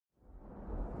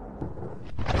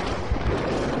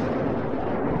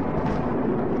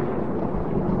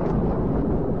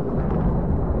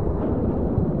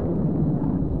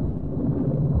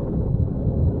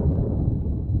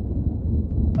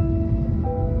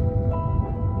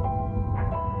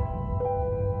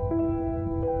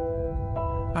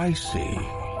I see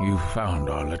you found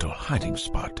our little hiding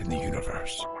spot in the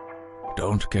universe.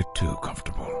 Don't get too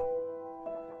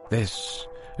comfortable. This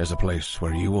is a place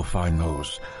where you will find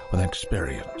those with an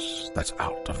experience that's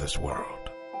out of this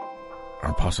world,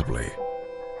 or possibly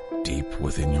deep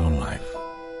within your life.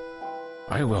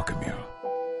 I welcome you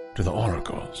to the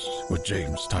Oracles with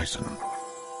James Tyson.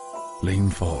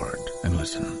 Lean forward and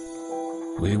listen.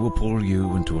 We will pull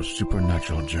you into a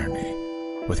supernatural journey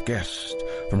with guests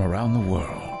from around the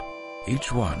world,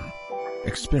 each one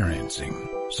experiencing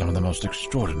some of the most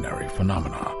extraordinary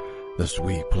phenomena this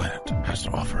wee planet has to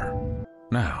offer.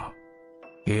 Now,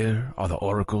 here are the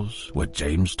Oracles with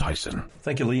James Tyson.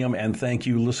 Thank you, Liam, and thank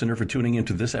you, listener, for tuning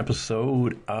into this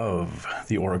episode of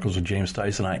the Oracles with James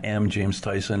Tyson. I am James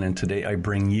Tyson, and today I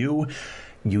bring you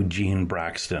Eugene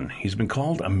Braxton. He's been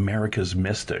called America's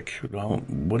mystic. Well,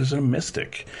 what is a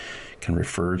mystic? It can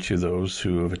refer to those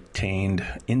who have attained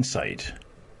insight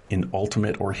in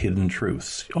ultimate or hidden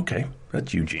truths. Okay,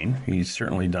 that's Eugene. He's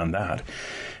certainly done that.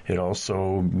 It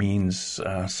also means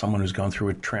someone who's gone through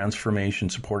a transformation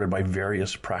supported by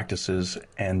various practices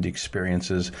and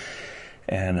experiences.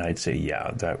 And I'd say,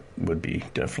 yeah, that would be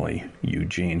definitely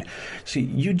Eugene. See,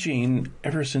 Eugene,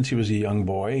 ever since he was a young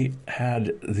boy,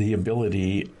 had the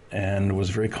ability and was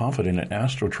very confident in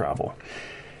astral travel,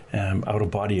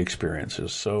 out-of-body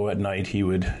experiences. So at night he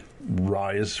would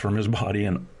rise from his body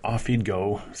and off he'd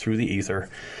go through the ether,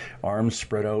 arms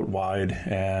spread out wide,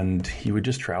 and he would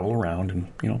just travel around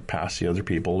and, pass the other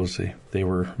people as they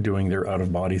were doing their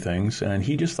out-of-body things. And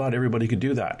he just thought everybody could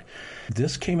do that.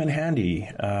 This came in handy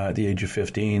at the age of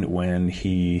 15 when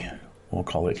he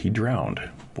drowned.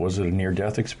 Was it a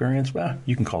near-death experience? Well,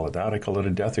 you can call it that. I call it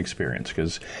a death experience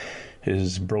because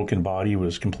his broken body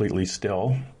was completely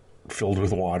still, filled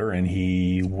with water, and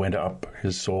he went up.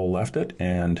 His soul left it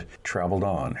and traveled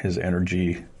on. His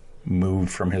energy moved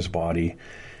from his body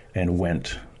and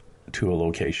went to a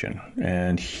location.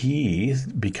 And he,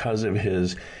 because of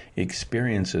his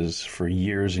experiences for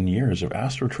years and years of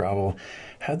astral travel,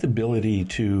 had the ability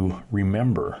to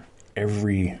remember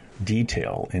every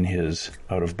detail in his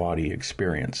out-of-body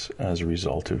experience as a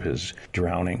result of his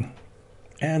drowning.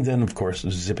 And then, of course,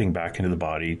 zipping back into the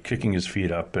body, kicking his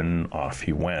feet up, and off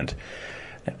he went.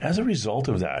 As a result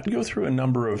of that, go through a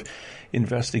number of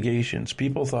investigations.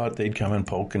 People thought they'd come and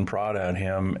poke and prod at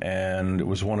him, and it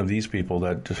was one of these people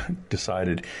that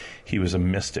decided he was a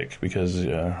mystic because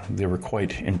they were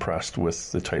quite impressed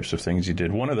with the types of things he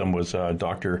did. One of them was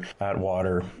Dr.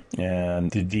 Atwater and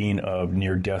the Dean of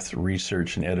Near-Death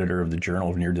Research and editor of the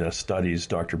Journal of Near-Death Studies,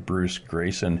 Dr. Bruce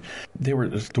Grayson. They were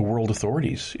the world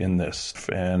authorities in this,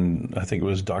 and I think it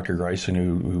was Dr. Grayson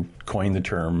who coined the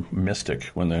term mystic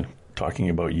when they're talking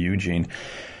about Eugene.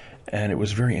 And it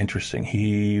was very interesting.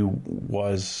 He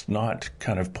was not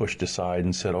kind of pushed aside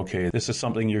and said, okay, this is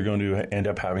something you're going to end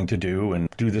up having to do, and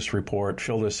do this report,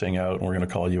 fill this thing out, and we're going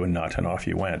to call you a nut, and off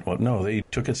you went. Well, no, they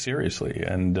took it seriously,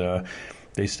 and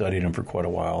they studied him for quite a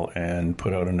while and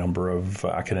put out a number of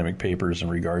academic papers in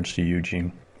regards to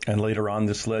Eugene. And later on,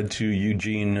 this led to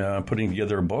Eugene putting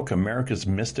together a book, America's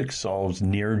Mystic Solves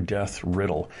Near-Death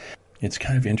Riddle. It's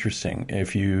kind of interesting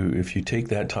if you take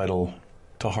that title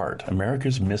to heart.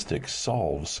 America's Mystic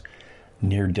Solves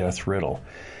Near-Death Riddle.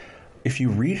 If you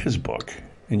read his book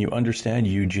and you understand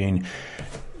Eugene,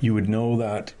 you would know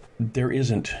that there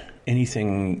isn't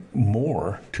anything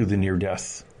more to the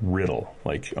near-death riddle.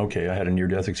 Like, okay, I had a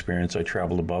near-death experience. I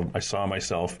traveled above. I saw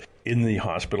myself in the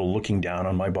hospital looking down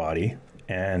on my body,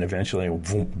 and eventually I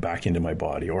went back into my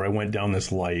body. Or I went down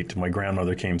this light. My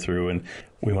grandmother came through, and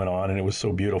we went on, and it was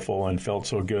so beautiful and felt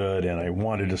so good, and I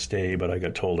wanted to stay, but I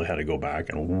got told I had to go back,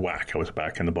 and whack, I was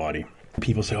back in the body.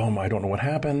 People say, I don't know what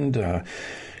happened.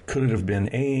 Could it have been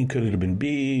A? Could it have been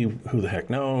B? Who the heck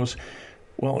knows?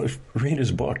 Well, if you read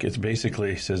his book, it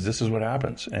basically says this is what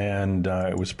happens. And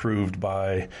it was proved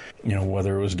by,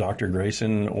 whether it was Dr.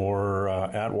 Grayson or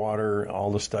Atwater,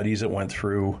 all the studies it went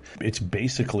through. It's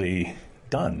basically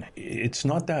done. It's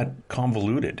not that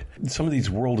convoluted. Some of these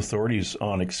world authorities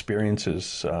on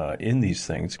experiences in these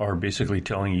things are basically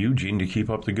telling Eugene to keep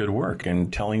up the good work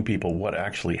and telling people what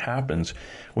actually happens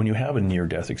when you have a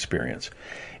near-death experience.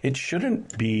 It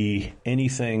shouldn't be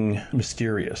anything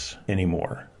mysterious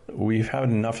anymore. We've had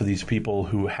enough of these people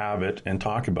who have it and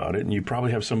talk about it, and you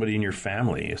probably have somebody in your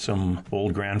family, some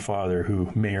old grandfather who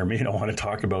may or may not want to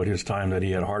talk about his time that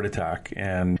he had a heart attack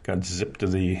and got zipped to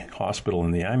the hospital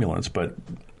in the ambulance. But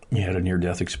he had a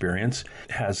near-death experience,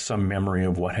 has some memory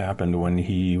of what happened when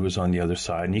he was on the other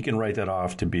side. And you can write that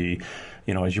off to be,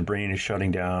 as your brain is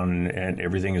shutting down and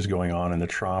everything is going on and the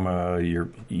trauma,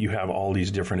 you have all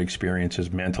these different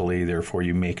experiences mentally, therefore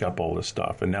you make up all this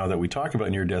stuff. And now that we talk about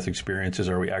near-death experiences,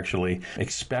 are we actually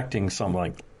expecting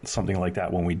something like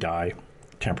that when we die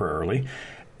temporarily?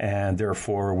 And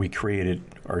therefore, we create it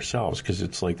ourselves because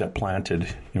it's like that planted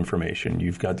information.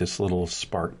 You've got this little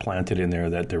spark planted in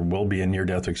there that there will be a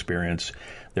near-death experience.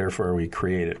 Therefore, we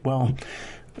create it. Well,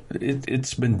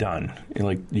 it's been done.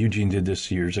 Like Eugene did this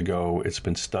years ago. It's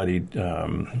been studied,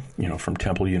 from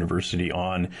Temple University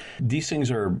on. These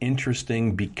things are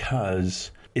interesting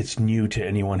because it's new to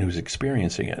anyone who's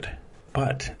experiencing it.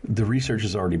 But the research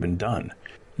has already been done.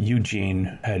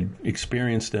 Eugene had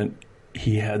experienced it.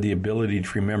 He had the ability to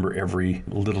remember every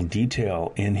little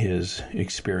detail in his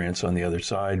experience on the other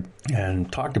side and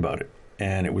talked about it.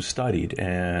 And it was studied,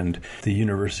 and the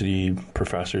university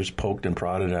professors poked and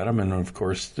prodded at him, and of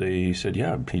course they said,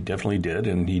 yeah, he definitely did,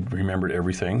 and he remembered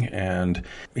everything, and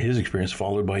his experience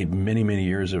followed by many, many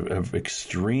years of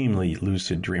extremely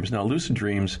lucid dreams. Now, lucid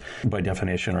dreams, by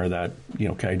definition, are that,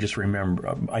 I just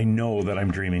remember, I know that I'm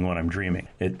dreaming when I'm dreaming.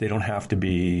 They don't have to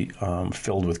be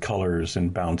filled with colors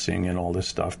and bouncing and all this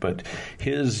stuff, but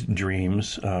his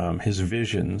dreams, his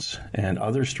visions, and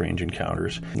other strange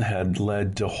encounters had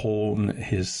led to hone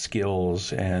his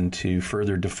skills and to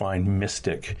further define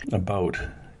mystic about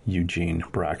Eugene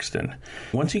Braxton.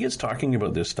 Once he gets talking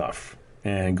about this stuff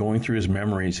and going through his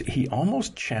memories, he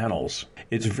almost channels.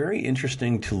 It's very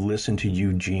interesting to listen to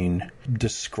Eugene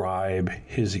describe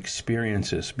his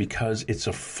experiences because it's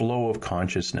a flow of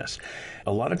consciousness.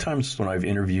 A lot of times when I've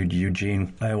interviewed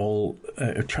Eugene, I will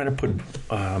try to put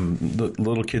the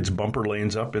little kids' bumper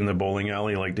lanes up in the bowling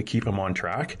alley, like to keep them on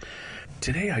track.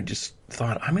 Today, I just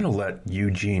thought I'm going to let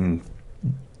Eugene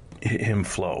him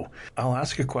flow. I'll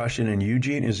ask a question, and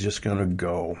Eugene is just going to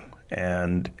go.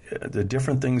 And the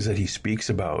different things that he speaks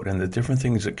about and the different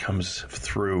things that comes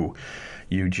through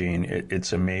Eugene,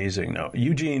 it's amazing. Now,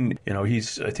 Eugene,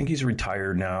 I think he's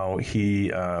retired now. He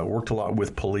worked a lot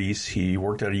with police. He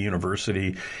worked at a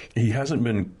university. He hasn't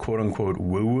been, quote unquote,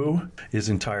 woo-woo his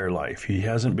entire life. He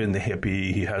hasn't been the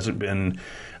hippie. He hasn't been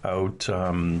out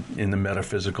in the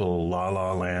metaphysical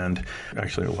la-la land.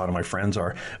 Actually, a lot of my friends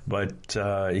are. But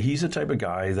he's the type of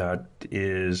guy that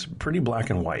is pretty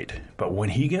black and white. But when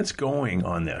he gets going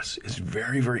on this, it's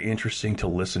very, very interesting to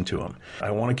listen to him.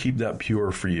 I want to keep that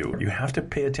pure for you. You have to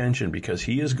pay attention because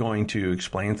he is going to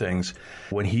explain things.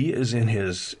 When he is in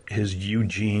his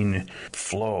Eugene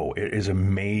flow, it is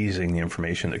amazing the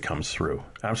information that comes through.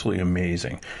 Absolutely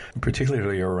amazing,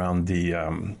 particularly around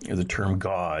the term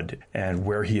God and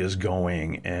where he is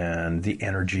going and the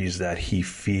energies that he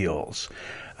feels.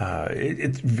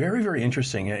 It's very, very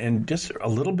interesting. And just a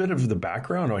little bit of the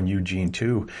background on Eugene,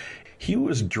 too. He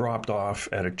was dropped off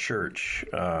at a church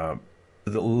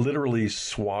that literally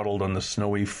swaddled on the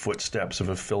snowy footsteps of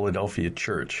a Philadelphia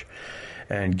church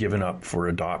and given up for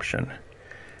adoption.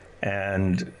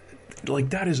 And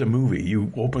that is a movie.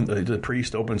 The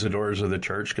priest opens the doors of the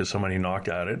church because somebody knocked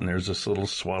at it, and there's this little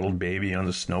swaddled baby on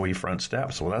the snowy front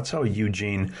steps. Well, that's how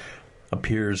Eugene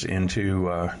appears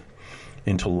into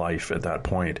life at that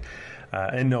point.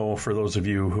 And no, for those of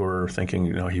you who are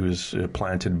thinking, he was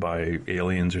planted by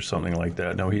aliens or something like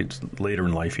that. No, later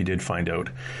in life he did find out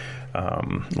a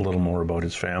little more about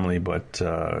his family. But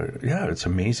it's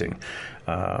amazing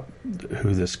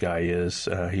who this guy is.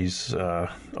 He's a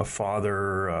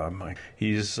father.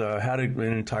 He's had an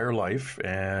entire life,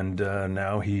 and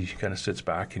now he kind of sits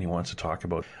back and he wants to talk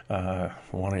about. I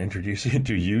want to introduce you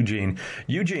to Eugene.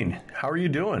 Eugene, how are you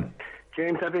doing?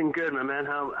 James, I've been good, my man.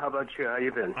 How about you? How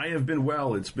you been? I have been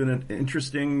well. It's been an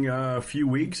interesting few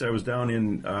weeks. I was down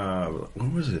in,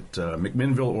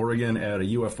 McMinnville, Oregon at a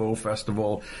UFO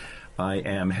festival. I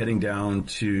am heading down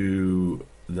to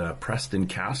the Preston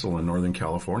Castle in Northern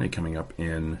California coming up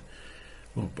in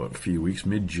about a few weeks,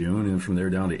 mid-June, and from there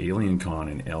down to AlienCon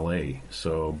in LA.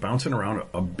 So bouncing around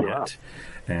a bit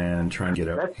and trying to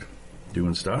get out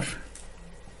doing stuff.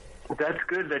 That's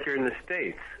good that you're in the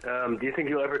States. Do you think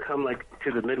you'll ever come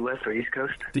to the Midwest or East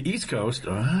Coast? The East Coast?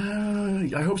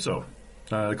 I hope so.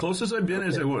 The closest I've been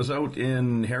is I was out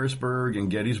in Harrisburg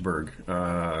and Gettysburg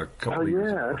a couple of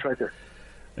years ago. That's right there.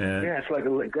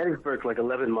 It's Gettysburg's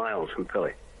 11 miles from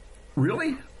Philly.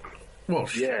 Really? Well,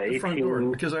 the front door,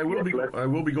 because I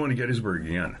will be going to Gettysburg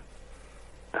again.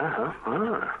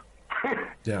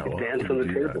 Yeah, we'll dance on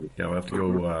the table. We'll have to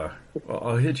go.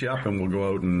 I'll hit you up and we'll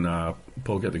go out and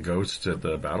poke at the ghosts at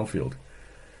the battlefield.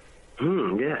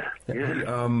 Yeah.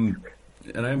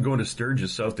 And I'm going to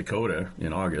Sturgis, South Dakota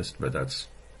in August, but that's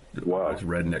Wow.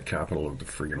 redneck capital of the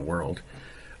friggin' world.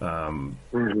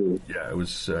 Yeah, I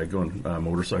was going a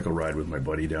motorcycle ride with my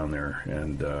buddy down there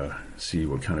and see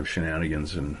what kind of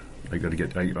shenanigans, and I got to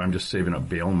get. I'm just saving up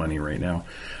bail money right now.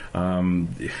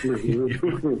 And yeah,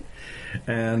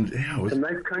 it's a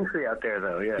nice country out there,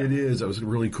 though. Yeah, it is. It was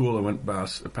really cool. I went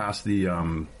past the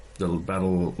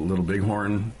Battle Little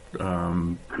Bighorn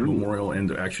Memorial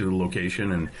and actually the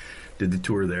location, and did the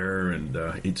tour there, and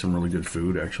ate some really good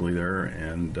food actually there,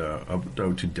 and up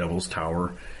out to Devil's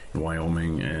Tower in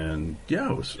Wyoming, and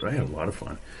yeah, I had a lot of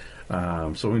fun. So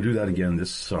I'm going to do that again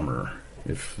this summer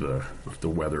if the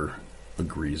weather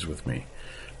agrees with me.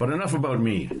 But enough about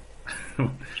me.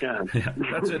 Yeah,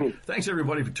 that's it. Thanks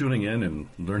everybody for tuning in and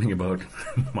learning about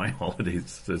my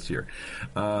holidays this year.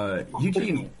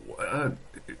 Eugene,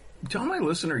 tell my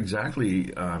listener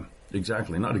exactly,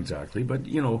 not exactly, but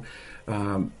you've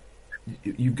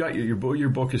got your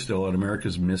book is still out.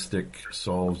 America's Mystic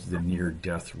Solves the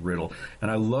Near-Death Riddle, and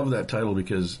I love that title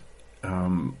because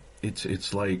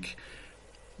it's like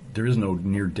there is no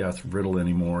near-death riddle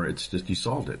anymore. It's just you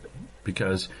solved it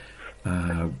because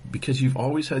you've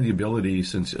always had the ability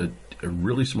since a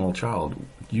really small child.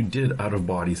 You did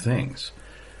out-of-body things.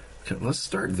 Okay, let's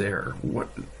start there. What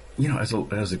as a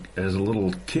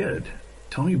little kid,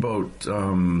 tell me about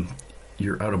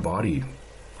your out-of-body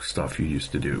stuff you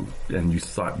used to do, and you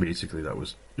thought basically that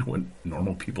was what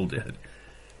normal people did.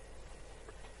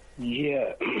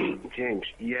 Yeah, James.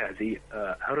 Yeah, the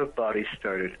out of body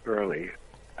started early,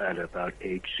 at about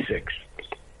age 6,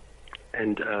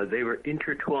 and they were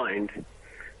intertwined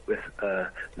with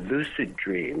lucid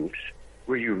dreams,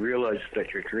 where you realize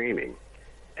that you're dreaming,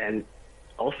 and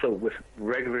also with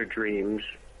regular dreams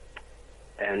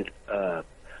and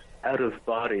out of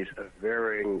bodies of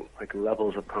varying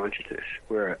levels of consciousness,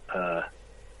 where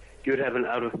you would have an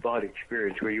out of body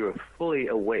experience where you were fully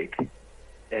awake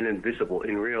and invisible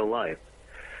in real life,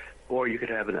 or you could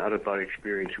have an out of body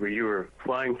experience where you were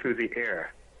flying through the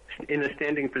air in a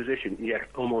standing position yet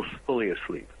almost fully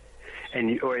asleep, and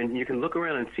you can look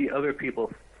around and see other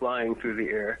people flying through the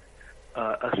air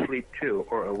asleep too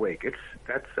or awake.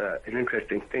 That's an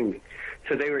interesting thing.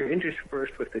 So they were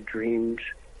interspersed with the dreams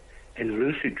and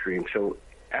lucid dreams. So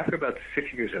after about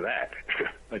 6 years of that,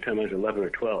 by the time I was 11 or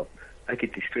 12, I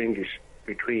could distinguish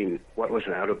between what was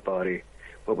an out-of-body,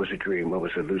 what was a dream, what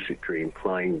was a lucid dream,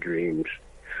 flying dreams,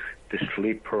 the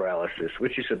sleep paralysis,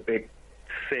 which is a big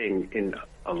thing in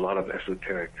a lot of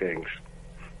esoteric things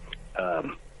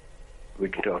we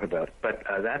can talk about. But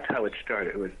that's how it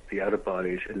started, with the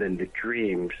out-of-bodies, and then the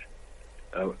dreams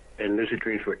and lucid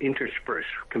dreams were interspersed,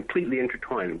 completely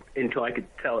intertwined, until I could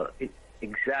tell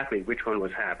exactly which one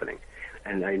was happening,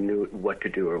 and I knew what to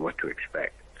do or what to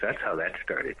expect. So that's how that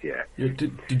started. Yeah.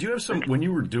 Did you have some, when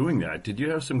you were doing that, did you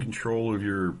have some control of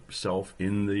yourself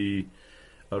in the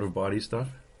out of body stuff?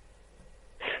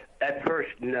 At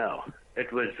first, no.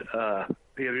 It was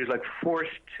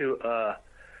forced to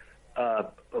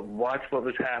watch what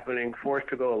was happening, forced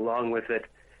to go along with it,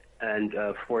 and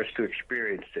forced to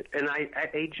experience it. And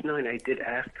at age 9, I did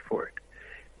ask for it.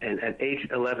 And at age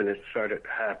 11, it started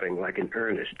happening, in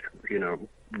earnest,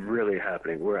 really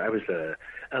happening, where I was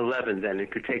 11 then.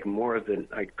 It could take more than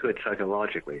I could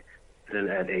psychologically than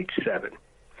at age 7.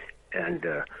 And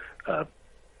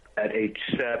at age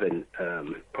 7,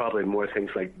 probably more things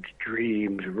like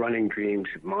dreams, running dreams,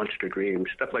 monster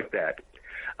dreams, stuff like that.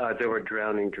 There were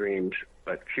drowning dreams,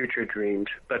 but future dreams.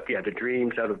 But, yeah, the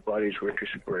dreams out of bodies were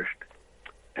interspersed.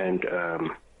 And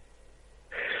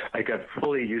I got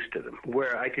fully used to them,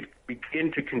 where I could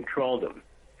begin to control them.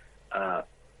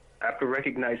 After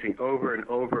recognizing over and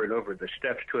over and over the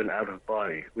steps to an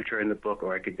out-of-body, which are in the book,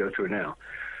 or I could go through now,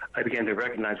 I began to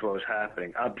recognize what was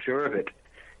happening, observe it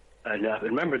enough.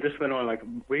 And remember, this went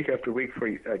on week after week for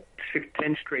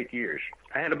 10 straight years.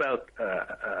 I had about,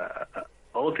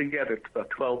 altogether, about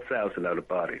 12,000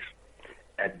 out-of-bodies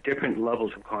at different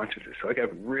levels of consciousness. So I got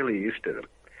really used to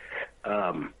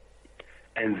them.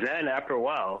 And then after a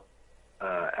while,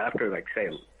 after say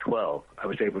 12, I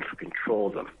was able to control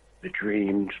them, the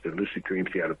dreams, the lucid dreams,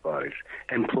 the out-of-bodies,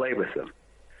 and play with them.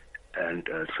 And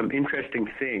some interesting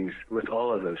things with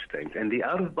all of those things. And the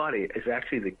out-of-body is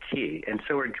actually the key, and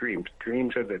so are dreams.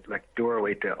 Dreams are the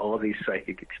doorway to all these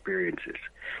psychic experiences.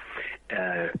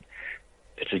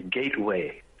 It's a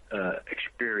gateway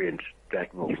experience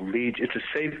that will lead. It's a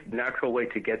safe, natural way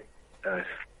to get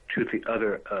to the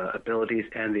other abilities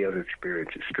and the other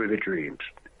experiences through the dreams,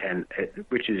 and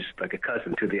which is like a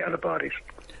cousin to the out-of-bodies.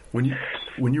 When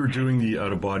you were doing the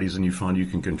out-of-bodies and you found you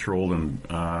can control them,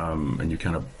 and you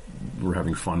kind of were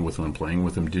having fun with them and playing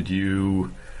with them, did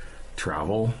you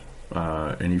travel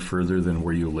any further than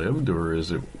where you lived, or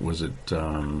was it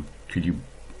could you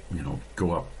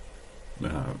go up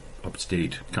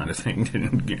upstate kind of thing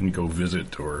and go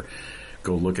visit or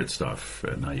go look at stuff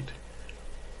at night?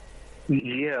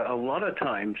 Yeah, a lot of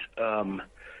times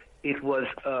it was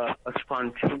a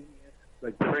spontaneous,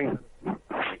 like during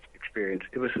experience,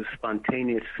 it was a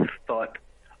spontaneous thought,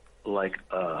 like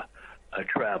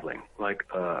traveling. Like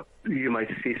you might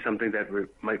see something that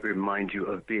might remind you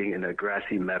of being in a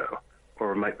grassy meadow,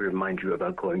 or might remind you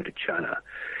about going to China.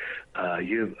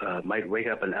 You might wake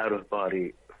up an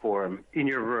out-of-body form in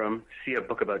your room, see a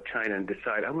book about China, and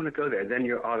decide, I want to go there. Then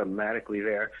you're automatically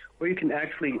there. Or you can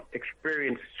actually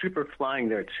experience super flying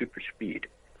there at super speed.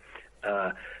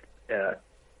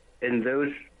 In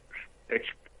those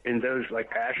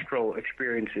like astral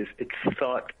experiences, it's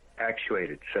thought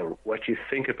actuated. So what you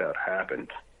think about happens.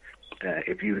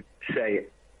 If you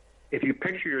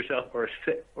picture yourself or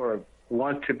sit or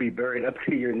want to be buried up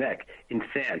to your neck in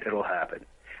sand, it'll happen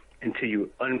until you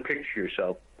unpicture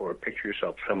yourself or picture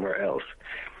yourself somewhere else.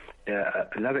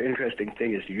 Another interesting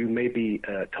thing is you may be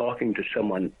talking to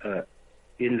someone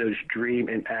in those dream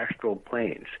and astral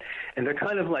planes, and they're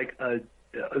kind of like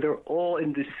they're all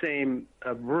in the same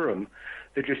room.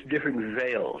 They're just different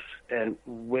veils, and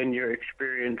when your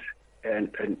experience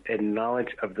and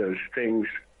knowledge of those things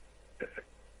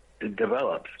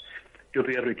develops, you'll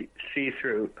be able to see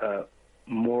through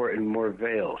more and more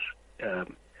veils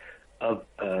of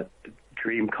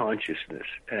dream consciousness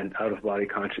and out-of-body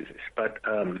consciousness. But,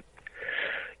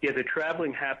 the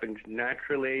traveling happens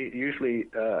naturally. Usually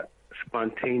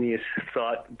spontaneous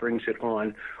thought brings it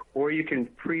on, or you can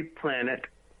pre-plan it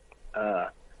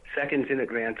seconds in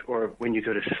advance, or when you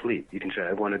go to sleep. You can say,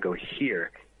 I want to go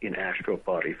here in astral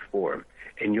body form,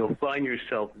 and you'll find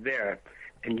yourself there.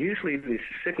 And usually the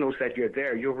signals that you're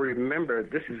there, you'll remember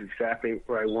this is exactly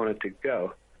where I wanted to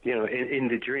go, in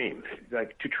the dream,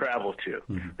 like to travel to.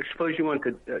 Mm-hmm. But suppose you want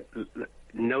to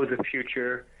know the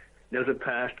future, know the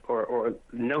past, or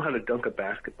know how to dunk a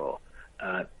basketball.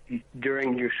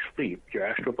 During your sleep, your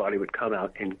astral body would come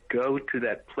out and go to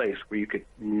that place where you could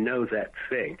know that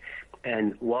thing.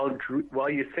 And while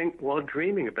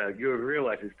dreaming about it, you would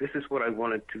realize this is what I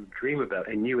wanted to dream about,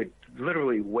 and you would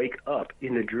literally wake up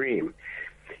in the dream,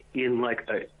 in like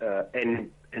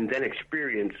and then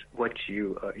experience what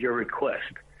your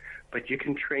request. But you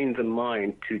can train the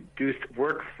mind to do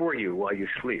work for you while you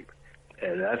sleep,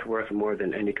 and that's worth more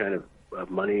than any kind of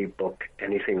money, book,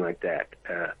 anything like that,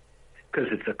 because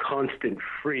it's a constant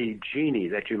free genie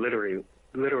that you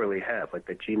literally have, like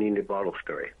the genie in the bottle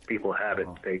story. People have it;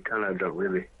 they kind of don't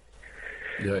really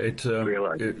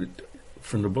realize it.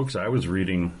 From the books I was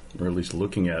reading, or at least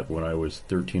looking at when I was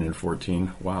 13 and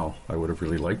 14, wow, I would have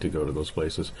really liked to go to those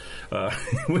places. Those,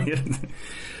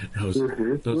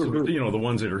 the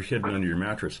ones that are hidden under your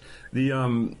mattress.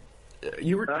 You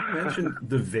mentioned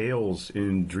the veils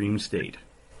in dream state.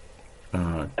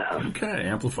 Can you kind of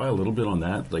amplify a little bit on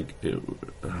that? Like,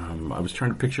 I was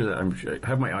trying to picture that. I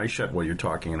have my eyes shut while you're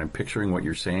talking, and I'm picturing what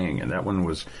you're saying, and that one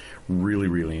was really,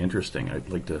 really interesting. I'd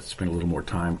like to spend a little more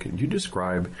time. Can you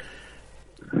describe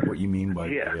what you mean by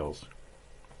veils?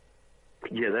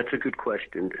 Yeah, that's a good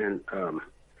question, and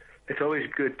it's always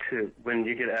good to, when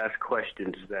you get asked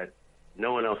questions that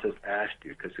no one else has asked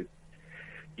you, because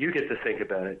you get to think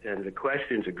about it, and the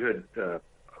question's a good,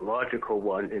 logical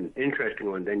one, and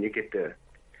interesting one. Then you get to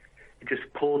it's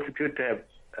good to have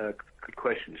good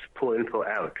questions, pull info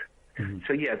out. Mm-hmm.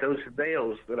 So those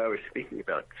veils that I was speaking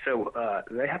about. So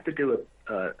they have to do with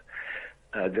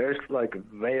there's like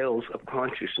veils of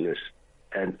consciousness.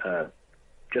 And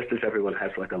just as everyone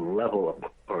has like a level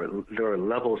or there are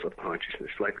levels of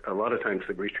consciousness, like a lot of times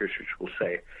the researchers will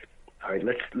say, all right,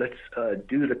 let's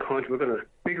do we're going to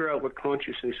figure out what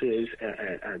consciousness is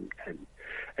and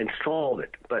solve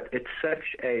it. But it's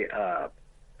such a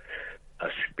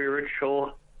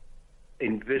spiritual,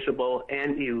 invisible,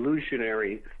 and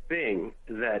illusionary thing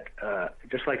that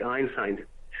just like Einstein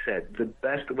said, the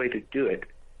best way to do it,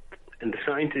 and the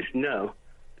scientists know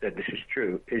that this is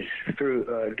true, is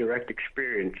through direct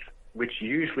experience, which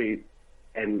usually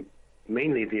and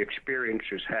mainly the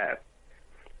experiencers have.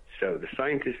 So the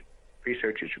scientists,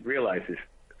 researchers realizes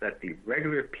that the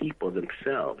regular people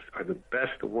themselves are the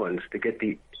best ones to get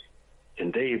to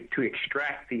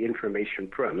extract the information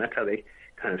from. That's how they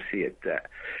kind of see it.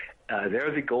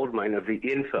 They're the gold mine of the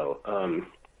info.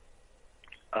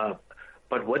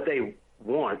 But what they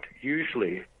want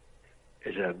usually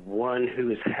is one who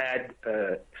has had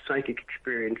psychic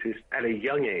experiences at a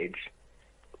young age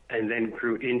and then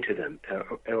grew into them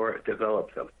or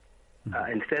developed them.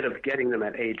 Instead of getting them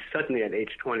suddenly at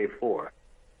age 24.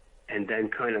 and then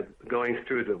kind of going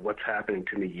through what's happening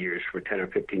to me years for 10 or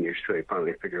 15 years till they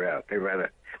finally figure out. They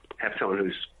rather have someone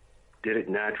who's did it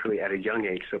naturally at a young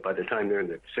age, so by the time they're in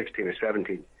the 16 or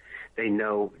 17, they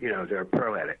know, they're a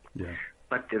pro at it. Yeah.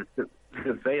 But the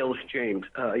veils, James,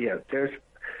 there's,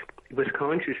 with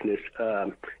consciousness,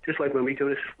 just like when we go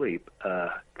to sleep,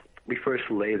 we first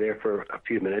lay there for a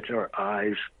few minutes, our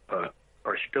eyes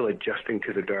are still adjusting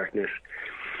to the darkness.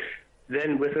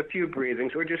 Then with a few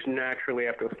breathings, or just naturally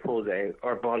after a full day,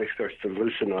 our body starts to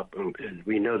loosen up, and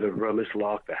we know the room is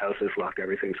locked, the house is locked,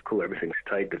 everything's cool, everything's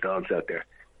tight, the dog's out there.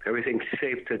 Everything's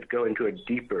safe to go into a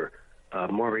deeper,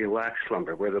 more relaxed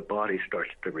slumber where the body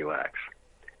starts to relax.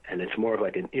 And it's more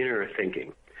like an inner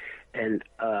thinking. And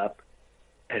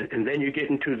then you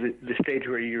get into the stage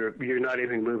where you're not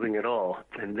even moving at all,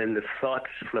 and then the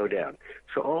thoughts slow down.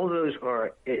 So all those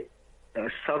are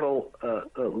subtle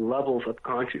levels of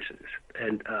consciousness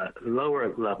and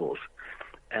lower levels.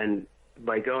 And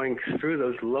by going through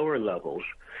those lower levels,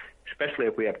 especially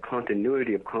if we have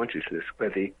continuity of consciousness, where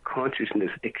the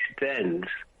consciousness extends,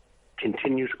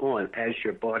 continues on as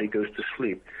your body goes to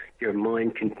sleep, your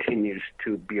mind continues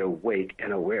to be awake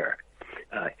and aware.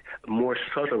 More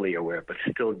subtly aware, but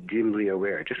still dimly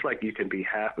aware. Just like you can be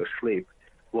half asleep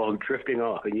while drifting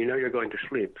off, and you're going to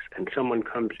sleep, and someone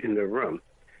comes in the room.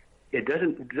 It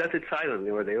does it silently,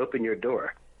 or they open your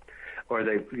door, or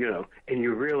they, and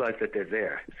you realize that they're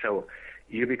there. So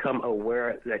you become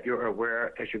aware that you're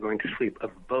aware as you're going to sleep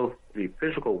of both the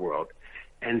physical world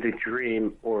and the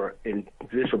dream or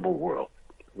invisible world,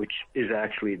 which is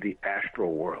actually the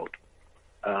astral world.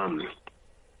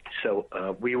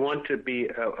 So we want to be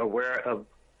aware of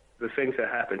the things that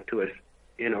happen to us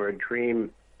in our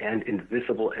dream and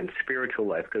invisible and spiritual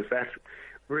life, because that's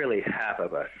really half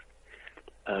of us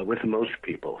with most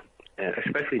people, and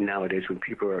especially nowadays when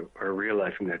people are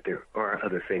realizing that there are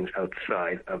other things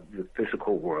outside of the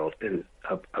physical world and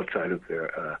outside of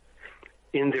their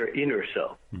in their inner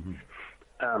self. Mm-hmm.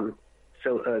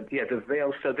 The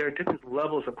veils. So there are different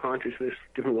levels of consciousness,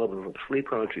 different levels of sleep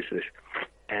consciousness.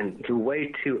 And the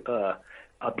way to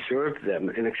observe them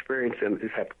and experience them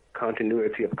is have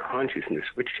continuity of consciousness,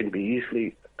 which can be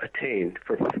easily attained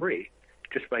for free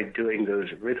just by doing those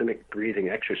rhythmic breathing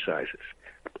exercises.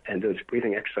 And those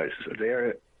breathing exercises,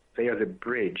 they are the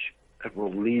bridge that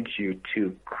will lead you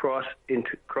to cross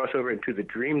over into the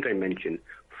dream dimension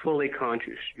fully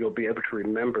conscious. You'll be able to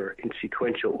remember in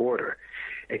sequential order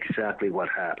exactly what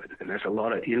happened. And there's a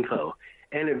lot of info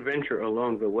and adventure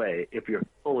along the way if you're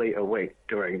fully awake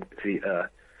during the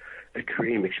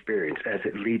dream experience as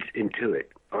it leads into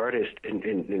it. Artists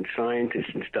and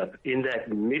scientists and stuff in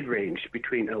that mid-range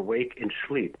between awake and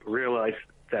sleep realize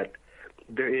that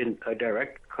they're in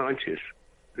direct contact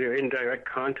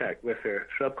with their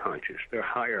subconscious, their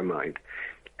higher mind,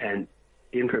 and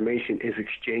information is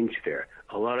exchanged there.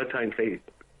 A lot of times they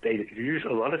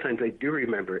do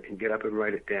remember and get up and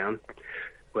write it down,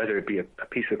 whether it be a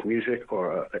piece of music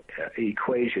or an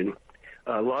equation.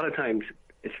 A lot of times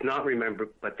it's not remembered,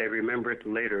 but they remember it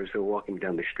later as they're walking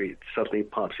down the street. Something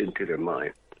pops into their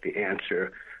mind, the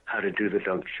answer, how to do the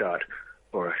dunk shot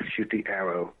or shoot the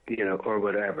arrow, or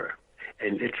whatever.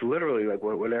 And it's literally like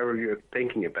whatever you're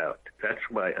thinking about. That's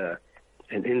why,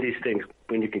 and in these things,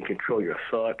 when you can control your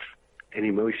thoughts and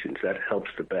emotions, that helps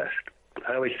the best.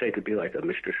 I always say to be like a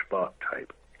Mr. Spock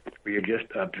type, where you're just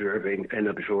observing and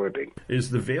absorbing. Is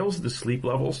the veils the sleep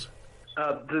levels?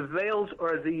 The veils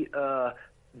are the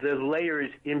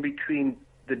layers in between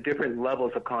the different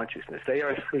levels of consciousness. They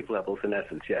are sleep levels in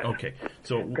essence, yes. Okay.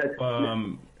 So what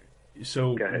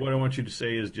I want you to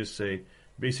say is just say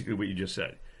basically what you just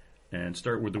said, and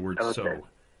start with the word okay. so.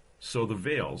 So the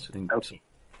veils. Okay.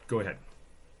 Go ahead.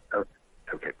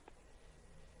 Okay.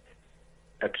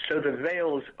 So the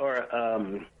veils are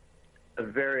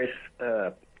various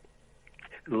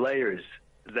layers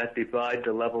that divide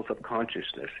the levels of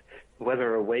consciousness,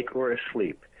 whether awake or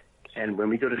asleep. And when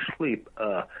we go to sleep,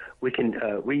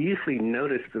 we usually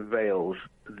notice the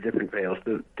different veils,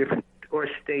 the different or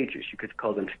stages. You could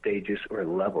call them stages or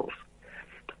levels.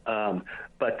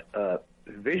 But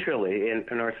visually,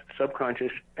 in our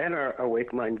subconscious and our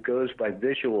awake mind goes by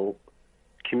visual,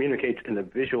 communicates in the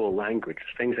visual language,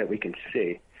 things that we can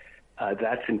see.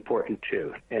 That's important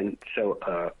too. And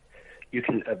so you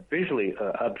can visually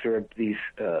observe these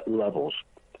levels.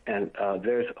 And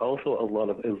there's also a lot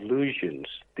of illusions,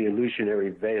 the illusionary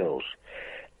veils.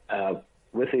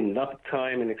 With enough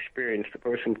time and experience, the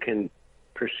person can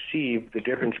perceive the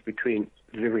difference between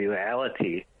the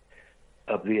reality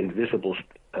of the invisible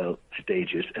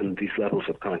stages and these levels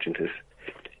of consciousness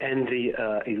and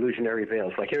the illusionary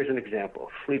veils. Like here's an example,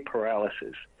 sleep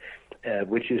paralysis.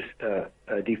 which is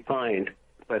defined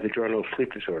by the Journal of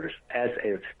Sleep Disorders as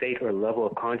a state or level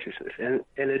of consciousness, and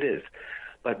it is.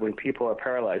 But when people are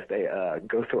paralyzed, they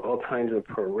go through all kinds of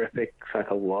horrific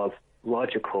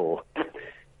psychological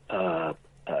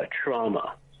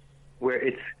trauma, where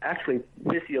it's actually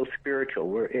physio-spiritual,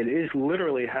 where it is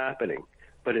literally happening,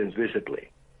 but invisibly.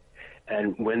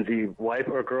 And when the wife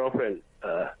or girlfriend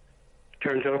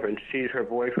turns over and sees her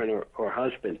boyfriend or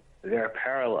husband, they're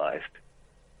paralyzed.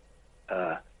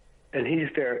 And he's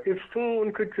there. If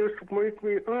someone could just wake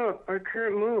me up, I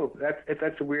can't move.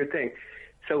 That's a weird thing.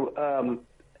 So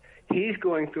he's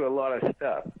going through a lot of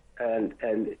stuff,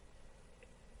 and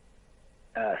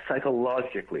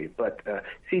psychologically. But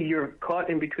see, you're caught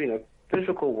in between a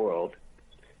physical world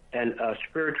and a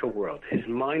spiritual world. His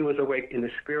mind was awake in the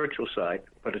spiritual side,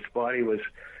 but his body was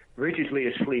rigidly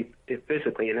asleep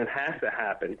physically, and it has to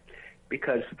happen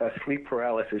because sleep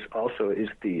paralysis also is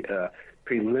the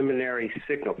preliminary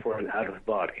signal for an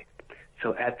out-of-body.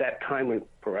 So at that time when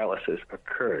paralysis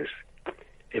occurs,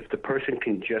 if the person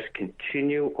can just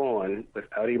continue on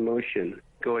without emotion,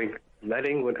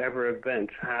 letting whatever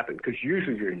events happen, because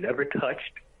usually you're never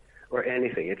touched or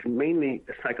anything. It's mainly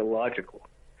psychological.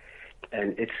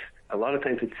 And a lot of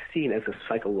times it's seen as a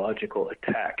psychological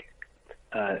attack.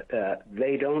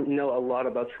 They don't know a lot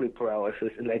about sleep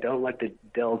paralysis, and they don't like to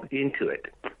delve into it.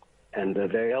 And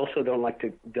they also don't like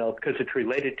to delve, because it's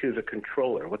related to the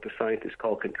controller, what the scientists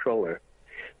call controller,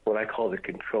 what I call the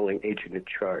controlling agent in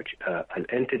charge, an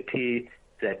entity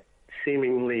that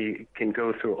seemingly can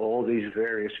go through all these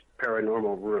various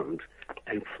paranormal rooms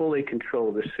and fully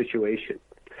control the situation.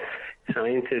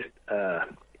 Scientists,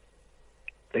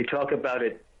 they talk about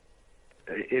it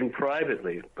in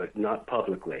privately, but not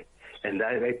publicly. And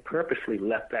they purposely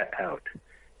left that out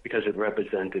because it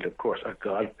represented, of course, a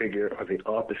God figure or the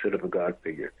opposite of a God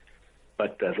figure.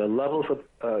 But the levels of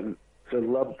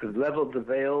the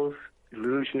veils,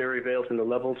 illusionary veils, and the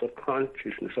levels of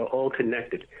consciousness are all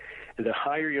connected. And the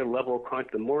higher your level of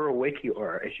consciousness, the more awake you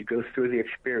are as you go through the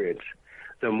experience,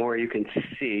 the more you can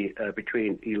see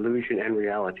between illusion and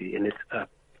reality. And it's a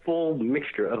full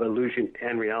mixture of illusion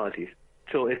and reality.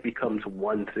 So it becomes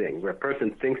one thing, where a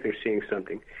person thinks they're seeing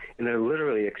something, and they're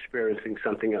literally experiencing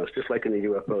something else, just like in the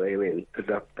UFO alien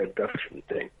abduction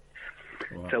thing.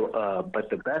 Wow. So, but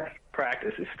the best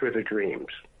practice is through the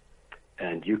dreams,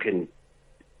 and you can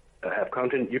have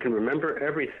content. You can remember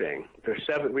everything.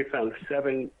 We found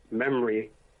 7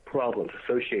 memory problems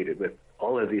associated with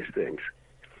all of these things,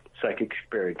 psychic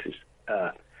experiences.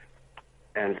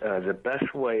 And the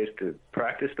best way is to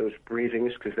practice those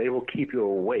breathings, because they will keep you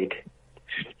awake.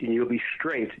 And you'll be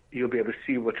straight. You'll be able to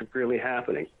see what's really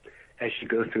happening as you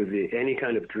go through any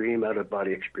kind of dream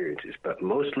out-of-body experiences. But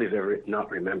mostly they're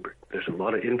not remembered. There's a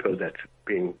lot of info that's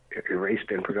being erased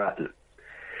and forgotten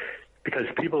because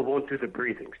people won't do the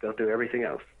breathings. They'll do everything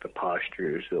else, the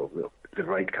postures, the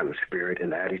right kind of spirit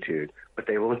and attitude, but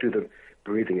they won't do the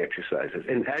breathing exercises.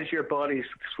 And as your body's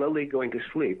slowly going to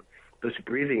sleep, those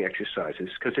breathing exercises,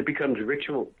 because it becomes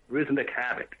rhythmic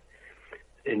habit,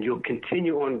 and you'll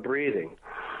continue on breathing,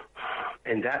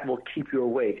 and that will keep you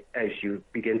awake as you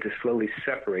begin to slowly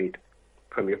separate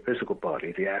from your physical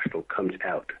body. The astral comes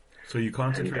out. So you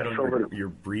concentrate on your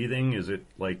breathing. Is it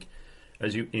like,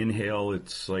 as you inhale,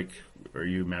 it's like, are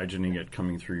you imagining it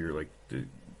coming through your, the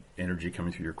energy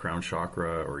coming through your crown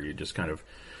chakra, or are you just kind of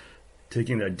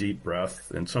taking that deep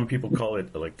breath? And some people call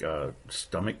it like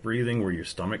stomach breathing, where your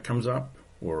stomach comes up,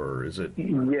 or is it?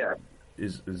 Yeah.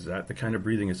 Is that the kind of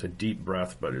breathing? It's a deep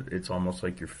breath, but it's almost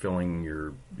like you're filling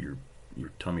your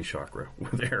tummy chakra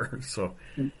with air, so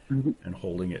and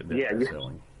holding it. Yeah.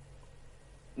 Exhaling.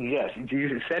 Yes,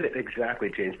 you said it exactly,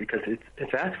 James. Because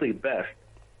it's actually best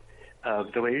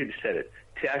the way you said it,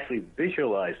 to actually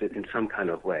visualize it in some kind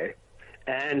of way,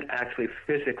 and actually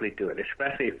physically do it.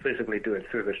 Especially physically do it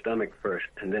through the stomach first,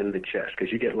 and then the chest,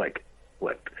 because you get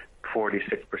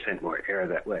 46% more air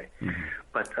that way. Mm-hmm.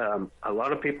 But a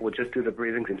lot of people will just do the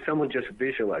breathings, and some will just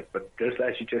visualize. But just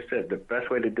as you just said, the best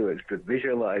way to do it is to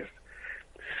visualize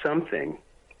something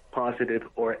positive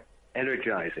or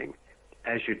energizing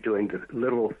as you're doing the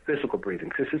literal physical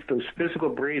breathings. This is those physical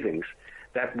breathings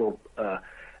that will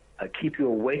keep you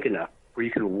awake enough where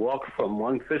you can walk from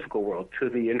one physical world to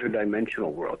the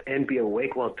interdimensional world and be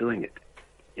awake while doing it.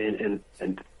 And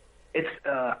it's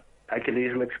I can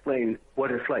easily explain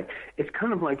what it's like. It's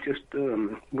kind of like just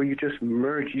where you just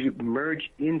merge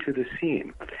into the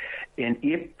scene. And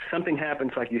if something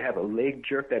happens, like you have a leg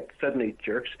jerk that suddenly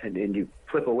jerks, and then you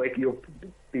flip awake, you'll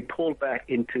be pulled back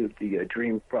into the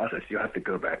dream process. You'll have to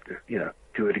go back to,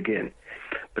 do it again.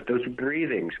 But those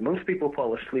breathings, most people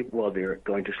fall asleep while they're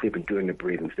going to sleep and doing the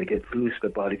breathings. They get loose, the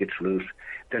body gets loose.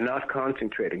 They're not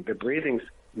concentrating. The breathings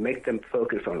make them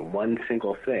focus on one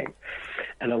single thing.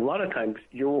 And a lot of times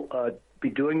you'll be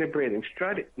doing the breathings.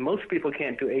 Most people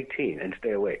can't do 18 and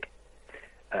stay awake.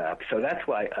 So that's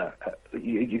why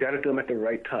you got to do them at the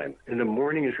right time. In the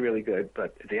morning is really good,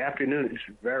 but the afternoon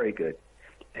is very good.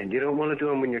 And you don't want to do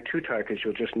them when you're too tired because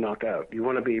you'll just knock out. You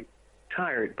want to be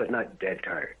tired but not dead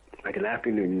tired. Like an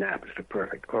afternoon nap is the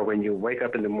perfect. Or when you wake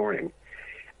up in the morning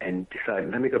and decide,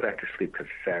 let me go back to sleep because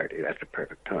it's Saturday, that's the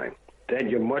perfect time. Then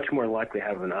you're much more likely to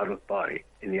have an out-of-body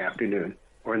in the afternoon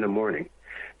or in the morning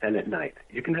than at night.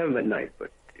 You can have them at night,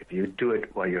 but if you do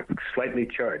it while you're slightly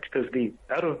charged, because the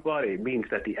out-of-body means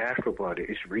that the astral body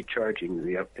is recharging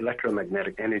the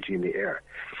electromagnetic energy in the air.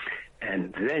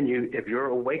 And then if you're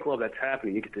awake while that's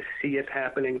happening, you get to see it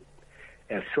happening.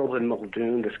 As Sullivan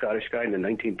Muldoon, the Scottish guy in the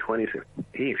 1920s,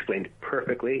 he explained it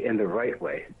perfectly in the right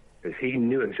way, because he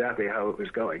knew exactly how it was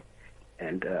going.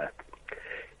 And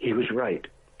he was right.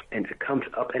 And it comes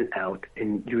up and out,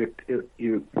 and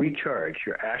you recharge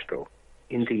your astral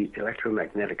in the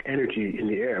electromagnetic energy in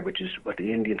the air, which is what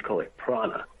the Indians call it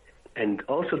prana. And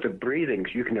also the breathings,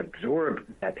 you can absorb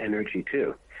that energy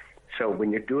too. So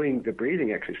when you're doing the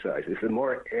breathing exercises, the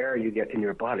more air you get in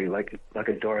your body, like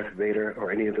a Darth Vader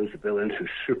or any of those villains who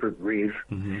super breathe,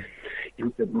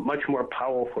 the much more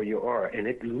powerful you are. And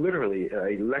it literally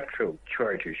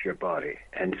electrocharges your body.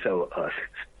 And so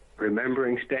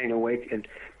remembering staying awake, and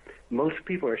most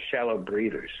people are shallow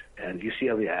breathers. And you see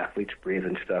how the athletes breathe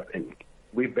and stuff, and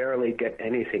we barely get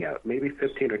anything out, maybe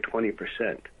 15 or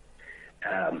 20%.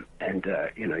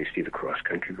 You see the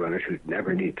cross-country runners who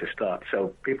never need to stop.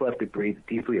 So people have to breathe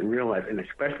deeply in real life, and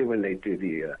especially when they do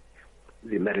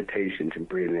the meditations and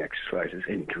breathing exercises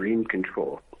and dream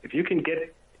control. If you can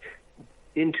get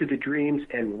into the dreams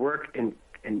and work and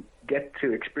get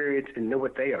to experience and know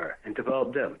what they are and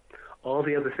develop them, all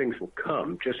the other things will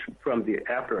come just from the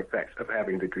after effects of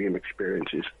having the dream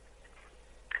experiences.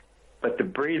 But the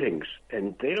breathings,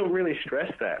 and they don't really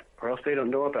stress that, or else they don't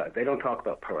know about it. They don't talk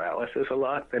about paralysis a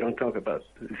lot. They don't talk about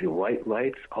the white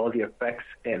lights, all the effects,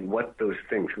 and what those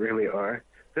things really are.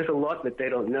 There's a lot that they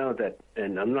don't know that,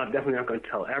 and I'm definitely not going to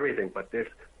tell everything, but there's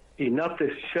enough to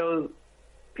show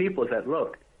people that,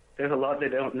 look, there's a lot they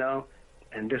don't know,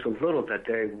 and there's a little that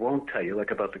they won't tell you, like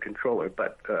about the controller.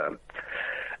 But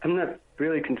I'm not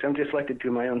really concerned. I just like to do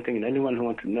my own thing, and anyone who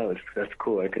wants to know, that's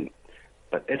cool.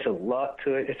 But it's a lot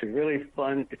to it. It's a really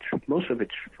fun. Most of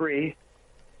it's free,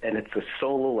 and it's a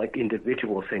solo,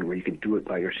 individual thing where you can do it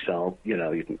by yourself. You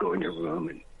can go in your room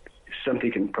and something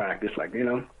you can practice,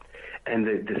 And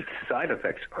the side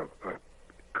effects are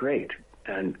great.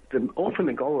 And the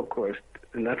ultimate goal, of course,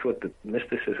 and that's what the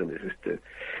mysticism is to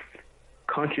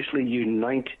consciously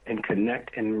unite and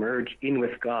connect and merge in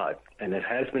with God. And it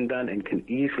has been done and can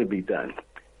easily be done.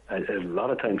 A lot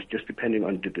of times just depending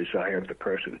on the desire of the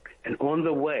person. And on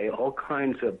the way, all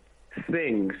kinds of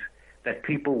things that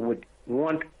people would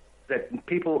want, that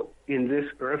people in this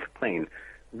earth plane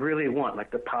really want,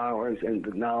 like the powers and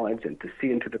the knowledge and to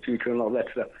see into the future and all that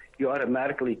stuff. You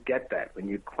automatically get that when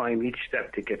you climb each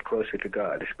step to get closer to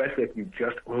God, especially if you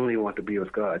just only want to be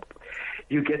with God.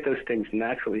 You get those things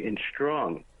naturally and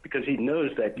strong because he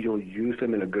knows that you'll use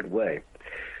them in a good way.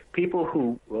 People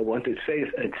who want to say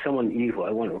it's someone evil,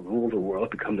 I want to rule the world,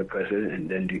 become the president, and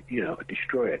then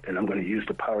destroy it, and I'm going to use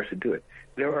the powers to do it.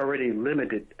 They're already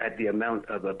limited at the amount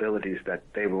of abilities that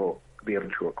they will be able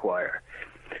to acquire,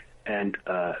 and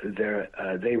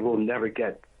they will never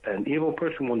get. An evil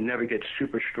person will never get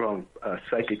super strong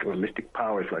psychic or mystic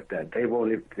powers like that. They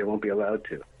won't be allowed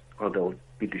to, or they'll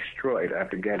be destroyed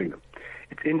after getting them.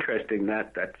 It's interesting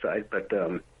that side, but.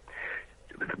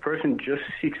 The person just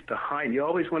seeks the high. You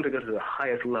always want to go to the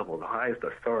highest level, the highest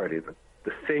authority,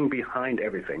 the thing behind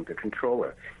everything, the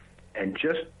controller. And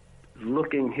just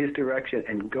looking his direction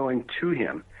and going to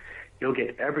him, you'll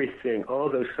get everything, all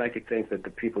those psychic things that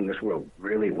the people in this world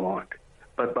really want.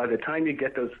 But by the time you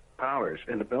get those powers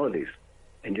and abilities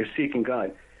and you're seeking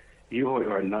God, you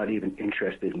are not even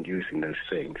interested in using those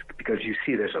things because you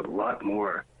see there's a lot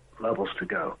more levels to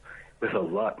go. With a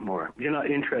lot more. You're not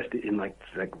interested in like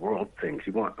world things.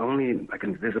 You want only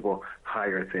invisible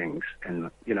higher things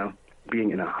and, being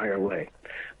in a higher way.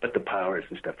 But the powers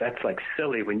and stuff, that's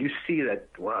silly. When you see that,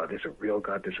 wow, there's a real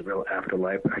God, there's a real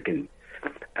afterlife, I can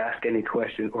ask any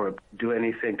question or do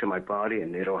anything to my body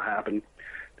and it'll happen.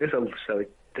 So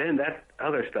then that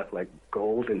other stuff like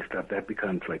gold and stuff, that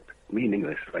becomes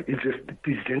meaningless. It just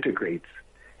disintegrates.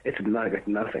 It's not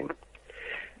nothing.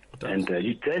 And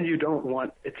then you don't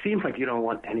want, it seems like you don't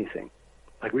want anything.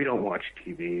 We don't watch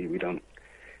TV, we don't,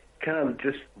 kind of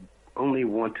just only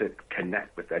want to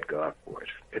connect with that God force.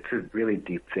 It's a really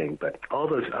deep thing, but all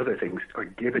those other things are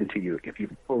given to you if you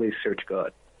fully search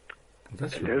God.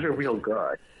 There's a real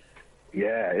God.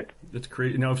 Yeah, it's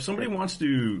crazy. Now, if somebody wants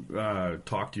to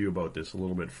talk to you about this a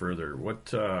little bit further,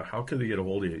 how can they get a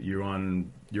hold of you? You're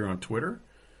on Twitter?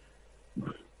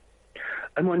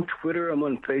 I'm on Twitter. I'm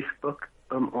on Facebook.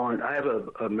 I have a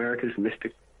America's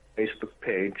Mystic Facebook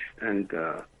page, and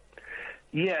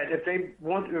if they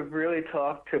want to really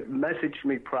talk, to message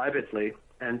me privately,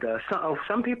 and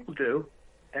some people do,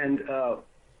 and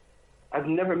I've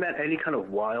never met any kind of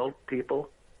wild people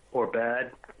or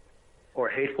bad or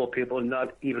hateful people,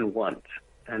 not even once,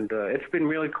 and it's been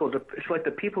really cool. It's like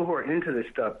the people who are into this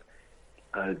stuff,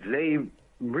 they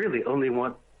really only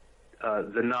want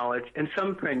the knowledge and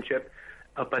some friendship,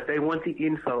 but they want the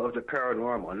info of the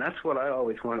paranormal, and that's what I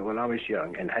always wanted when I was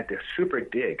young and had to super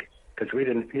dig, because we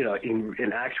didn't,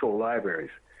 in actual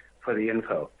libraries for the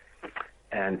info,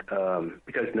 and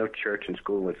because no church and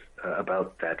school was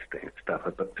about that stuff,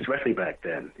 but especially back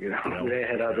then, they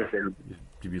had other things.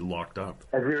 You'd be locked up.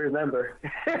 As you remember.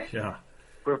 Yeah.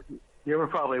 You were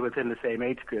probably within the same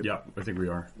age group. Yeah, I think we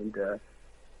are. And it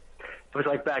was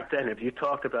like back then, if you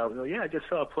talked about, I just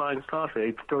saw a flying saucer,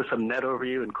 they'd throw some net over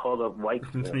you and call the white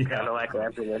Cadillac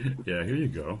ambulance. Yeah, here you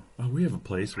go. Oh, we have a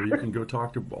place where you can go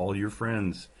talk to all your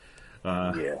friends.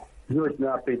 Yeah, you would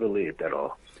not be believed at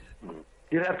all.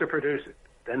 You'd have to produce it,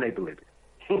 then they believe it.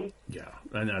 Yeah,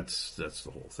 and that's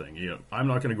the whole thing. I'm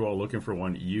not going to go out looking for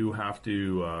one. You have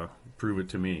to prove it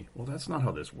to me. Well, that's not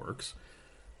how this works.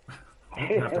 I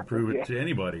don't have to prove it to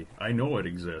anybody. I know it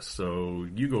exists, so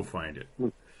you go find it.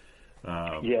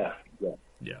 Yeah.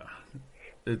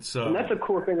 It's and that's a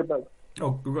cool thing about.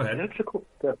 Oh, go ahead. That's a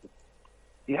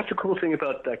cool thing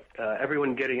about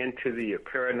everyone getting into the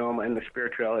paranormal and the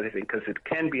spirituality thing, because it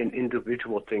can be an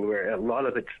individual thing where a lot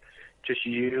of it's just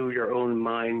you, your own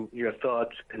mind, your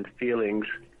thoughts and feelings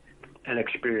and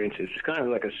experiences. It's kind of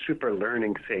like a super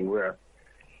learning thing where,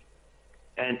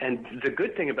 and the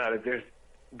good thing about it,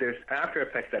 there's after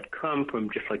effects that come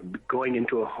from just like going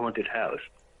into a haunted house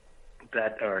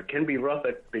that can be rough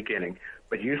at the beginning,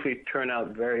 but usually turn out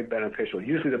very beneficial.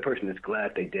 Usually the person is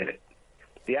glad they did it.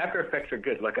 The after effects are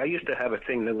good. Like I used to have a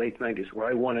thing in the late 90s where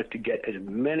I wanted to get as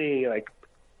many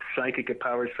psychic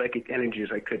powers, psychic energies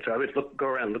I could. So I would go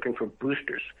around looking for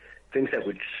boosters, things that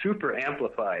would super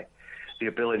amplify the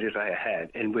abilities I had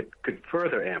and could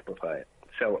further amplify it.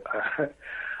 So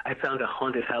I found a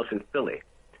haunted house in Philly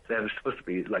that was supposed to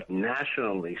be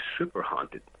nationally super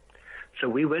haunted. So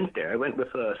we went there. I went with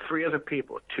 3 other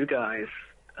people, 2 guys,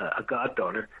 a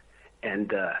goddaughter,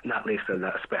 and not Lisa,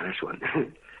 the Spanish one,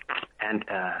 and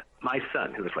my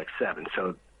son, who was 7.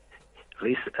 So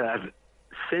Lisa,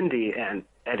 Cindy and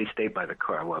Eddie stayed by the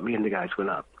car while me and the guys went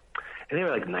up. And they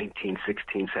were 19,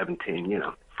 16, 17,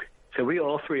 So we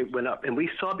all 3 went up, and we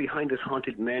saw behind this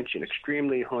haunted mansion,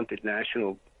 extremely haunted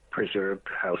national preserved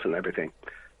house and everything,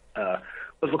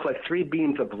 what looked like 3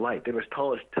 beams of light. They were as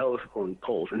tall as telephone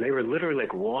poles, and they were literally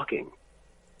walking,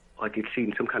 like you'd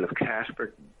seen some kind of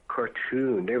Casper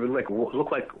cartoon. They were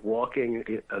look like walking,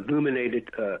 illuminated,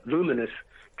 luminous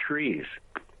trees.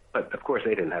 But of course,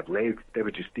 they didn't have legs. They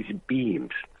were just these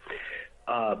beams.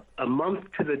 A month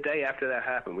to the day after that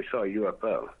happened, we saw a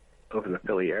UFO over the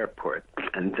Philly airport,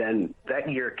 and then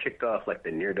that year kicked off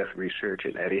the near-death research.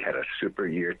 And Eddie had a super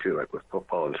year too, with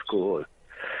football in school,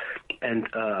 and.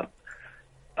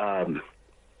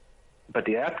 But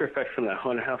the after effects from that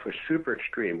haunted house were super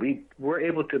extreme. We were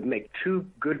able to make 2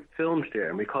 good films there,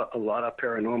 and we caught a lot of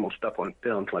paranormal stuff on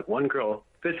films. One girl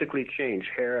physically changed,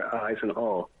 hair, eyes, and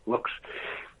all, looks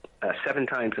 7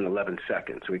 times in 11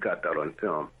 seconds. We got that on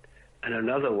film. And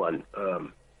another one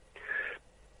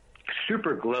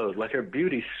super glowed, her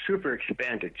beauty super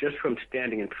expanded just from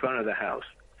standing in front of the house.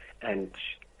 And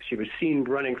she was seen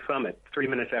running from it 3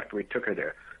 minutes after we took her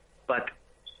there. But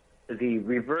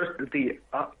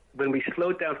when we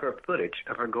slowed down her footage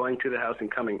of her going to the house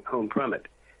and coming home from it,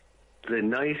 the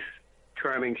nice,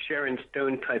 charming Sharon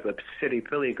Stone type of city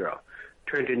Philly girl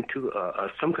turned into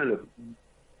some kind of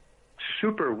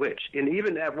super witch, and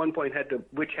even at one point had the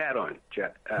witch hat on,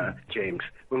 James,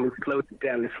 when we slowed it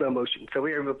down in slow motion. So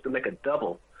we were able to make a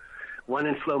double, one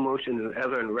in slow motion and the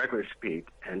other in regular speed.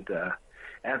 And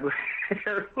it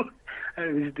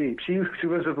was deep. She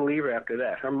was a believer after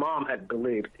that. Her mom had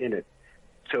believed in it.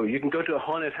 So you can go to a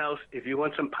haunted house if you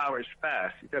want some powers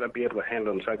fast. You've got to be able to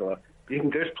handle them psychologically.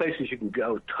 There's places you can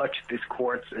go touch this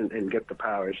quartz and get the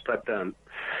powers, but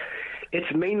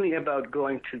it's mainly about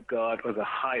going to God or the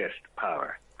highest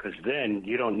power, because then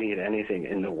you don't need anything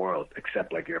in the world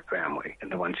except your family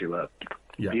and the ones you love.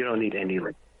 Yeah. You don't need any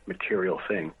material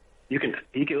thing. He can,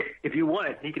 if you want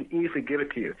it, he can easily give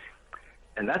it to you.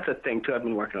 And that's a thing, too, I've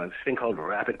been working on, this thing called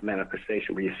rapid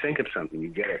manifestation, where you think of something, you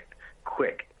get it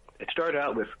quick. It started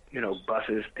out with,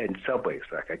 buses and subways.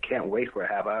 Like, I can't wait for a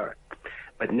half hour.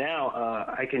 But now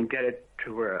I can get it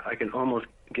to where I can almost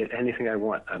get anything I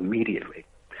want immediately,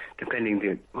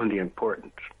 depending on the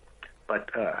importance.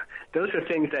 But those are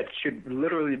things that should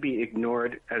literally be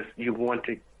ignored as you want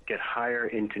to get higher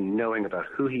into knowing about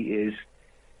who he is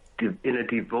in a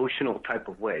devotional type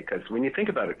of way. Because when you think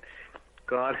about it,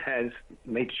 God has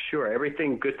made sure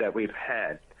everything good that we've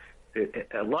had,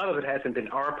 a lot of it hasn't been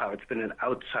our power, it's been an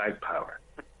outside power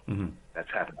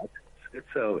that's happened.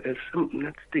 So it's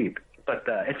deep, but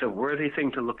it's a worthy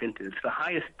thing to look into. It's the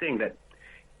highest thing that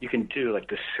you can do, like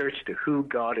to search to who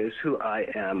God is, who I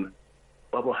am,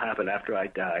 what will happen after I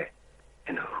die,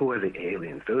 and who are the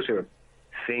aliens. Those are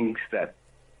things that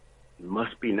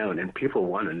must be known, and people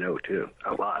want to know too,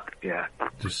 a lot. Yeah,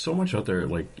 there's so much out there.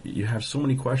 Like, you have so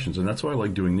many questions, and that's why I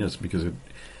like doing this, because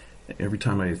every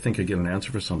time I think I get an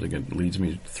answer for something, it leads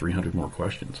me to 300 more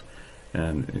questions,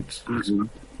 and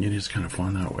it is kind of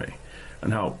fun that way.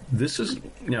 Now, this is,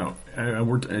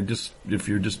 if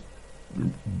you're just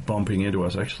bumping into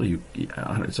us, actually,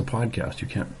 it's a podcast. You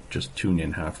can't just tune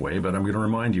in halfway, but I'm going to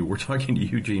remind you, we're talking to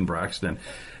Eugene Braxton.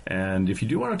 And if you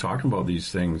do want to talk about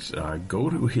these things, go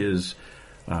to his,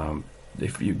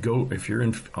 if you're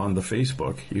on the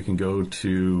Facebook, you can go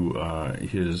to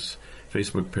his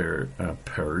Facebook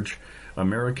page,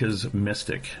 America's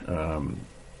Mystic.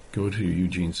 Go to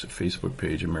Eugene's Facebook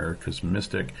page, America's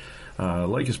Mystic.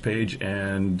 Like his page,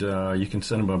 and you can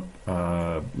send him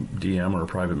a DM or a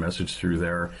private message through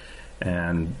there,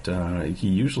 and he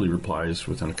usually replies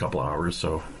within a couple hours.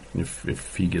 So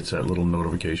if he gets that little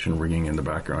notification ringing in the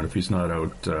background, if he's not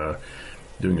out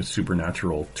doing a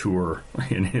supernatural tour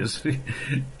in his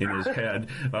head,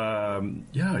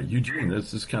 Eugene,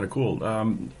 this is kind of cool.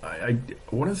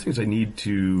 One of the things I need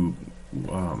to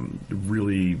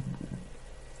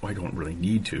I don't really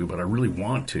need to, but I really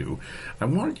want to. I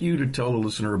want you to tell the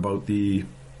listener about the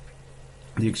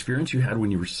experience you had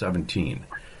when you were 17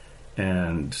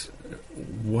 and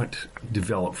what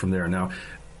developed from there. Now,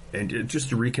 and just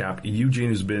to recap, Eugene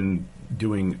has been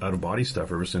doing out-of-body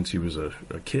stuff ever since he was a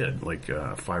kid, like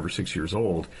 5 or 6 years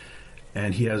old,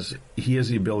 and he has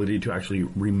the ability to actually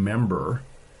remember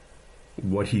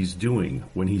what he's doing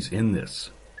when he's in this,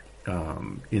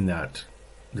 in that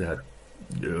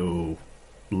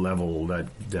level,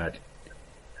 that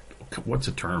what's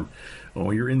the term?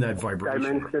 Oh, you're in that vibration.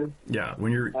 Dimension. Yeah,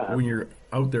 when you're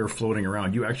out there floating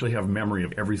around, you actually have memory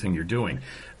of everything you're doing.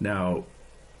 Now,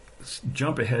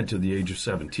 jump ahead to the age of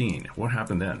 17. What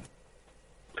happened then?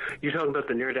 You're talking about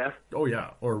the near death? Oh yeah,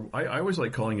 or I always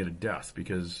like calling it a death,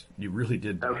 because you really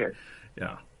did die. Okay.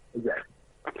 Yeah.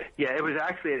 Yeah, it was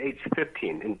actually at age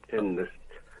 15 in this,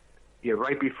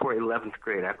 right before 11th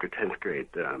grade, after 10th grade.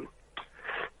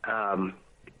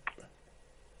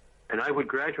 And I would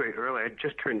graduate early. I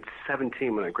just turned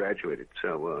 17 when I graduated,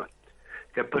 so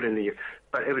got put in the year.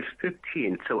 But it was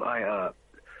 15, so I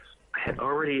had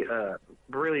already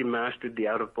really mastered the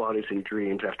out-of-bodies and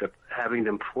dreams after having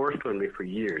them forced on me for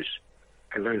years.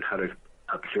 I learned how to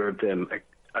observe them,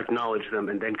 acknowledge them,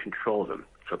 and then control them.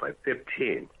 So by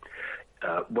 15,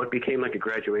 what became like a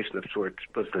graduation of sorts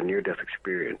was the near-death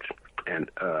experience.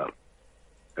 And I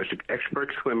was an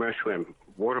expert swimmer. I swam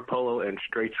water polo and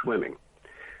straight swimming.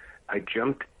 I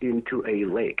jumped into a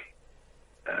lake,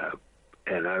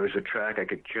 and I was a track. I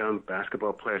could jump,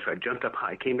 basketball player, so I jumped up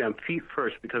high, came down feet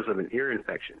first because of an ear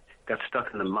infection, got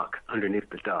stuck in the muck underneath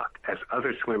the dock, as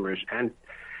other swimmers and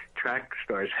track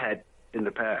stars had in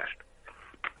the past.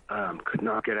 Could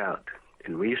not get out.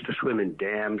 And we used to swim in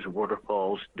dams,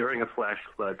 waterfalls during a flash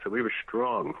flood, so we were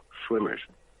strong swimmers.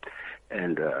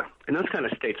 And in those kind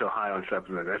of states, Ohio and stuff,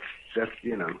 that's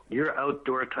you're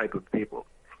outdoor type of people.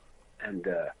 And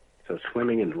so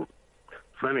swimming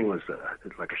was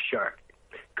like a shark.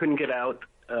 Couldn't get out.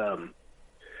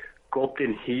 Gulped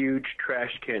in huge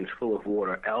trash cans full of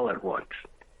water all at once.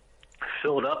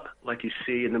 Filled up like you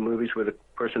see in the movies where the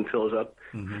person fills up.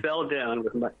 Mm-hmm. Fell down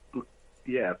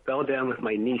with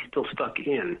my knee still stuck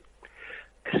in.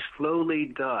 I slowly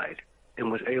died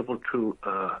and was able to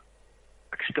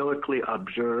stoically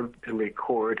observe and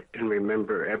record and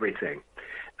remember everything.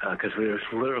 Because there was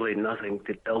literally nothing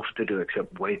else to do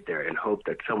except wait there and hope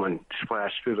that someone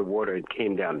splashed through the water and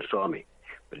came down and saw me.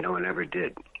 But no one ever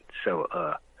did. So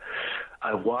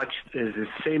I watched. It's the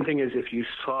same thing as if you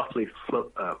softly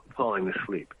falling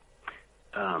asleep.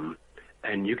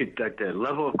 And you could, like, the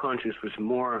level of consciousness was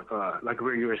more like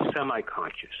where you were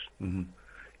semi-conscious. Mm-hmm.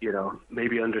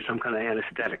 maybe under some kind of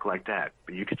anesthetic like that.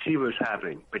 But you could see what was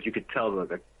happening, but you could tell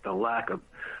the lack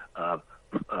of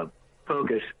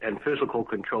focus and physical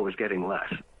control was getting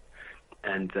less.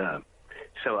 And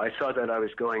so I saw that I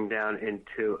was going down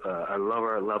into a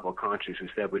lower level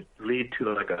consciousness that would lead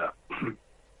to like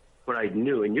what I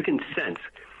knew, and you can sense,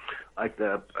 like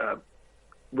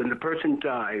when the person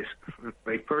dies,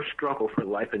 they first struggle for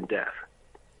life and death,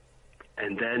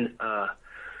 and then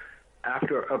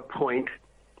after a point,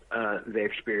 they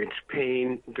experience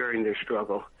pain during their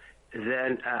struggle.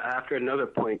 Then after another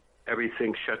point,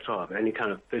 everything shuts off. Any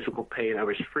kind of physical pain, I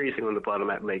was freezing on the bottom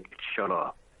of that lake, it shut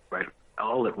off, right,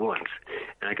 all at once.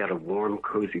 And I got a warm,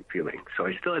 cozy feeling. So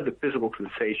I still had the physical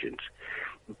sensations,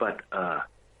 but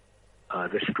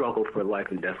the struggle for life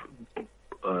and death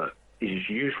is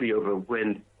usually over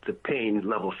when the pain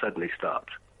level suddenly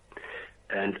stops.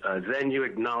 And then you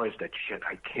acknowledge that, shit,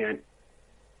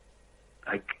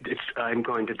 I'm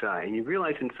going to die. And you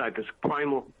realize inside this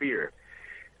primal fear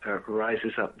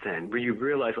rises up then, where you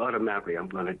realize automatically I'm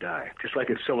going to die. Just like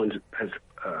if someone has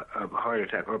a heart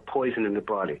attack or poison in the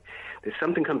body. There's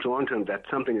something comes along to them that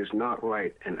something is not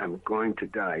right and I'm going to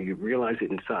die. You realize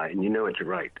it inside and you know it's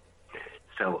right.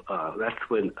 So that's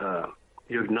when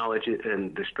you acknowledge it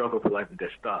and the struggle for life and death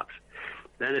stops.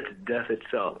 Then it's death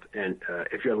itself. And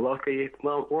if you're lucky,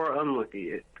 well, or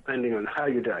unlucky, depending on how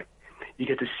you die, you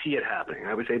get to see it happening.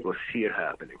 I was able to see it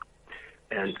happening.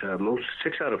 And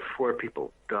 6 out of 4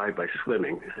 people die by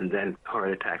swimming, and then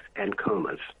heart attacks and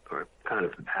comas, or kind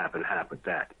of half and half with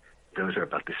that. Those are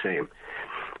about the same.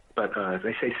 But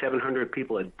they say 700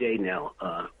 people a day now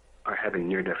are having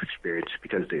near-death experience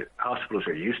because the hospitals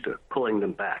are used to pulling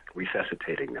them back,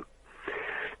 resuscitating them.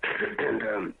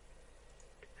 And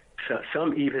so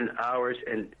some even hours,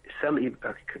 and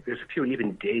there's a few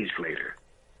even days later.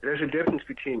 There's a difference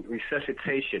between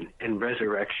resuscitation and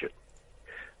resurrection.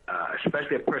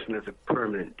 Especially a person has a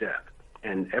permanent death.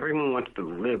 And everyone wants to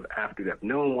live after death.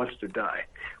 No one wants to die.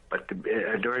 But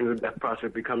during that process,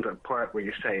 it becomes a part where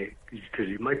you say, because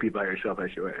you might be by yourself,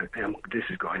 this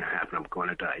is going to happen, I'm going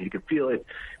to die. You can feel it.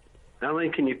 Not only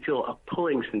can you feel a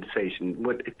pulling sensation,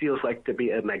 what it feels like to be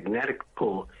a magnetic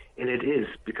pull, and it is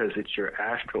because it's your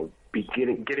astral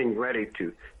getting ready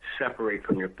to separate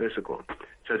from your physical.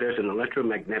 So there's an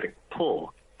electromagnetic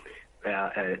pull.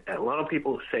 A lot of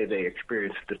people say they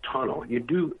experience the tunnel. You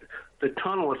do. The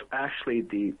tunnel is actually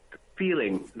the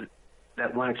feeling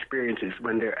that one experiences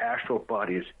when their astral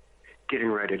body is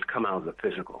getting ready to come out of the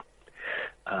physical.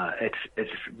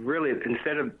 It's really,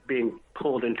 instead of being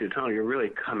pulled into the tunnel, you're really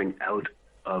coming out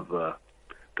of the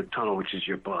tunnel, which is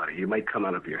your body. You might come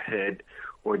out of your head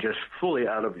or just fully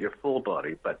out of your full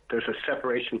body, but there's a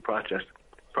separation process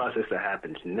that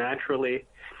happens naturally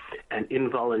and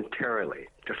involuntarily,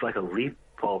 just like a leaf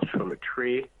falls from a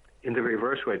tree. In the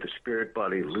reverse way, the spirit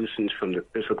body loosens from the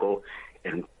physical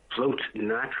and floats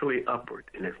naturally upward,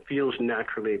 and it feels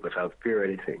naturally without fear or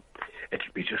anything. It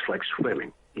should be just like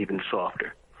swimming, even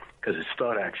softer, because it's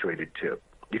thought actuated too.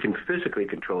 You can physically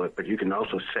control it, but you can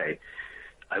also say,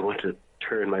 I want to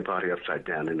turn my body upside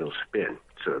down and it'll spin.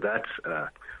 So that's,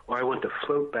 or I want to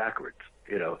float backwards,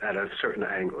 at a certain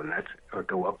angle, or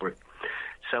go upward.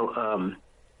 So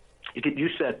you get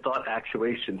used to that thought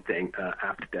actuation thing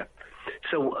after death.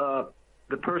 So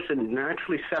the person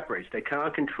naturally separates. They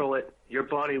cannot control it. Your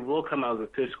body will come out of the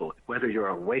physical, whether you're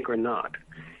awake or not.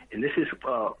 And this is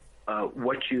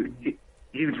what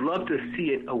you'd love to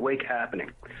see it awake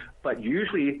happening. But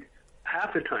usually,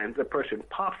 half the time, the person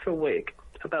pops awake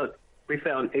about, we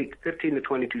found, 15 to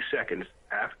 22 seconds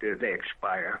after they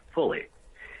expire fully.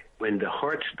 When the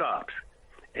heart stops,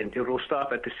 and it will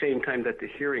stop at the same time that the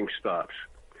hearing stops,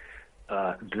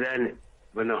 then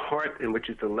when the heart, which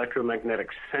is the electromagnetic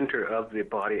center of the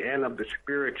body and of the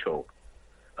spiritual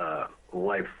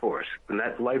life force, when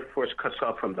that life force cuts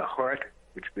off from the heart,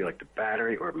 which would be like the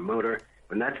battery or motor,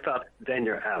 when that stops, then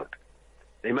you're out.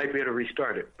 They might be able to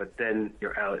restart it, but then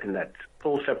you're out and that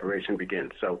full separation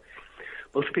begins. So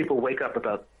most people wake up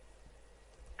about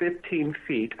 15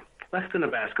 feet, less than a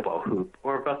basketball hoop,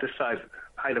 or about the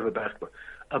height of a basketball,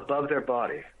 above their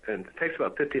body. And it takes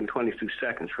about 15, 22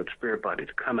 seconds for the spirit body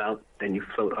to come out, then you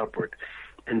float upward.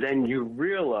 And then you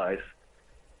realize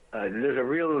there's a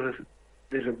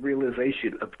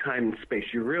realization of time and space.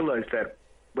 You realize that,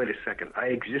 wait a second, I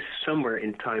exist somewhere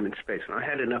in time and space, and I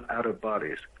had enough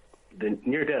out-of-bodies. The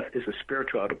near-death is a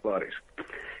spiritual out-of-bodies.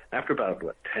 After about,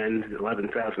 10,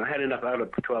 11,000, I had enough out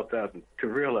of 12,000 to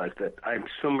realize that I'm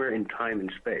somewhere in time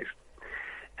and space.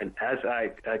 And as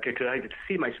I could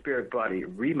see my spirit body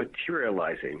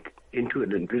rematerializing into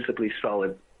an invisibly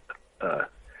solid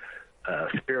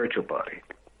spiritual body,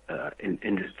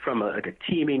 from like a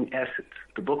teeming essence.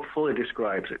 The book fully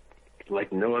describes it,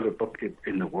 like no other book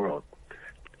in the world.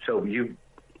 So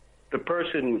the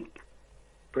person's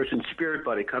spirit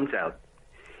body comes out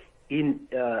in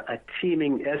a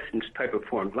teeming essence type of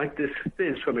form, like this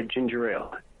fizz from a ginger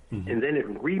ale. Mm-hmm. And then it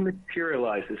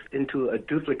rematerializes into a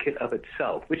duplicate of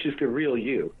itself, which is the real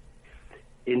you,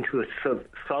 into a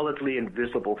solidly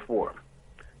invisible form.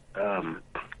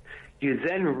 You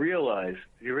then realize,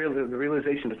 the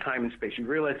realization of time and space, you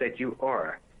realize that you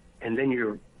are, and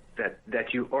then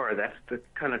that you are, that's the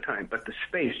kind of time. But the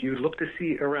space, you look to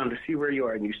see around to see where you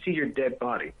are, and you see your dead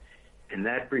body, and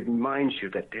that reminds you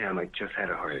that, damn, I just had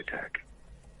a heart attack.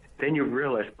 Then you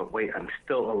realize, but wait, I'm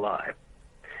still alive.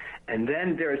 And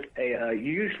then there's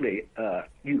usually,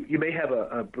 you may have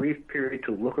a brief period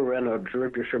to look around and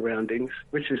observe your surroundings,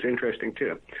 which is interesting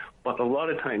too. But a lot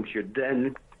of times you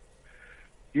don't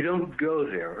go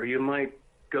there, or you might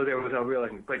go there without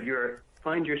realizing, but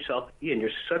find yourself you're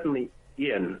suddenly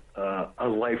in a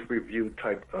life review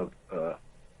type of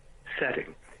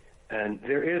setting. And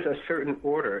there is a certain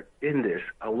order in this.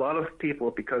 A lot of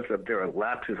people, because of their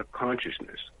lapses of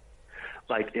consciousness,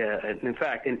 like, in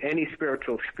fact, in any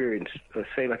spiritual experience,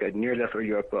 say like a near-death or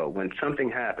UFO, when something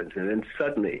happens and then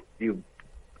suddenly you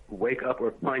wake up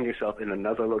or find yourself in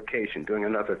another location doing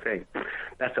another thing,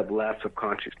 that's a lapse of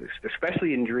consciousness,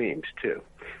 especially in dreams, too.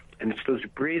 And it's those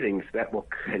breathings that will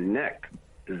connect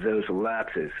those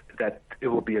lapses, that it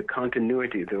will be a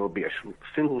continuity. There will be a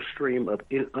single stream of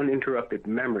uninterrupted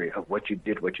memory of what you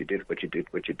did.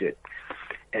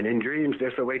 And in dreams,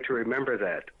 there's a way to remember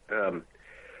that.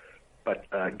 But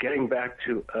getting back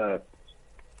to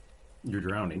you're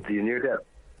drowning. The near death.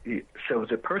 So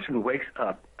the person wakes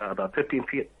up about 15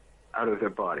 feet out of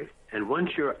their body, and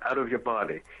once you're out of your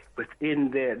body, within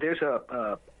there's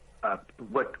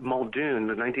what Muldoon,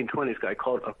 the 1920s guy,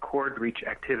 called a cord reach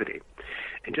activity,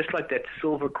 and just like that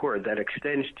silver cord that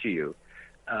extends to you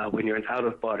when you're in out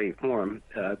of body form,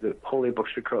 the holy books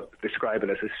describe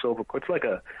it as a silver cord. It's like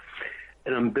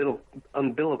an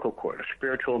umbilical cord, a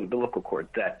spiritual umbilical cord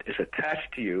that is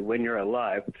attached to you when you're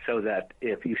alive, so that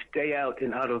if you stay out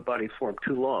in out-of-body form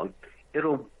too long,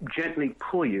 it'll gently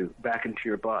pull you back into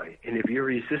your body. And if you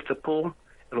resist the pull,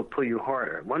 it'll pull you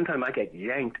harder. One time I got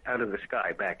yanked out of the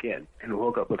sky back in and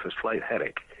woke up with a slight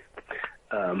headache,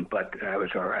 but I was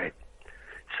all right.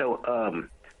 So,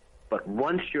 but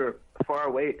once you're far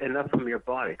away enough from your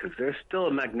body, because there's still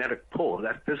a magnetic pull,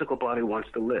 that physical body wants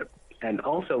to live. And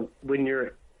also, when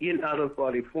you're in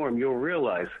out-of-body form, you'll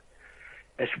realize,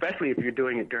 especially if you're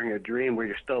doing it during a dream where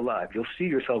you're still alive, you'll see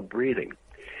yourself breathing.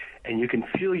 And you can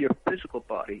feel your physical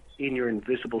body in your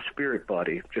invisible spirit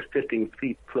body just 15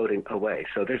 feet floating away.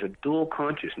 So there's a dual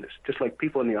consciousness, just like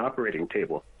people on the operating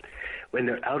table. When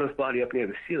they're out of body up near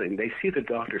the ceiling, they see the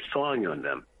doctor sawing on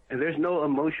them. And there's no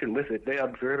emotion with it. They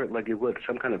observe it like you would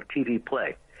some kind of TV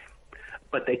play.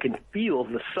 But they can feel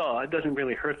the saw. It doesn't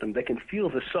really hurt them. They can feel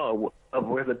the saw of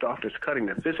where the doctor's cutting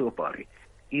their physical body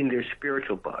in their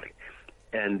spiritual body.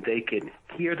 And they can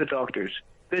hear the doctors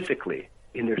physically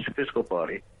in their physical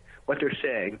body, what they're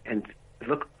saying, and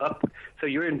look up. So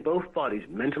you're in both bodies,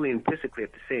 mentally and physically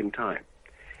at the same time.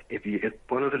 If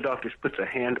one of the doctors puts a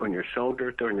hand on your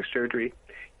shoulder during the surgery,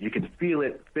 you can feel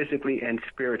it physically and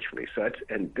spiritually. So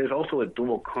and there's also a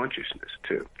dual consciousness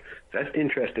too. That's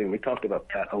interesting. We talked about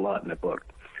that a lot in the book.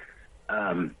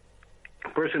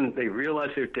 Person, they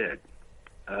realize they're dead.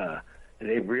 And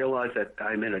they realize that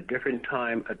I'm in a different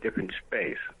time, a different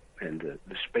space, and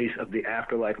the space of the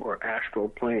afterlife or astral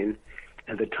plane,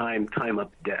 and the time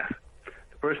of death.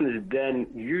 The person is then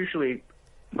usually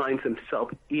finds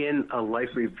himself in a life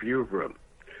review room,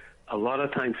 a lot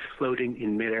of times floating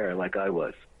in midair like I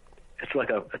was. It's like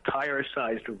a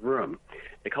tire-sized room.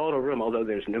 They call it a room, although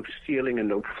there's no ceiling and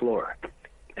no floor.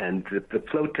 And the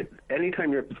float,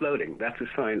 anytime you're floating, that's a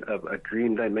sign of a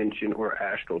dream dimension or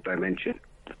astral dimension.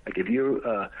 Like if you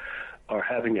are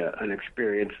having an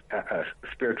experience, a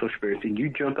spiritual experience, and you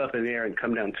jump up in the air and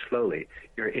come down slowly,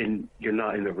 you're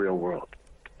not in the real world.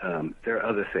 There are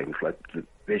other things like the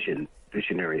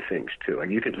visionary things too.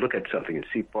 Like you could look at something and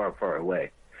see far, far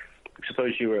away.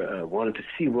 Suppose you were wanted to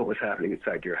see what was happening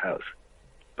inside your house,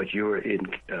 but you were in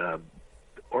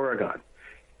Oregon.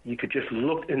 You could just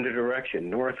look in the direction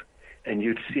north, and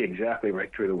you'd see exactly right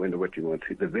through the window what you want to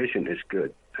see. The vision is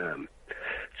good.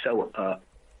 So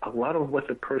a lot of what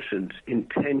the person's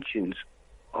intentions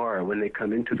are when they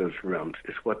come into those realms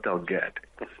is what they'll get.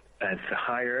 And the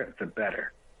higher, the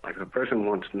better. Like if a person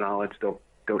wants knowledge, they'll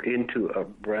go into a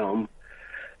realm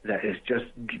that is just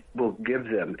will give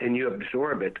them, and you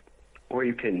absorb it, or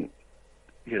you can,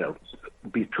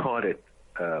 be taught it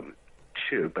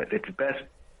too. But it's best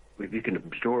you can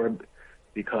absorb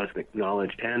the cosmic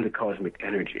knowledge and the cosmic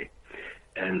energy.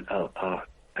 And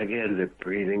again, the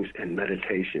breathings and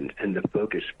meditation and the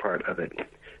focus part of it.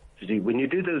 See, when you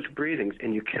do those breathings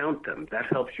and you count them, that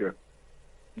helps you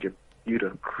to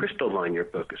crystalline your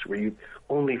focus, where you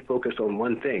only focus on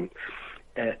one thing,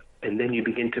 and then you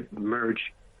begin to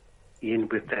merge in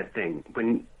with that thing.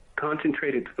 When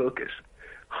concentrated focus,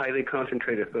 highly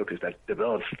concentrated focus that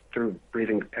develops through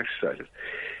breathing exercises,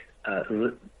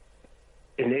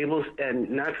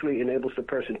 naturally enables the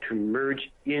person to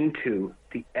merge into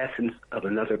the essence of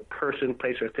another person,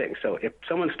 place, or thing. So if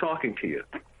someone's talking to you,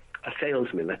 a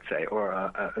salesman, let's say, or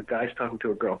a guy's talking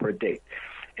to a girl for a date,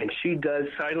 and she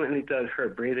silently does her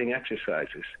breathing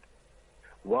exercises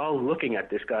while looking at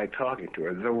this guy talking to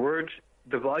her,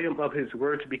 the volume of his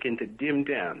words begin to dim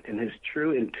down, and his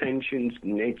true intentions,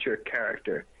 nature,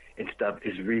 character, and stuff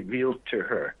is revealed to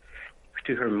her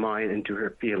mind, and to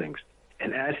her feelings.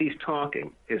 And as he's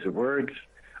talking, his words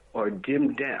are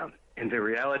dimmed down, and the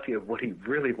reality of what he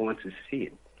really wants is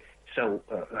seen. So,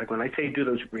 like when I say do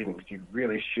those breathings, you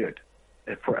really should.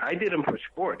 I did them for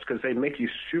sports because they make you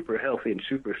super healthy and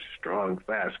super strong,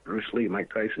 fast. Bruce Lee,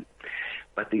 Mike Tyson.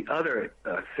 But the other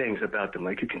things about them,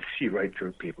 like you can see right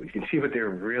through people. You can see what they're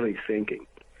really thinking.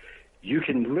 You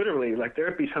can literally, like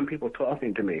there'd be some people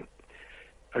talking to me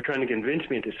or trying to convince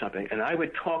me into something, and I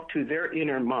would talk to their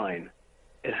inner mind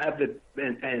and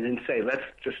and say, let's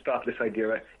just stop this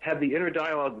idea. Have the inner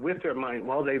dialogue with their mind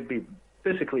while they'd be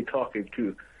physically talking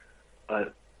to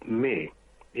me.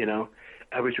 You know,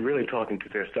 I was really talking to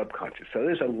their subconscious. So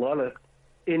there's a lot of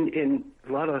things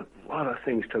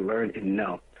to learn and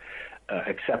know,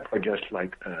 except for just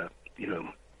like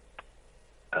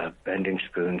bending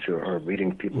spoons or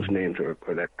reading people's names or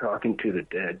that talking to the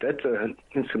dead. That's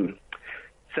some.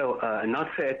 So, not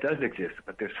to say it doesn't exist,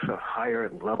 but there's higher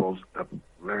levels of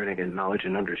learning and knowledge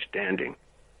and understanding,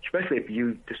 especially if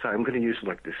you decide I'm going to use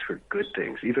like this for good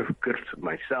things, either for good for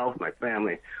myself, my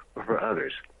family, or for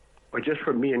others, or just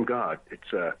for me and God. It's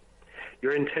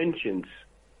your intentions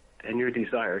and your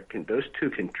desire those two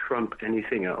can trump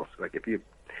anything else. Like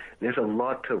there's a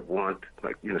lot to want.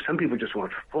 Like some people just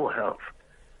want full health.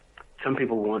 Some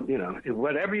people want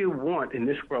whatever you want in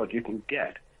this world you can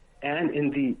get, and in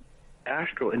the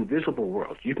astral, invisible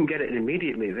world, you can get it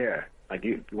immediately there. Like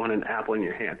you want an apple in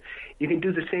your hand. You can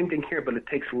do the same thing here, but it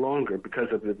takes longer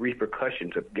because of the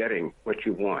repercussions of getting what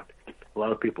you want. A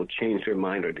lot of people change their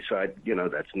mind or decide,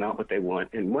 that's not what they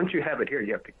want. And once you have it here,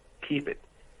 you have to keep it.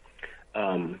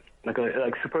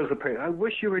 Like suppose the person, I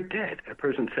wish you were dead. A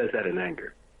person says that in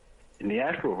anger. In the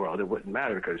astral world, it wouldn't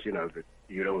matter because, you're not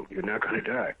going to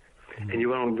die. Mm-hmm. And you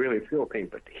won't really feel pain.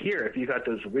 But here, if you got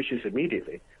those wishes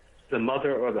immediately, the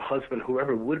mother or the husband,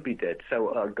 whoever would be dead.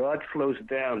 So God slows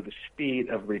down the speed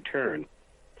of return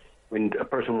when a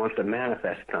person wants to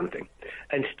manifest something.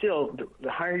 And still, the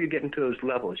higher you get into those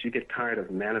levels, you get tired of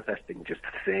manifesting just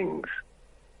things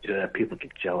that people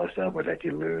get jealous of or that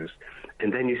you lose.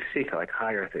 And then you seek like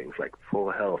higher things like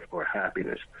full health or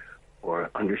happiness or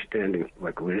understanding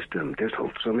like wisdom. There's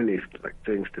so many like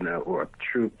things to know, or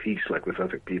true peace like with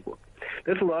other people.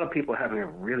 There's a lot of people having a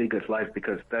really good life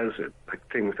because those are like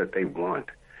things that they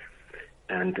want.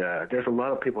 And there's a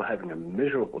lot of people having a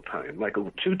miserable time, like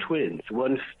two twins.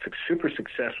 One's super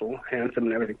successful, handsome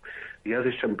and everything. The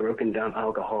other's some broken down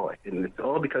alcoholic. And it's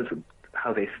all because of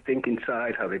how they think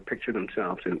inside, how they picture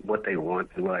themselves and what they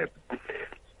want in life.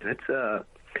 And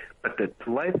but the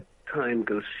lifetime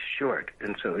goes short.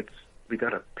 And so we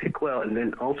got to pick well and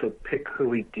then also pick who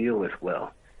we deal with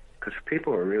well. Because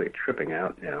people are really tripping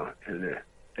out now, and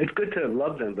it's good to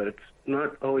love them, but it's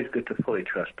not always good to fully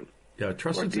trust them. Yeah,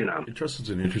 trust is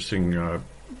an interesting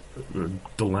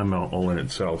dilemma all in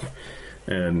itself,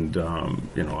 and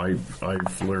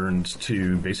I've learned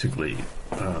to basically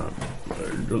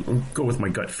go with my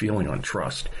gut feeling on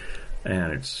trust,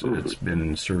 and it's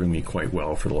been serving me quite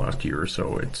well for the last year or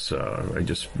so. It's I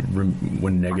just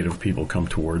when negative people come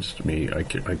towards me, I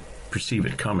perceive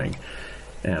it coming.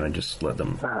 And I just let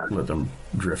them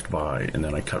drift by, and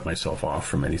then I cut myself off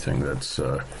from anything that's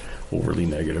overly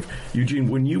negative. Eugene,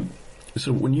 when you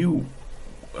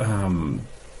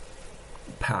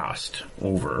passed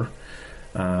over,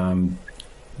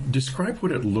 describe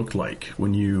what it looked like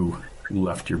when you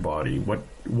left your body. What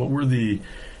were the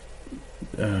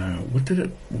what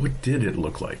did it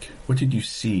look like? What did you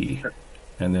see?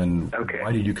 And then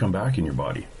why did you come back in your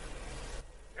body?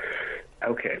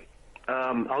 Okay.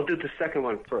 I'll do the second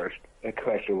one first, a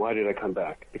question, why did I come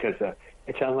back? Because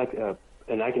it sounds like,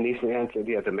 and I can easily answer,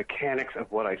 the mechanics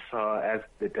of what I saw as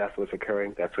the death was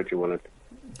occurring. That's what you wanted?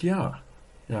 Yeah.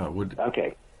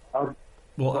 Okay.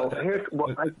 Well, here's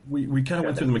what we kind of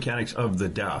went through the mechanics of the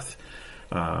death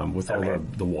with all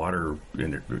the water,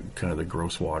 and kind of the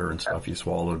gross water and stuff you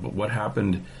swallowed. But what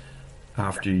happened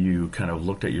after you kind of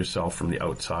looked at yourself from the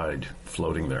outside,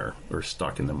 floating there or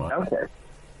stuck in the mud?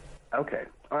 Okay.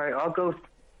 All right, I'll go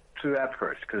through that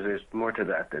first because there's more to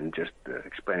that than just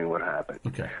explaining what happened.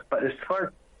 Okay. But as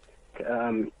far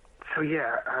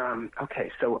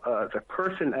so the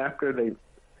person after the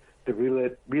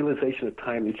realization of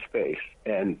time and space,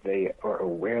 and they are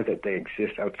aware that they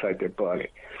exist outside their body.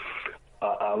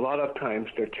 A lot of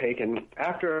times they're taken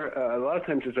after. A lot of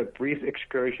times there's a brief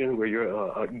excursion where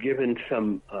you're given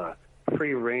some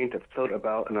free rein to float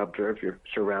about and observe your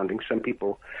surroundings. Some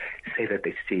people say that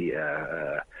they see.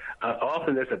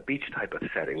 Often there's a beach type of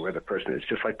setting where the person is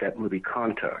just like that movie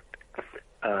Contact.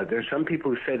 There's some people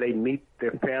who say they meet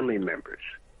their family members.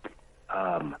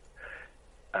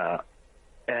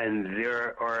 And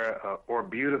there are or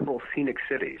beautiful scenic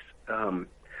cities.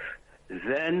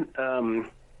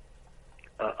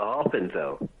 Often,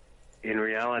 though, in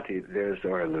reality, there's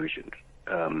our illusions.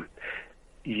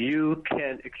 You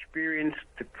can experience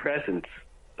the presence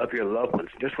of your loved ones,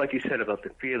 just like you said about the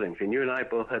feelings. And you and I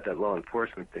both had that law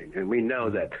enforcement thing, and we know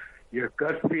that your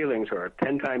gut feelings are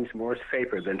 10 times more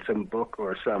safer than some book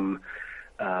or some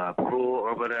rule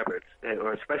or whatever,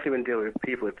 or especially when dealing with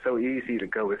people, it's so easy to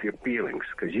go with your feelings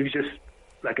because you just,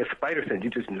 like a spider said, you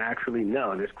just naturally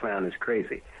know this clown is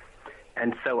crazy.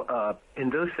 And so in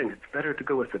those things, it's better to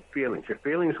go with the feelings. Your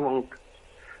feelings won't,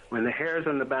 when the hairs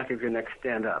on the back of your neck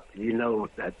stand up, you know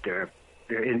that they're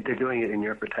doing it in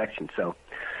your protection. So,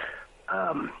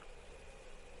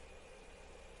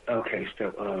 okay,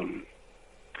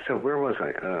 so where was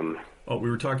I? We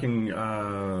were talking.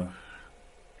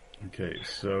 Okay,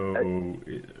 so I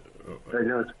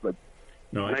know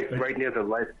it's right near the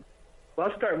life. Well,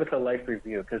 I'll start with a life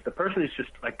review because the person is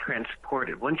just like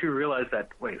transported. Once you realize that,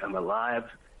 wait, I'm alive.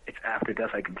 It's after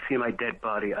death. I can see my dead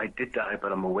body. I did die,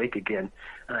 but I'm awake again,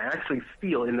 and I actually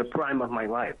feel in the prime of my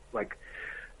life. Like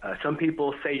some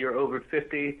people say you're over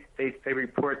 50. They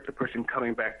report the person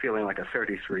coming back feeling like a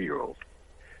 33-year-old.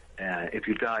 If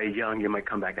you die young, you might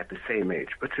come back at the same age.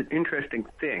 But it's an interesting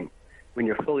thing when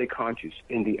you're fully conscious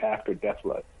in the after-death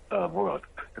world.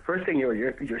 The first thing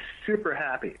you're super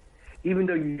happy, even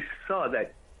though you saw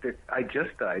that I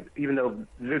just died, even though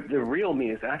the real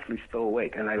me is actually still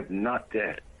awake and I'm not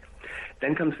dead.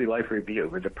 Then comes the life review,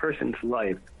 where the person's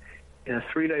life, in a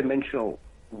three-dimensional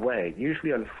way,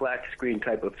 usually on flat screen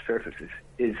type of surfaces,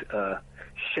 is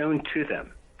shown to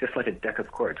them, just like a deck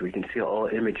of cards. We can see all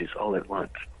images all at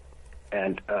once.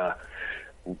 And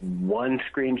one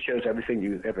screen shows everything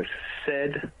you ever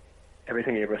said,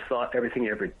 everything you ever thought, everything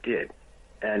you ever did,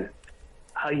 and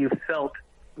how you felt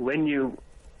when you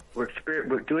were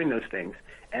doing those things,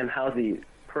 and how the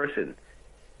person,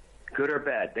 good or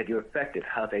bad, that you affected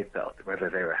how they felt, whether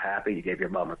they were happy, you gave your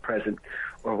mom a present,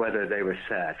 or whether they were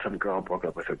sad, some girl broke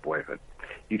up with her boyfriend.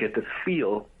 You get to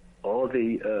feel all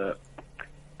the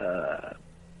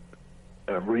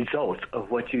results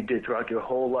of what you did throughout your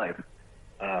whole life,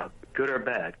 good or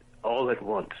bad, all at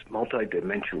once,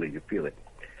 multidimensionally, you feel it.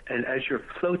 And as you're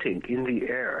floating in the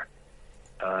air,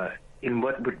 in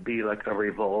what would be like a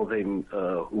revolving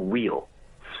wheel.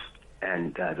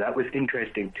 And that was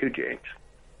interesting too, James.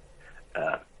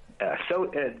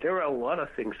 So there are a lot of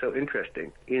things so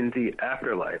interesting in the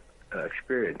afterlife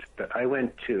experience that I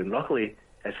went to. And luckily,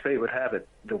 as fate would have it,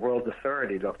 the world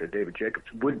authority, Dr. David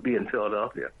Jacobs, would be in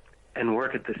Philadelphia and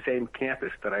work at the same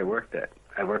campus that I worked at.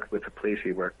 I worked with the police,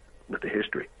 he worked with the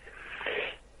history.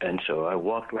 And so I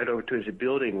walked right over to his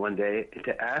building one day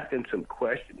to ask him some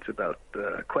questions about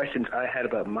questions I had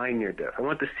about my near death. I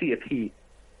wanted to see if he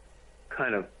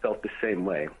kind of felt the same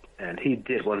way, and he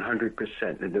did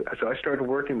 100%. And so I started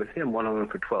working with him one-on-one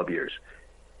for 12 years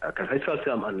because I saw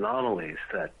some anomalies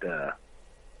that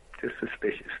just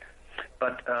suspicious.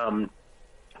 But the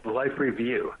life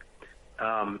review.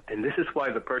 And this is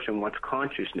why the person wants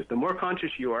consciousness. The more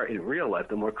conscious you are in real life,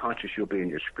 the more conscious you'll be in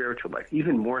your spiritual life.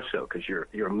 Even more so, because you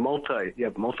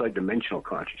have multi-dimensional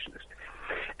consciousness.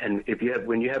 And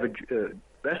when you have a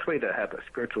best way to have a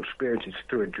spiritual experience is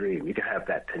through a dream. You can have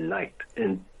that tonight,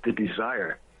 and the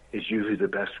desire is usually the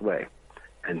best way.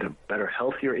 And the better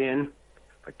health you're in,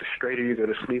 like the straighter you go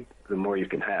to sleep, the more you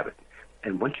can have it.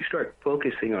 And once you start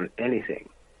focusing on anything,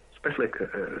 especially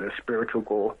a spiritual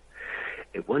goal,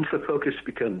 once the focus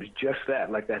becomes just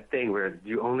that, like that thing where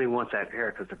you only want that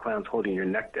air because the clown's holding your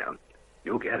neck down,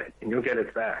 you'll get it, and you'll get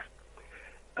it fast.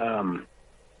 So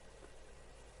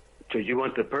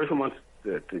the person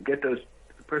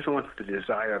wants the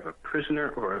desire of a prisoner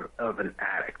or of an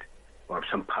addict or of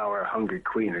some power-hungry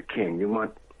queen or king. You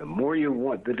want The more you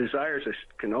want, the desires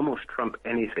can almost trump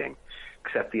anything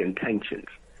except the intentions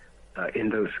in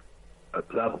those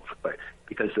levels. But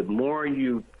because the more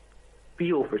you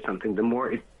feel for something, the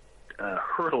more it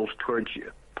hurtles towards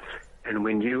you. And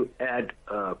when you add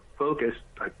focus,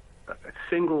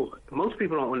 most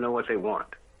people don't know what they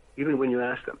want, even when you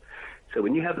ask them. So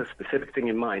when you have a specific thing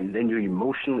in mind, then you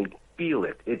emotionally feel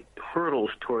it. It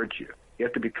hurtles towards you. You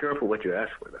have to be careful what you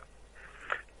ask for, though.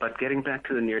 But getting back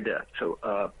to the near death, so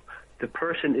the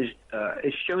person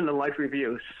is shown the life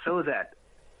review so that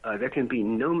there can be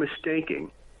no mistaking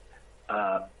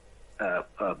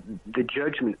the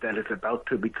judgment that is about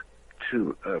to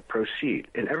proceed.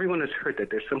 And everyone has heard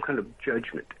that there's some kind of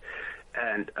judgment,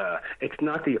 and it's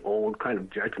not the old kind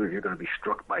of judgment you're going to be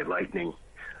struck by lightning.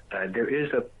 There is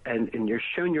and you're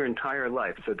shown your entire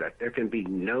life so that there can be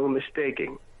no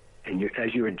mistaking, and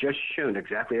as you were just shown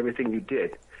exactly everything you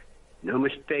did, no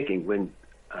mistaking when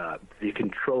the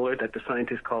controller that the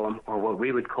scientists call him, or what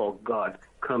we would call God,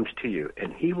 comes to you,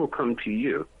 and he will come to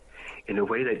you in a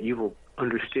way that you will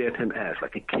understand him as.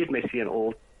 Like a kid may see an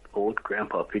old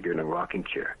grandpa figure in a rocking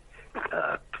chair.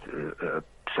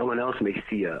 Someone else may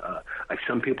see like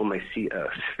some people may see a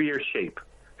sphere shape,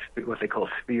 what they call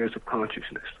spheres of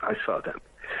consciousness. I saw them.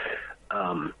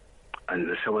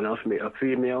 And someone else may, a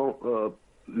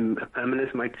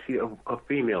feminist might see a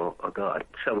female, a God.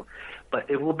 So, but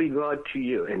it will be God to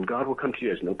you, and God will come to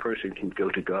you as no person can go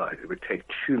to God. It would take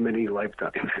too many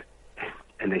lifetimes,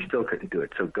 and they still couldn't do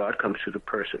it. So God comes to the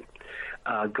person.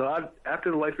 God,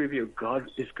 after the life review, God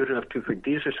is good enough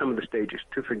these are some of the stages,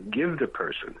 to forgive the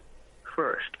person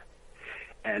first.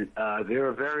 And there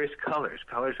are various colors.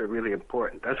 Colors are really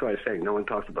important. That's why I was saying no one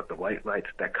talks about the white lights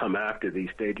that come after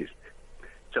these stages.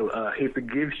 So he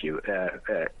forgives you.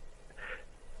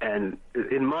 And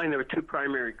in mine, there were two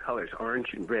primary colors,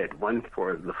 orange and red, one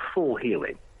for the full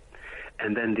healing,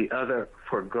 and then the other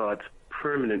for God's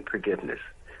permanent forgiveness,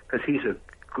 because he's a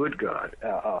good God.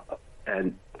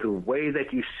 And the way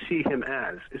that you see him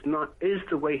as is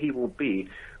the way he will be,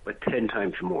 but 10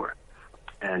 times more.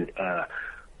 And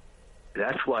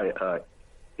that's why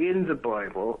in the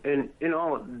Bible, and in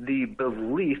all, the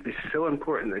belief is so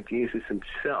important that Jesus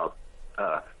himself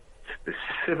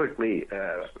specifically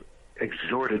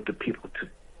exhorted the people to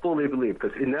fully believe.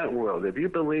 Because in that world, if you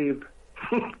believe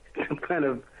some kind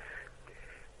of,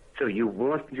 so you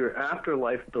want your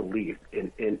afterlife belief,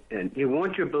 and you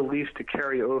want your beliefs to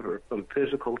carry over from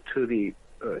physical to the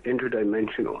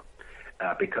interdimensional,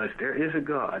 because there is a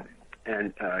God.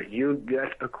 And you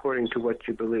get according to what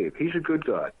you believe. He's a good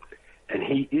God, and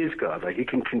he is God. Like, he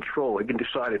can control, he can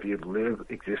decide if you live,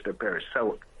 exist, or perish.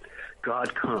 So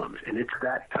God comes, and it's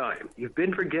that time. You've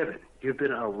been forgiven. You've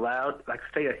been allowed, like,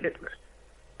 say, a Hitler.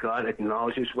 God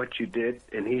acknowledges what you did,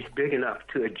 and he's big enough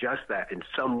to adjust that in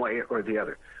some way or the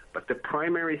other. But the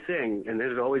primary thing, and this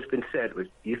has always been said, was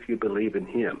if you believe in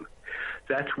him.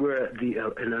 That's where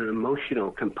an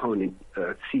emotional component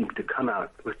seems to come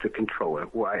out with the controller.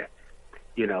 Why?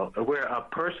 Where a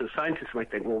scientist might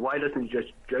think, well, why doesn't he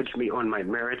just judge me on my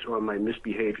merits or my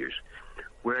misbehaviors?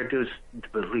 Where does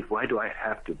belief, why do I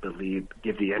have to believe,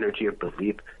 give the energy of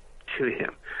belief to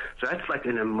him? So that's like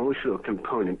an emotional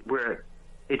component where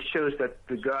it shows that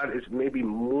the God is maybe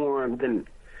more than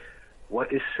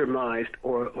what is surmised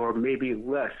or maybe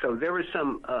less. So there were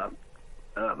some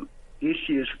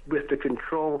issues with the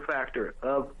control factor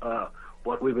of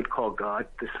what we would call God.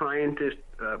 The scientists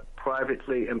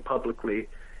privately and publicly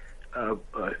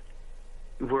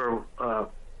were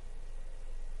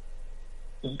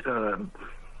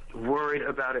worried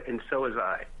about it, and so was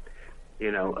I.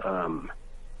 It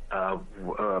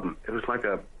was like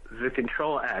the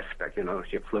control aspect,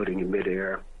 you're floating in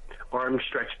midair, arms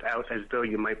stretched out as though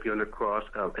you might be on a cross,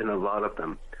 in a lot of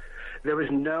them. There was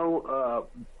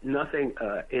nothing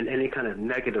in any kind of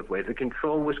negative way. The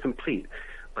control was complete,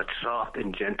 but soft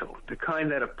and gentle, the kind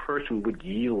that a person would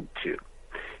yield to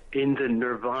in the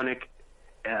nirvanic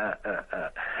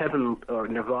heaven or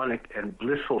nirvanic and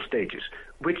blissful stages,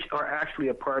 which are actually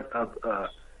a part of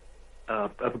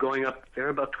going up. There are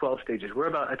about 12 stages. We're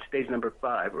about at stage number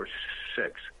 5 or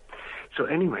 6. So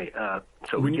anyway,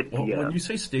 when you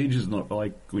say stages,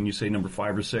 like when you say number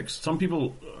 5 or 6, some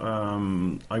people,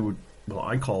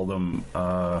 I call them,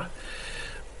 what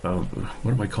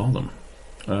do I call them?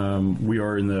 We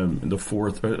are in the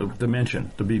fourth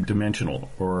dimension, to be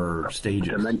dimensional or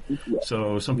stages.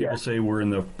 So some people say we're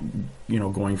in the,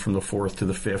 going from the 4th to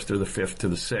the 5th or the 5th to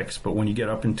the 6th. But when you get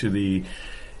up into the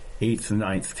 8th,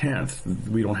 9th, 10th,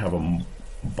 we don't have a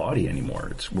body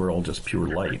anymore. We're all just pure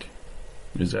light.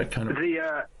 Is that kind of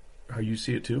how you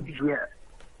see it too?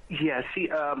 Yeah, see,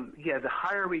 the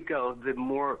higher we go, the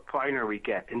more finer we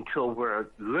get until we're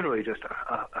literally just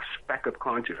a speck of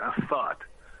conscious, a thought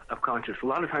of conscious. A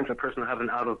lot of times a person will have an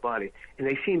out of body, and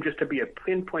they seem just to be a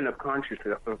pinpoint of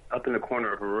consciousness up in the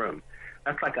corner of a room.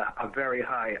 That's like a very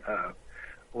high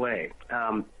way.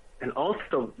 And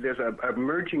also, there's a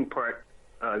merging part.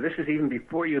 This is even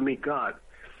before you meet God.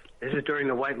 This is during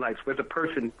the white lights, where the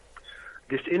person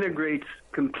disintegrates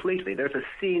completely. There's a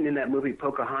scene in that movie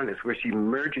Pocahontas where she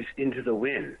merges into the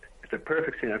wind. It's a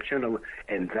perfect scene. I've shown them,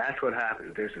 and that's what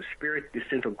happens. There's a spirit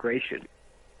disintegration,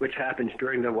 which happens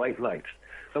during the white lights.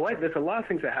 There's a lot of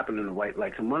things that happen in the white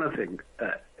lights, and one of the things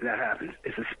that happens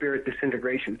is a spirit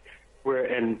disintegration,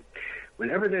 and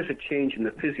whenever there's a change in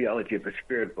the physiology of the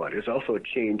spirit body, there's also a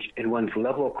change in one's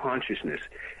level of consciousness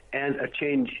and a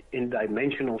change in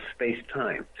dimensional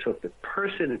space-time. So if the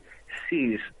person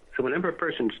whenever a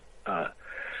person's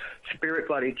spirit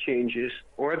body changes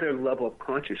or their level of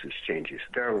consciousness changes,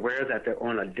 they're aware that they're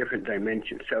on a different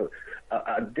dimension. So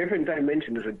a different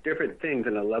dimension is a different thing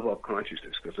than a level of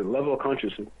consciousness, because a level of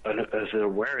consciousness is an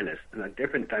awareness, and a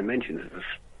different dimension is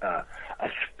a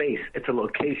space. It's a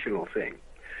locational thing.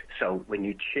 So when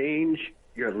you change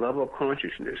your level of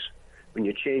consciousness, when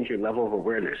you change your level of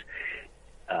awareness,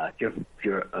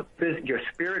 your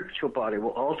spiritual body will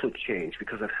also change,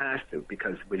 because it has to.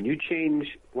 Because when you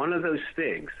change one of those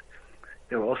things,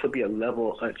 there will also be a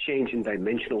change in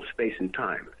dimensional space and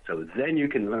time. So then you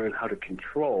can learn how to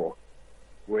control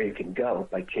where you can go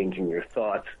by changing your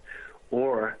thoughts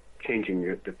or changing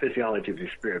the physiology of your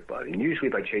spirit body. And usually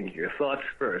by changing your thoughts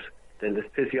first, then the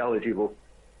physiology will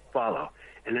follow.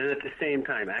 And then at the same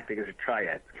time, acting as a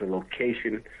triad, the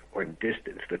location or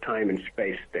distance, the time and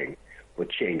space thing will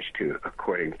change too,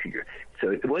 according to your.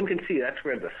 So one can see that's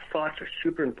where the thoughts are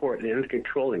super important and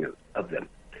controlling of them.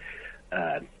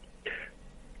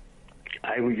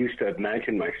 I used to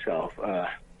imagine myself.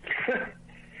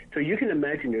 So you can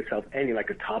imagine yourself ending like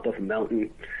the top of a mountain.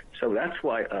 So that's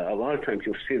why a lot of times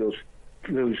you'll see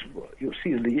you'll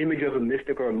see the image of a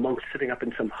mystic or a monk sitting up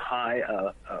in some high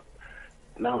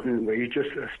mountain where you're just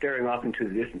staring off into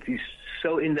the distance. He's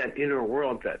so in that inner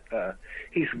world that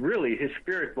his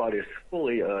spirit body is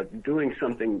fully doing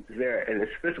something there, and his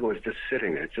physical is just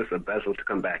sitting there. It's just a bezel to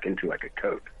come back into like a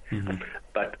coat. Mm-hmm.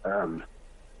 But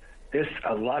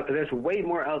there's way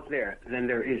more out there than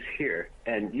there is here,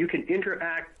 and you can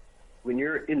interact when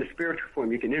you're in the spiritual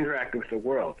form. You can interact with the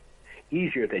world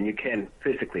easier than you can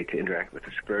physically to interact with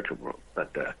the spiritual world.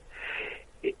 But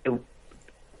so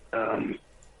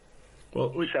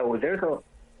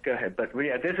go ahead. But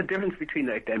yeah, there's a difference between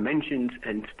like dimensions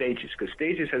and stages, because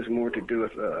stages has more to do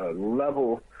with a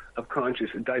level of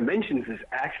consciousness. Dimensions is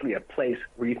actually a place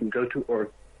where you can go to or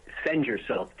send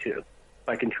yourself to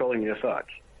by controlling your thoughts.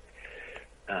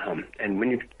 And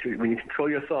when you control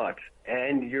your thoughts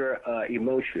and your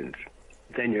emotions,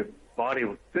 then your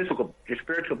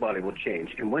spiritual body will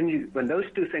change. And when those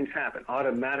two things happen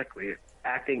automatically,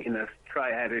 acting in a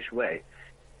triadish way,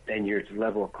 then your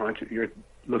level of consciousness, your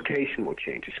location will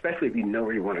change, especially if you know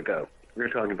where you want to go. We were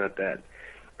talking about that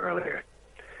earlier.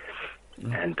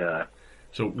 Mm-hmm. And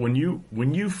so when you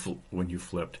went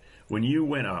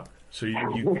up, so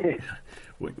you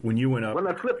when you went up, when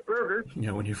I flipped burgers,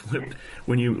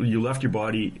 when you left your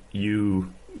body,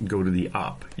 you go to the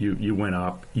up. You went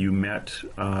up. You met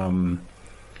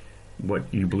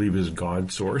what you believe is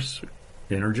God's source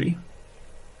energy.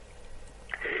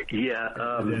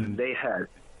 Yeah, they had.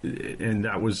 And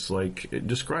that was like,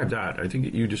 describe that. I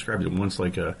think you described it once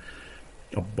like a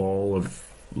ball of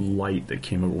light that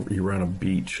came over. You were on a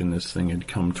beach and this thing had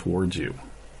come towards you.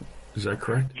 Is that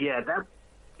correct? Yeah,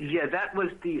 that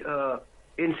was the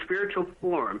in spiritual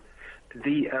form.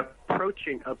 The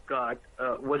approaching of God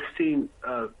was seen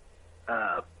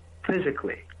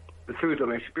physically through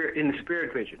my spirit, in the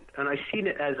spirit vision, and I seen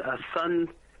it as a sun.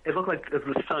 It looked like if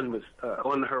the sun was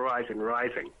on the horizon,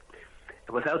 rising.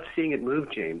 Without seeing it move,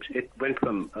 James, it went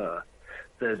from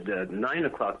the 9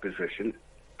 o'clock position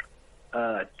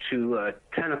to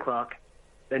 10 o'clock,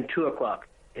 then 2 o'clock,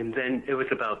 and then it was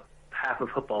about half a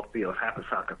football field, half a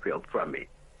soccer field from me,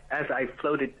 as I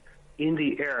floated in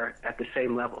the air at the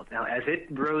same level. Now, as it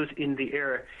rose in the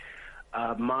air,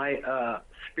 my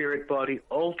spirit body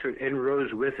altered and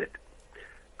rose with it,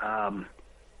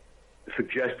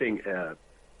 suggesting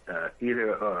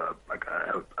either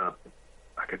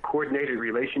like a coordinated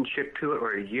relationship to it,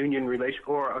 or a union relation,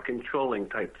 or a controlling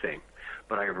type thing.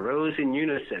 But I rose in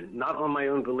unison, not on my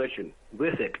own volition,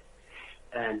 with it,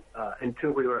 and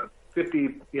until we were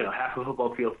 50, half a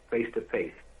football field face to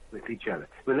face with each other.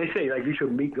 When they say like you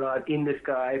should meet God in the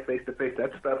sky, face to face,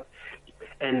 that stuff,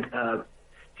 and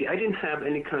see, I didn't have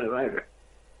any kind of either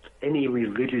any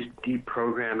religious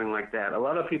deprogramming like that. A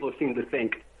lot of people seem to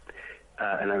think,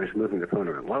 and I was moving the phone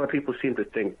around, a lot of people seem to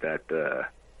think that,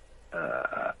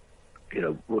 that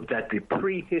the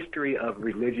prehistory of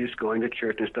religious going to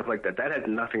church and stuff like that, that had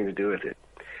nothing to do with it.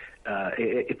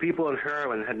 If people on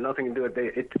heroin had nothing to do with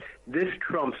it, this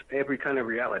trumps every kind of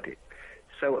reality.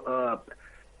 So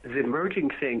the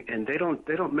emerging thing, and they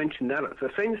don't mention that. The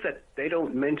things that they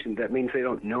don't mention, that means they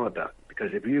don't know about.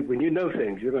 Because when you know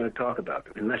things, you're going to talk about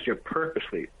them, unless you're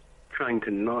purposely trying to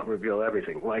not reveal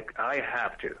everything, like I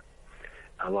have to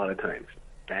a lot of times,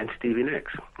 and Stevie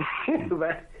Nicks.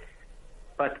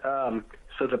 but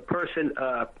so the person,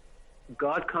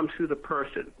 God comes through the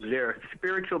person. Their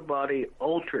spiritual body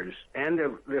alters, and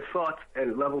their thoughts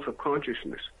and levels of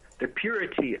consciousness. The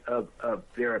purity of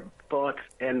their thoughts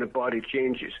and the body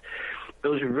changes.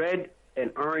 Those red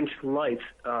and orange lights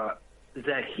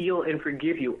that heal and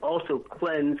forgive you also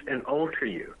cleanse and alter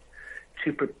you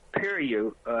to prepare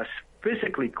you,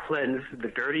 physically cleanse the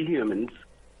dirty humans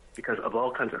because of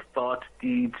all kinds of thoughts,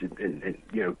 deeds, and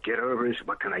get-overs.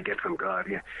 What can I get from God?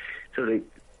 Yeah. So they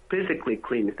physically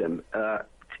cleanse them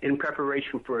in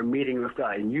preparation for a meeting with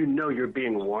God. And you're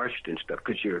being washed and stuff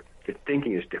because your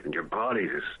thinking is different. Your body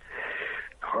is,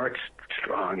 heart's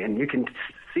strong, and you can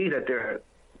see that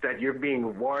you're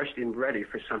being washed and ready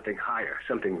for something higher,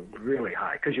 something really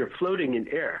high, because you're floating in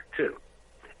air too,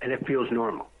 and it feels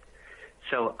normal.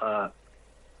 So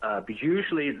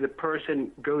usually the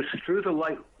person goes through the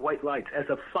white lights as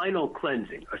a final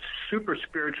cleansing, a super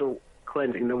spiritual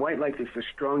cleansing. The white light is the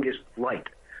strongest light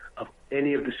of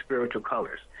any of the spiritual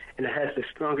colors, and it has the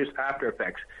strongest after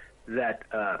effects that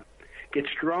get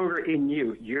stronger in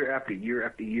you year after year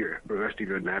after year for the rest of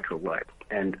your natural life.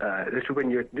 And this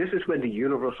is when the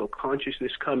universal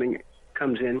consciousness comes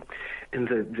in, and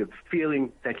the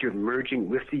feeling that you're merging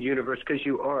with the universe, because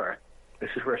you are. This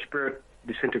is where spirit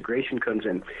disintegration comes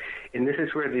in, and this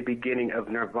is where the beginning of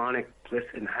nirvanic bliss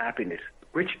and happiness,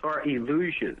 which are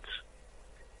illusions.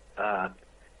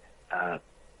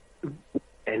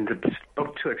 And the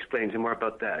book 2 explains more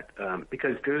about that,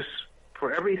 because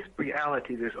for every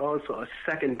reality, there's also a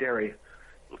secondary,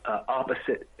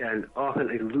 opposite, and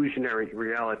often illusionary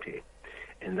reality.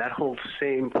 And that holds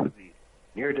same for the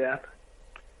near death,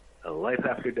 the life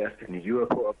after death, and the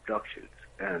UFO abductions.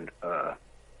 And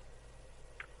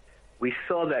we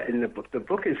saw that in the book. The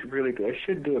book is really good. I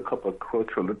should do a couple of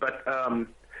quotes from it. But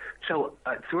so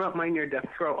throughout my near death,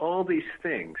 throughout all these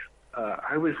things,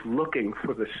 I was looking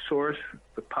for the source,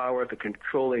 the power, the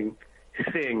controlling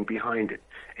thing behind it.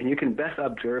 And you can best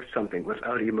observe something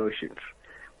without emotions.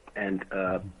 And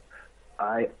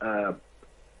I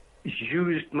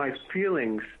used my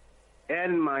feelings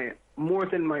and more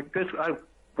than my physical. I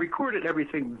recorded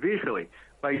everything visually,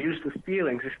 but I used the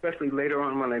feelings, especially later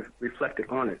on when I reflected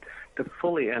on it, to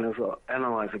fully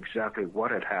analyze exactly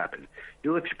what had happened.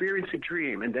 You'll experience a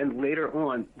dream, and then later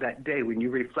on that day, when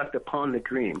you reflect upon the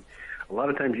dream, a lot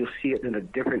of times you'll see it in a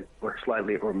different or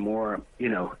slightly or more,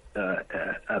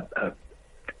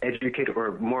 educated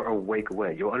or more awake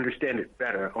way. You'll understand it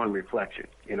better on reflection,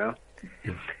 Yeah.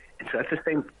 And so that's the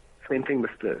same thing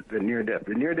with the near death.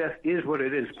 The near death is what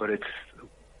it is, but it's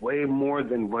way more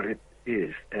than what it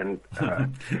is. And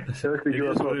so it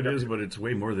is what it is, but it's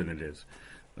way more than it is.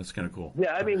 That's kind of cool.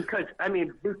 Yeah,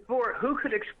 before, who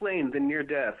could explain the near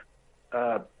death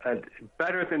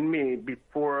better than me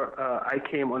before I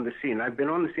came on the scene? I've been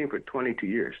on the scene for 22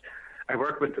 years. I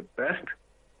worked with the best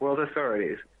world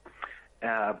authorities.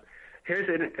 Ibn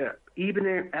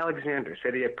Alexander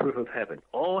said he had proof of heaven.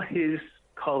 All his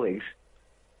colleagues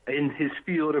in his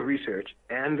field of research,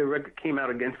 and the record came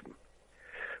out against him.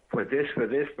 For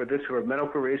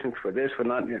medical reasons, for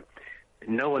not.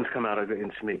 No one's come out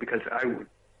against me because I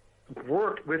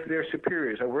worked with their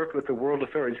superiors. I worked with the world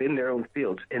authorities in their own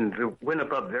fields and went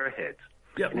above their heads.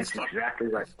 Yeah, and it's exactly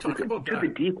right. Talk about that. To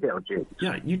the detail, James.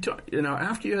 Yeah,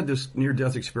 after you had this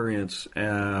near-death experience,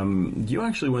 you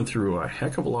actually went through a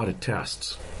heck of a lot of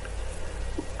tests.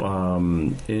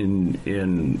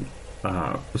 In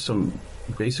some,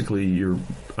 basically, you're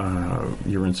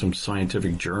in some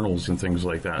scientific journals and things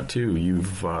like that too.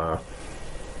 You've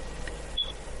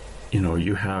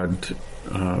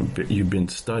been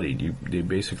studied.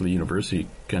 University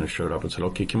kind of showed up and said,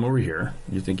 "Okay, come over here.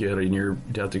 You think you had a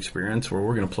near-death experience? Well,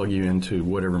 we're going to plug you into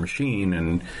whatever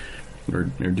machine or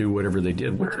do whatever they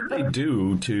did." What did they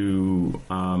do to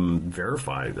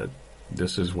verify that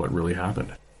this is what really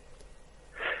happened?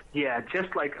 Yeah,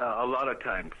 just like a lot of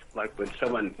times, like when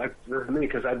someone, like with me,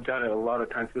 because I've done it a lot of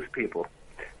times with people,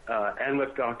 and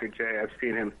with Dr. J, I've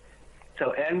seen him.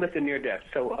 So, and with the near-death.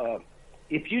 So,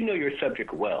 if you know your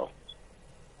subject well,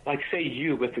 like say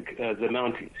you with the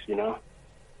Mounties, you know.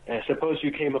 Suppose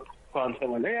you came upon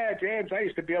someone, yeah, James, I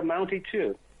used to be a Mountie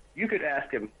too. You could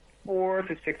ask him 4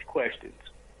 to 6 questions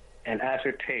and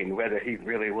ascertain whether he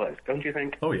really was, don't you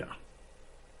think? Oh, yeah.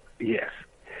 Yes.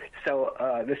 So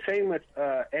the same with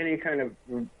any kind of,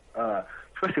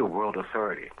 especially a world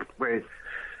authority, where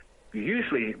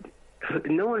usually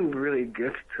no one really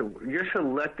gets to, you're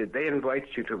selected, they invite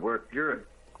you to work,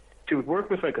 to work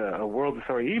with like a world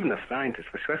authority, even a scientist,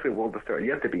 especially a world authority,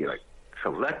 you have to be like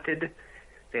selected.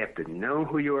 They have to know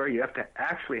who you are. You have to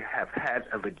actually have had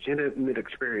a legitimate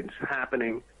experience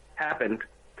happened.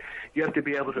 You have to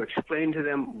be able to explain to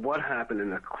them what happened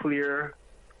in a clear,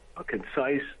 a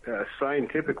concise,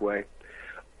 scientific way.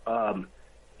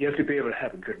 You have to be able to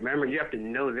have a good memory. You have to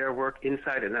know their work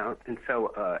inside and out. And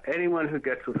so anyone who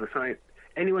gets with the science,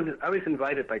 I was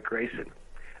invited by Grayson.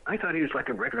 I thought he was like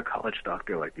a regular college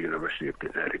doctor, like the University of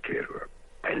Connecticut or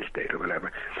Penn State or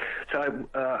whatever. So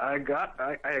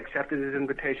I accepted his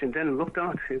invitation, then looked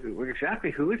on, well,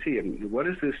 exactly who is he and what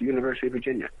is this University of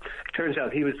Virginia? Turns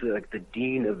out he was like the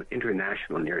dean of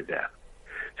international near-death.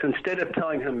 So instead of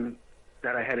telling him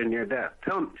that I had a near-death,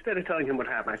 instead of telling him what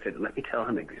happened, I said, let me tell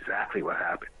him exactly what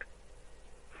happened.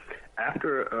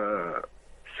 After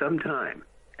some time,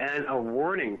 and a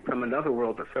warning from another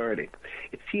world authority,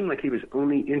 it seemed like he was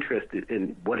only interested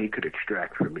in what he could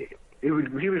extract from me. He's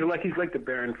like the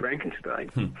Baron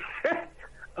Frankenstein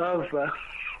of the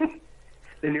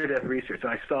near-death research.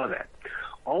 I saw that.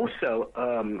 Also,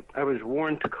 I was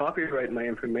warned to copyright my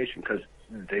information because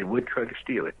they would try to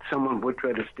steal it. Someone would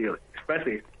try to steal it,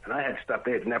 especially, and I had stuff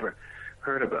they had never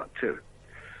heard about too,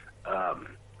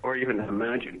 or even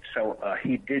imagined. So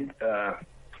he did.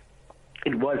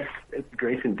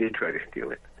 Grayson did try to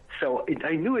steal it. So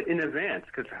I knew it in advance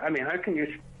because I mean, how can you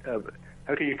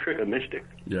trick a mystic?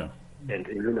 Yeah. And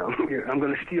you know, I'm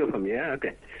going to steal from you. Yeah,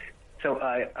 okay. So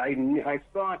I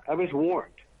thought I was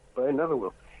warned by another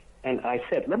will, and I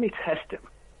said, let me test him.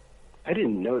 I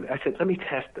didn't know that. I said, let me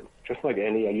test him, just like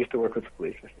Annie. I used to work with the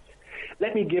police. I said,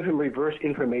 let me give him reverse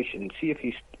information and see if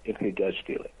he does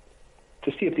steal it,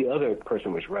 to see if the other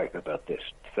person was right about this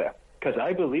theft. Because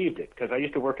I believed it, because I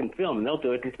used to work in film, and they'll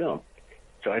do it in film.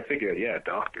 So I figured, yeah,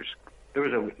 doctors. There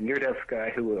was a near-death guy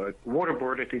who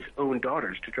waterboarded his own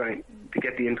daughters to try to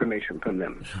get the information from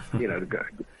them. You know, the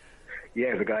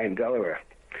guy in Delaware.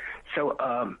 So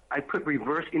I put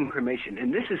reverse information,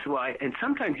 and this is why. And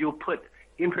sometimes you'll put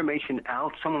information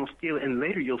out, someone will steal it, and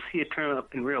later you'll see it turn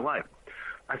up in real life.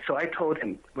 So I told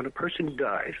him, when a person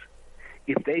dies,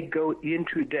 if they go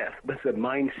into death with the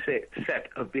mindset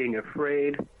of being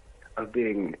afraid, of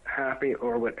being happy,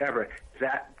 or whatever,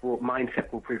 mindset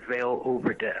will prevail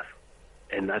over death.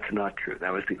 And that's not true.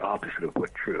 That was the opposite of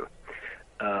what's true.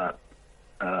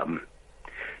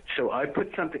 So I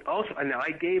put something also, and now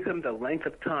I gave him the length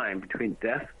of time between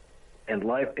death and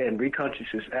life and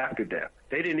reconsciousness after death.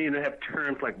 They didn't even have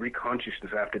terms like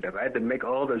reconsciousness after death. I had to make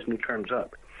all those new terms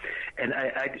up. And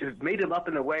I just made them up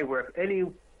in a way where if any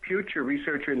future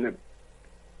researcher in the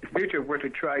future were to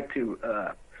try to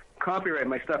copyright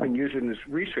my stuff and use it in this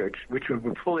research, which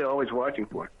we're fully always watching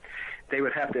for, they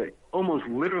would have to almost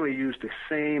literally use the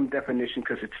same definition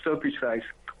because it's so precise,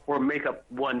 or make up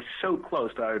one so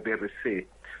close that I would be able to see.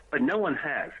 But no one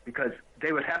has, because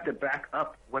they would have to back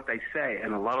up what they say,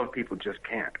 and a lot of people just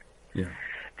can't. Yeah.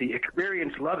 The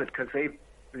experiencers love it because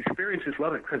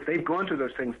they've gone through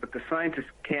those things, but the scientists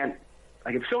can't.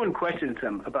 Like if someone questions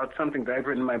them about something that I've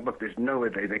written in my book, there's no way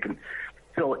they can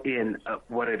fill in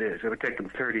what it is. It would take them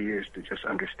 30 years to just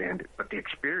understand it. But the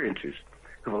experiencers,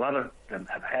 who a lot of them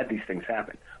have had these things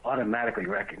happen, automatically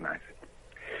recognize it.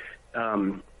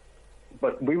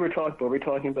 But we were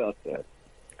talking about that.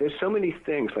 There's so many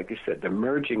things, like you said, the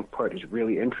merging part is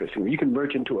really interesting. You can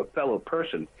merge into a fellow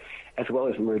person as well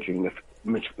as merging with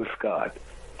God.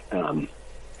 So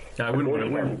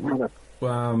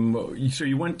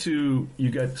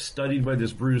you got studied by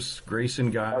this Bruce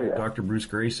Grayson guy, oh, yeah. Dr. Bruce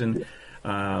Grayson,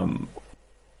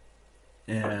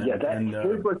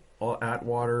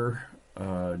 Atwater,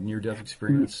 near-death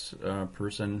experience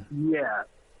person. Yeah.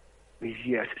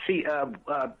 Yes. See,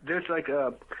 there's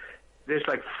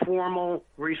like formal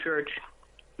research,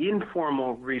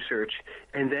 informal research,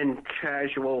 and then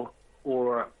casual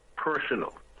or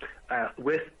personal.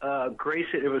 With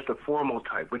Grayson, it was the formal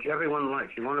type, which everyone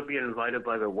likes. You want to be invited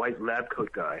by the white lab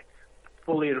coat guy,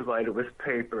 fully invited with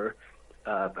paper.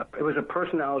 It was a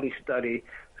personality study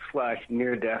 /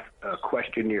 near-death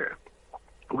questionnaire,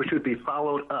 which would be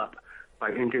followed up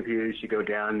by interviews. You go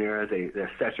down there, they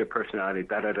assess your personality,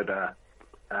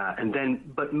 and then,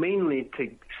 but mainly to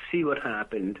see what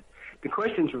happened. The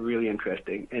questions were really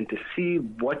interesting, and to see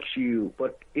what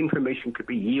information could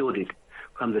be yielded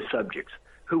from the subjects,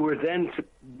 who were then to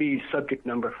be subject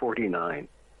number 49,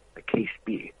 case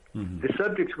B. Mm-hmm. The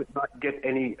subjects would not get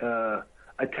any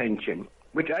attention,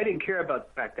 which I didn't care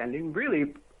about back then. And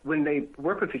really, when they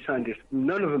work with these scientists,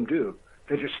 none of them do.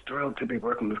 They're just thrilled to be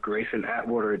working with Grayson,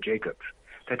 Atwater, or Jacobs.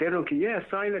 That they don't care,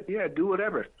 sign it, do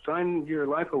whatever, sign your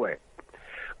life away.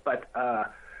 But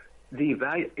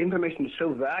the information is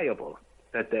so valuable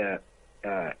that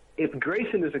if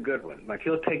Grayson is a good one, like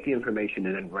he'll take the information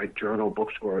and then write journal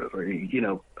books or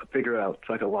figure out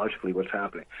psychologically what's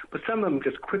happening. But some of them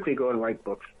just quickly go and write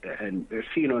books, and they're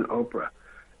seen on Oprah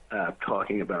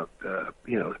talking about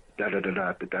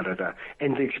da-da-da-da,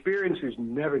 and the experiencers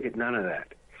never get none of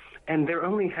that. And they're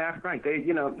only half right. They,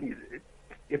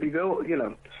 if you go,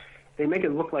 they make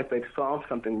it look like they've solved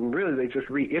something. Really, they just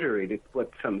reiterated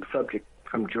what some subject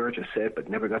from Georgia said, but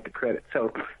never got the credit.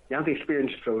 So now the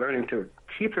experiencers are learning to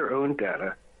keep their own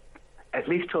data, at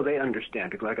least till they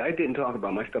understand it. Like, I didn't talk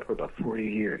about my stuff for about 40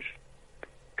 years.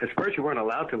 Because first you weren't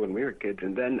allowed to when we were kids,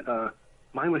 and then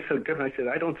mine was so different. I said,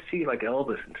 I don't see like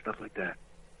Elvis and stuff like that.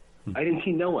 I didn't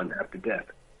see no one after death,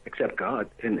 except God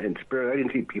and spirit. I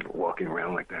didn't see people walking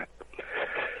around like that.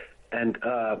 And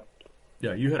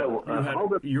you had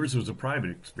yours was a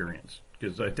private experience,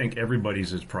 because I think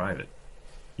everybody's is private.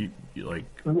 It's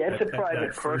a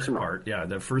private, personal part. Yeah,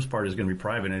 that first part is going to be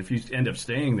private, and if you end up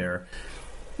staying there,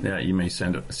 you may see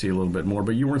a little bit more.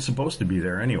 But you weren't supposed to be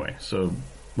there anyway. So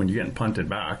when you're getting punted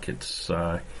back, it's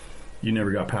you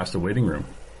never got past the waiting room.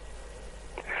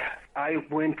 I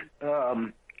went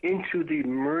into the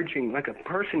merging like a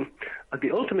person. The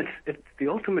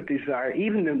ultimate desire,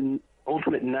 even the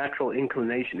ultimate natural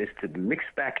inclination, is to mix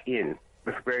back in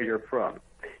with where you're from.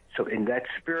 So in that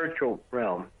spiritual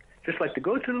realm, just like to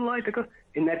go to the light, to go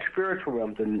in that spiritual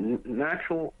realm, the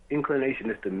natural inclination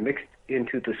is to mix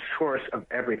into the source of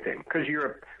everything, because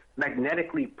you're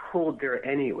magnetically pulled there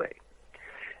anyway.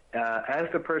 As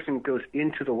the person goes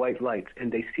into the white lights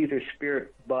and they see their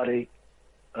spirit body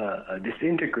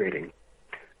disintegrating,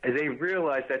 they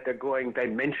realize that they're going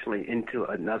dimensionally into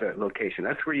another location.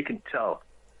 That's where you can tell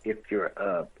if you're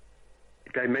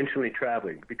dimensionally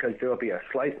traveling, because there will be a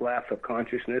slight lapse of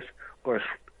consciousness or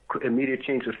immediate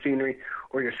change of scenery,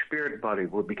 or your spirit body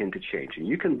will begin to change. And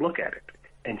you can look at it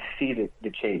and see the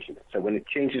change in it. So when it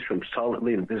changes from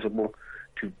solidly invisible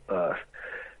to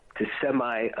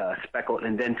semi-speckled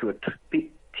and then to a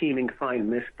teeming fine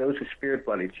mist, those are spirit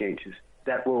body changes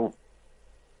that will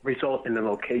result in a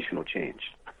locational change.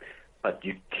 But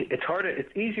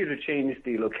it's easier to change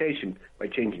the location by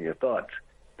changing your thoughts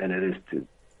than it is to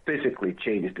physically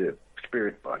change the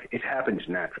spirit body. It happens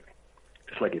naturally.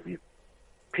 Just like if you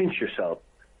pinch yourself,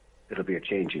 it'll be a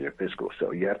change in your physical.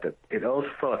 So you have to, it all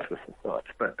starts with the thoughts.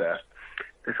 But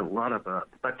there's a lot of,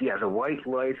 the white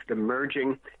lights, the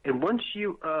merging. And once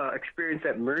you experience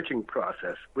that merging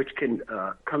process, which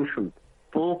comes from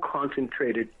full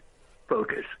concentrated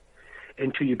focus,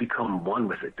 until you become one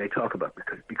with it. They talk about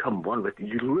become one with it.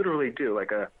 You literally do.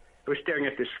 Like I was staring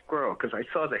at this squirrel because I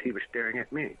saw that he was staring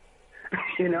at me. I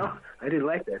didn't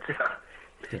like that.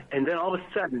 And then all of a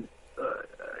sudden,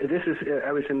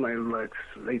 I was in my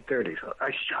late 30s.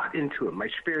 I shot into him. My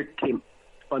spirit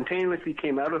spontaneously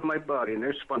came out of my body, and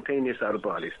there's spontaneous out of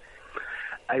bodies.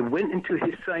 I went into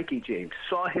his psyche, James,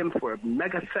 saw him for a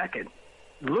megasecond,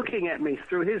 looking at me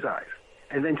through his eyes,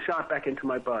 and then shot back into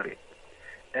my body.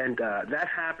 And that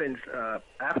happens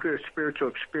after spiritual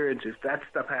experiences. That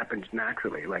stuff happens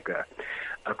naturally. Like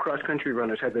cross-country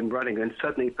runners have been running and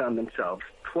suddenly found themselves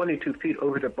 22 feet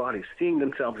over their bodies, seeing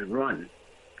themselves run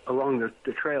along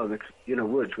the trail in the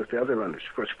woods with the other runners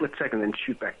for a split second, then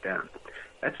shoot back down.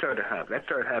 That started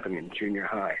happening in junior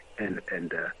high, and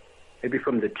maybe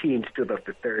from the teens to about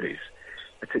the 30s.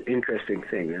 That's an interesting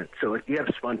thing. So you have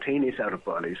spontaneous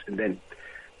out-of-bodies, and then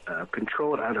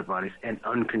controlled out-of-bodies and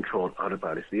uncontrolled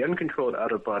out-of-bodies. The uncontrolled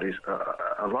out-of-bodies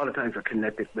a lot of times are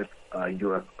connected with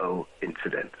UFO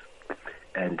incidents,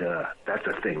 and that's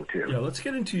a thing too. Yeah, let's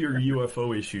get into your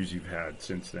UFO issues you've had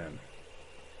since then.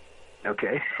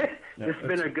 Okay. This has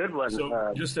been a good one.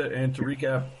 So just to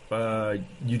recap,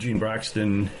 Eugene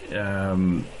Braxton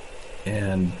and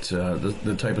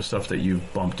the type of stuff that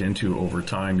you've bumped into over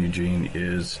time, Eugene,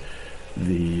 is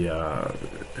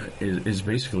is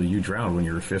basically you drowned when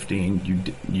you were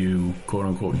 15. You quote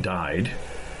unquote died.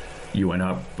 You went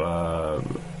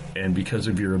and because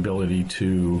of your ability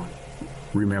to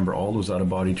remember all those out of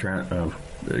body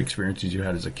the experiences you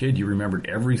had as a kid, you remembered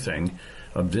everything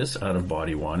of this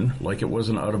out-of-body one like it was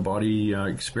an out-of-body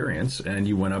experience, and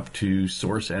you went up to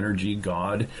source energy,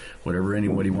 God, whatever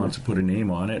anybody wants to put a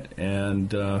name on it,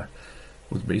 and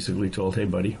was basically told, hey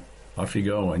buddy, off you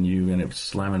go, and you ended up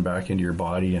slamming back into your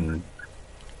body and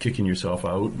kicking yourself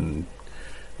out, and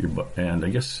I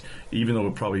guess even though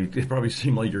it probably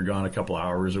seemed like you're gone a couple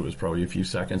hours, it was probably a few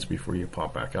seconds before you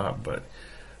pop back up. But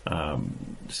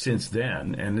since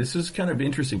then, and this is kind of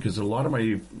interesting because a lot of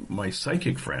my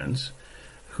psychic friends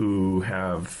who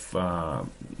have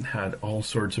had all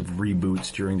sorts of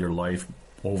reboots during their life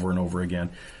over and over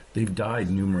again, they've died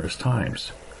numerous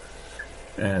times,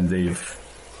 and they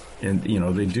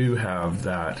do have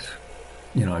that.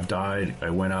 I've died, I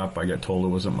went up, I got told it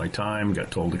wasn't my time,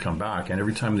 got told to come back, and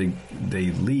every time they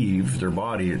leave their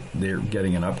body, they're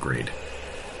getting an upgrade.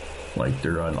 Like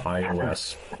they're on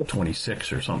iOS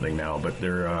 26 or something now, but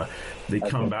they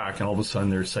come back, and all of a sudden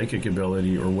their psychic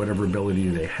ability or whatever ability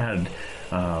they had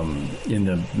in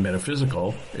the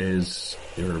metaphysical is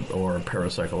or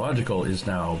parapsychological is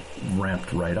now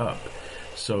ramped right up.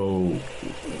 So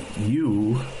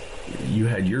you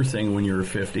had your thing when you were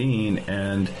 15,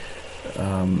 and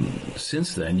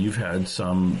since then you've had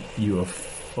some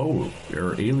UFO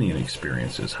or alien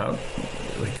experiences.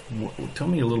 Tell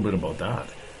me a little bit about that.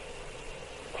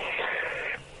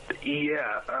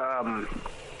 Yeah.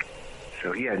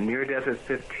 Near death at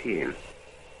 15,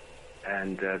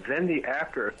 and then the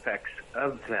after effects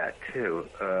of that too.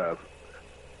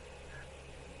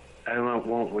 I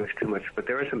won't wish too much, but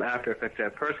there were some after effects that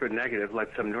at first were negative,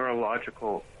 like some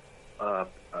neurological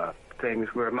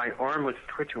things where my arm was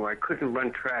twitching, where I couldn't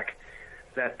run track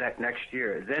that next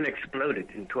year. Then exploded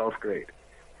in 12th grade,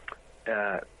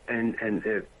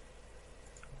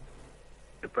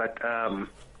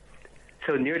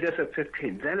 so near death at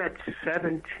 15. Then at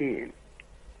 17,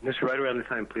 this is right around the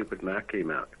time Fleetwood Mac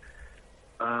came out.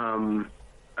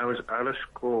 I was out of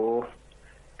school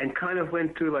and kind of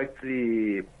went through like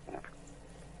because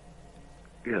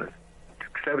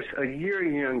I was a year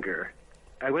younger.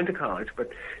 I went to college, but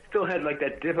still had like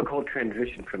that difficult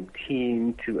transition from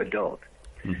teen to adult.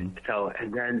 Mm-hmm. So,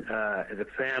 and then the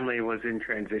family was in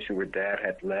transition where Dad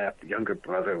had left, younger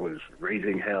brother was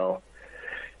raising hell,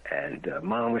 and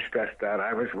Mom was stressed out.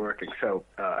 I was working, so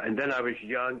and then I was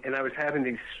young, and I was having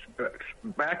these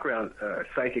background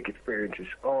psychic experiences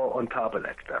all on top of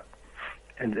that stuff.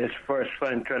 And as far as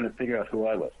fun, trying to figure out who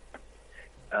I was.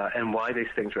 And why these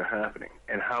things were happening,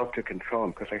 and how to control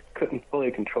them, because I couldn't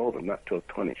fully control them, not till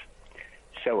 20s.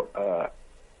 So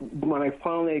when I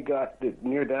finally got the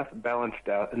near-death balanced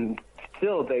out, and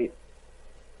still they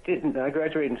didn't, I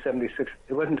graduated in 76,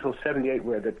 it wasn't until 78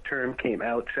 where the term came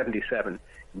out, 77,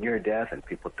 near-death, and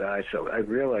people died. So I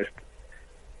realized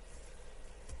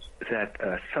that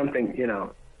something,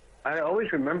 I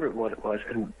always remembered what it was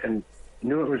and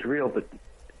knew it was real, but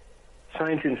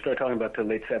science didn't start talking about till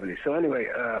late 70s. So anyway,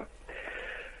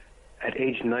 at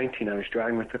age 19, I was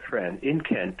driving with a friend in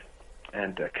Kent,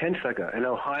 and Kent's like and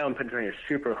Ohio and Pennsylvania are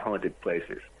super haunted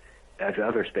places, as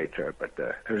other states are. But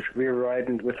we were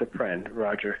riding with a friend,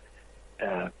 Roger,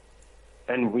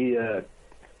 and we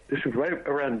this was right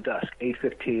around dusk,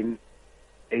 8:15,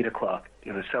 8 o'clock,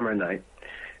 a summer night,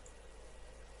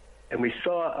 and we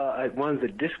saw one of the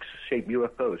disc-shaped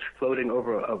UFOs floating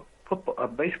over a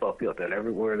baseball field that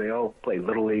everywhere they all play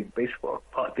Little League baseball.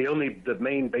 The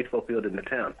main baseball field in the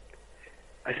town.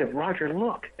 I said, Roger,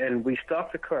 look. And we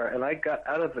stopped the car, and I got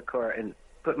out of the car and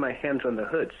put my hands on the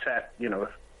hood, sat,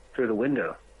 through the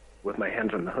window with my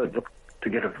hands on the hood to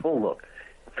get a full look.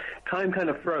 Time kind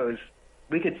of froze.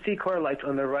 We could see car lights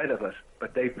on the right of us,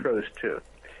 but they froze too.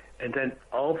 And then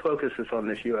all focus was on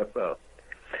this UFO.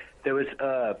 There was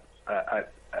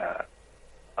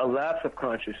a lapse of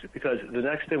consciousness, because the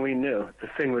next thing we knew, the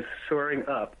thing was soaring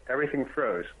up. Everything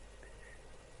froze.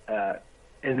 And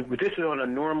this is on a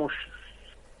normal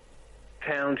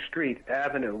town street,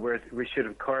 avenue, where we should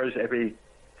have cars every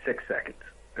 6 seconds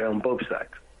on both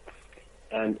sides.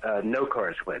 And no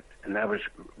cars went. And that was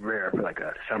rare for like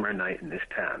a summer night in this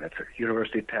town. It's a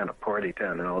university town, a party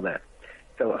town, and all that.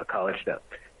 So a college town.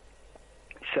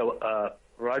 So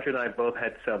Roger and I both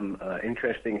had some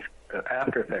interesting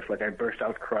after effects, like I burst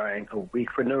out crying a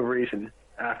week for no reason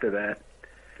after that,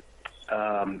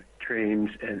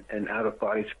 dreams and out of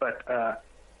bodies. But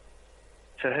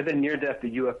so I had the near death,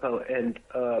 the UFO, and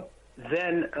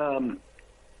then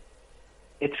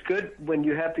it's good when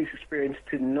you have these experiences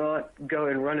to not go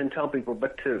and run and tell people,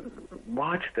 but to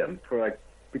watch them for like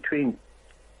between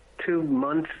 2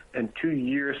 months and 2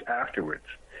 years afterwards,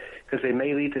 because they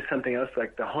may lead to something else,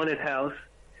 like the haunted house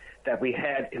that we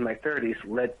had in my 30s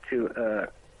led to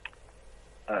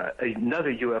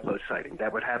another UFO sighting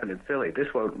that would happen in Philly.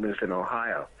 This one was in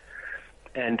Ohio.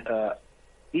 And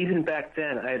even back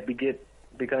then, I had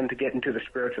begun to get into the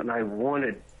spiritual, and I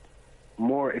wanted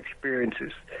more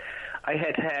experiences. I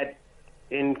had,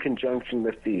 in conjunction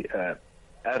with the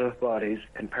out-of-bodies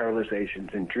and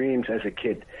paralyzations and dreams as a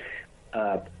kid,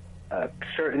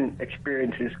 certain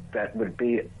experiences that would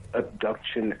be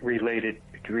abduction-related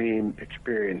dream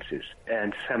experiences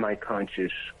and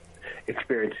semi-conscious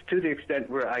experience, to the extent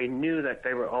where I knew that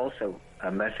they were also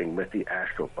messing with the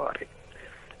astral body.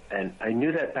 And I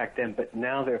knew that back then, but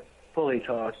now they're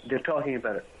talking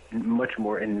about it much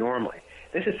more and normally.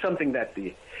 This is something that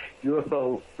the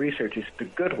UFO researchers, the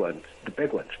good ones, the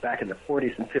big ones, back in the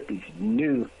 40s and 50s,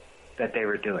 knew that they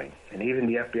were doing. And even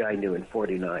the FBI knew in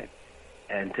 49.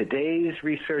 And today's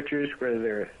researchers, where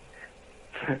they're,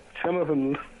 some of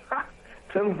them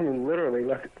literally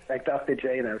look like Dr.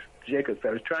 Jacobs. I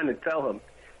was trying to tell him,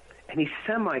 and he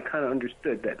kind of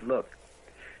understood that, look,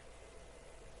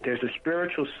 there's a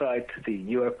spiritual side to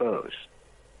the UFOs,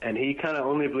 and he kind of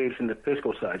only believes in the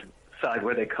physical side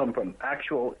where they come from,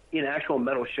 actual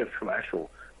metal ships from actual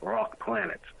rock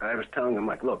planets. And I was telling him,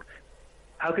 like, look,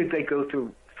 how could they go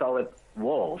through solid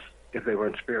walls if they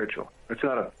weren't spiritual? It's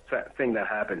not a thing that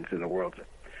happens in the world.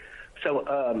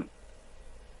 So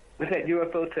with that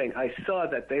UFO thing, I saw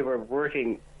that they were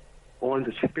working on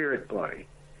the spirit body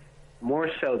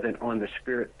more so than on the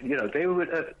spirit. You know,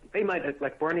 they might,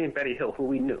 like Barney and Betty Hill, who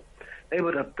we knew, they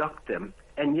would abduct them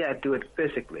and, do it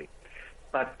physically.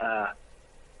 But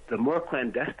the more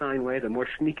clandestine way, the more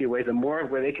sneaky way, the more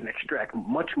where they can extract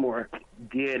much more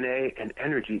DNA and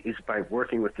energy is by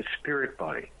working with the spirit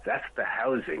body. That's the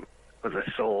housing for the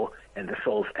soul and the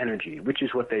soul's energy, which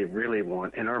is what they really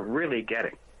want and are really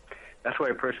getting. That's why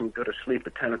a person would go to sleep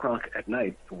at 10 o'clock at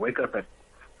night, wake up at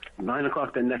 9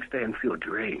 o'clock the next day and feel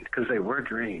drained, because they were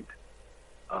drained.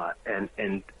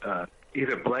 And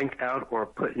either blank out or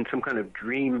put in some kind of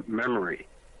dream memory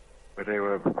where they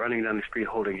were running down the street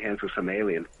holding hands with some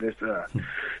alien. There's a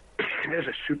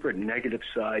super negative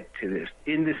side to this.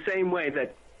 In the same way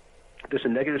that there's a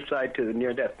negative side to the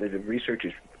near-death, the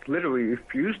researchers literally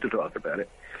refuse to talk about it.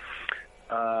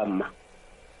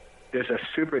 There's a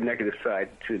super negative side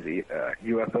to the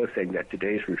UFO thing that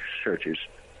today's researchers,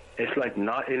 it's like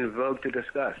not in vogue to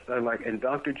discuss. And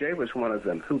Dr. J was one of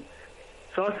them who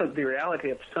saw the reality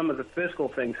of some of the physical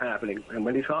things happening, and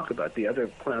when he talked about the other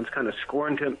clowns, kind of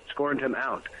scorned him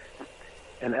out.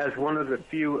 And as one of the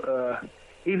few,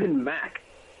 even Mac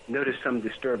noticed some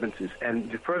disturbances.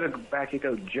 And the further back you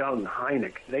go, Jung,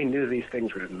 Hynek, they knew these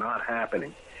things were not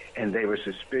happening, and they were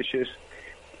suspicious,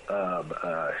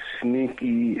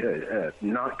 sneaky,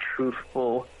 not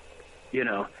truthful,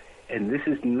 And this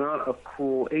is not a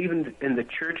cool, even in the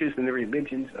churches and the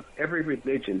religions of every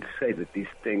religion say that these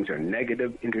things are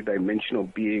negative,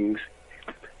 interdimensional beings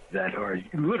that are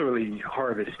literally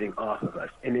harvesting off of us.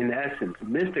 And in essence,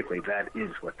 mystically, that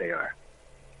is what they are.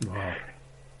 Wow.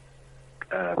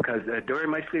 Because during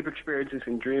my sleep experiences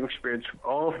and dream experience,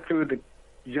 all through the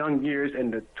young years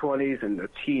and the 20s and the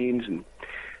teens, and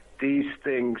these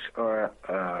things are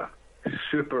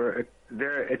super...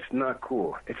 It's not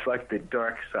cool. It's like the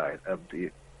dark side of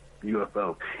the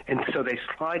UFO. And so they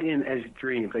slide in as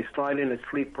dreams. They slide in as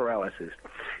sleep paralysis.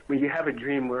 When you have a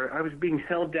dream where I was being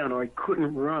held down or I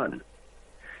couldn't run,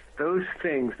 those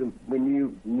things, when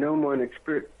you know more and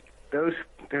experience,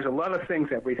 there's a lot of things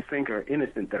that we think are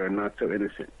innocent that are not so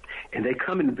innocent. And they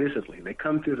come invisibly. They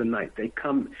come through the night. They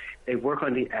work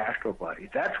on the astral body.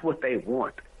 That's what they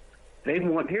want.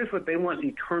 Here's what they want: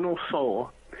 eternal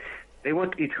soul. They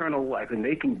want eternal life, and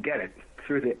they can get it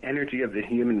through the energy of the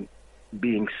human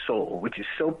being's soul, which is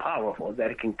so powerful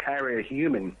that it can carry a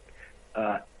human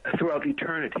throughout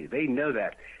eternity. They know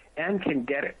that and can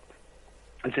get it.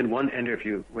 It's in one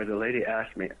interview where the lady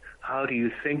asked me, how do you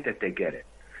think that they get it?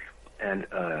 And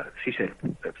she said,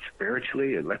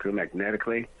 spiritually,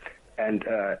 electromagnetically. And,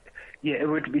 it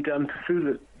would be done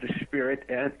through the spirit,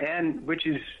 and which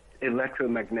is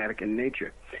electromagnetic in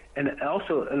nature. And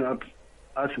also an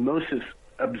osmosis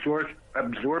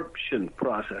absorption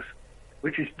process,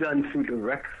 which is done through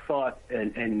direct thought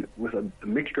and with a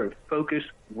mixture of focus,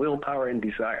 willpower, and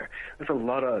desire. There's a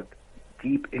lot of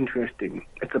deep, interesting...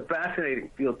 It's a fascinating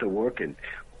field to work in,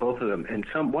 both of them. And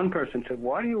one person said,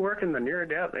 why do you work in the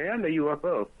near-death and the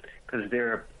UFO? Because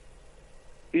they're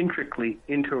intricately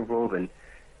interwoven,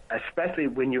 especially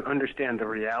when you understand the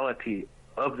reality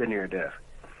of the near-death.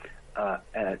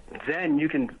 Then you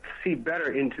can see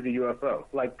better into the UFO.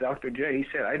 Like Dr. J, he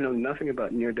said, I know nothing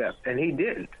about near-death, and he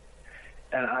didn't.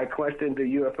 And I questioned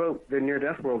the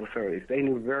near-death world authorities. They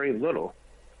knew very little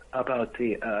about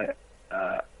the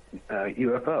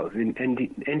UFOs. And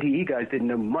NDE guys didn't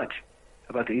know much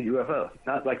about the UFO,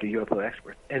 not like the UFO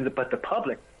experts. But the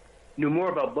public knew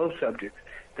more about both subjects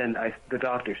than the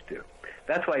doctors do.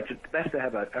 That's why it's best to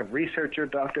have a researcher,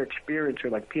 doctor,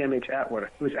 experiencer like PMH Atwater,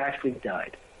 who has actually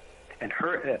died. And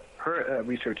her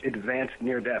research advanced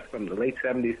near death from the late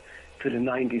 70s to the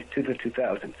 90s to the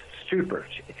 2000s. Super.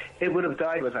 It would have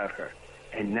died without her.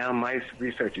 And now my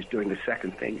research is doing the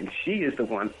second thing, and she is the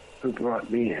one who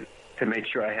brought me in to make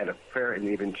sure I had a fair and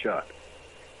even shot.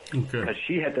 Okay. Because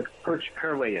she had to push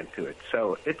her way into it.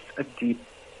 So it's a deep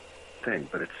thing,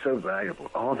 but it's so valuable.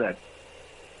 All that.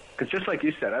 Because just like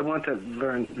you said, I want to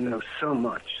know so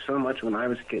much when I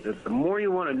was a kid. The more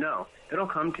you want to know, it'll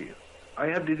come to you. All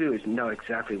you have to do is know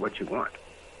exactly what you want.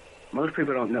 Most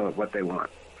people don't know what they want.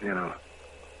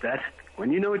 That's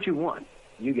when you know what you want,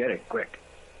 you get it quick.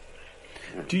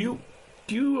 Do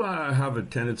you have a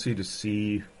tendency to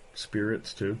see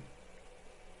spirits too?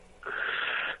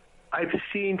 I've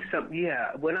seen some,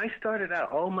 yeah. When I started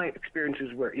out, all my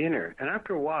experiences were inner. And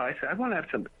after a while, I said, I want to have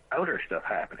some outer stuff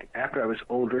happening. After I was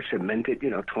older, cemented,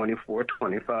 24,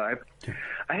 25,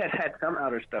 I had some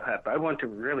outer stuff happen. I want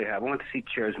to see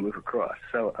chairs move across.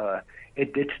 So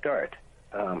it did start.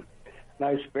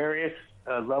 Nice various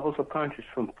levels of consciousness,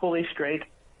 from fully straight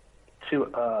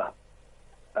to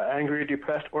angry or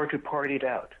depressed, or to partied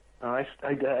out. I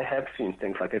have seen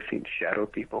things like I've seen shadow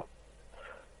people.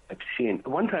 I've seen,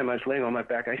 one time I was laying on my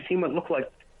back, I seen what looked like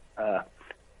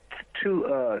three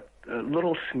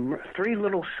little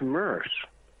Smurfs.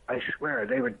 I swear,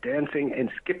 they were dancing and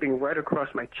skipping right across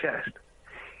my chest.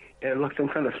 It looked some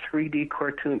kind of 3D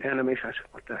cartoon animation. I said,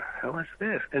 what the hell is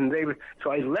this? And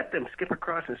so I let them skip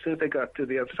across, and as soon as they got to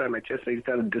the other side of my chest, they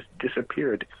kind of just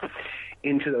disappeared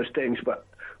into those things. But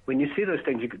when you see those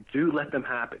things, you do let them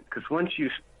happen, because once you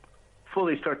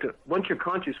once your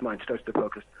conscious mind starts to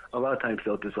focus, a lot of times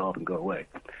they'll dissolve and go away.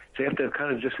 So you have to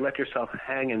kind of just let yourself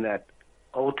hang in that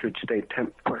altered state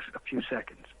for a few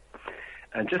seconds.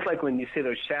 And just like when you see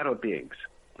those shadow beings,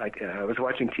 like I was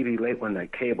watching TV late one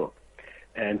night, cable,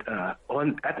 and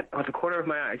on the corner of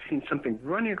my eye, I seen something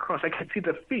running across. I could see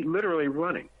the feet literally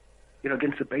running,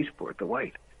 against the baseboard, the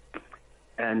white.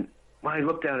 And when I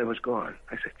looked down, it was gone.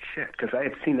 I said, shit, because I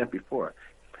had seen that before.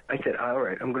 I said, all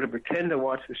right, I'm going to pretend to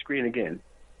watch the screen again.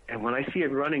 And when I see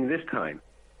it running this time,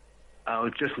 I'll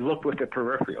just look with the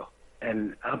peripheral.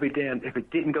 And I'll be damned if it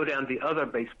didn't go down the other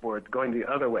baseboard, going the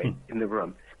other way in the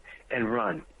room, and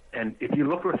run. And if you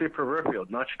look with your peripheral,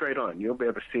 not straight on, you'll be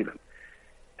able to see them.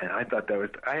 And I thought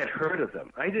I had heard of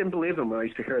them. I didn't believe them when I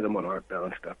used to hear them on Art Bell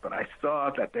and stuff, but I saw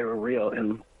that they were real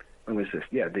in, when was this?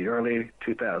 Yeah, the early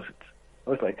 2000s. I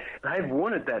was like, I've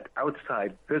wanted that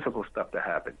outside physical stuff to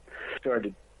happen.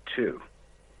 Started too.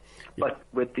 But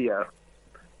with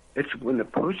it's when the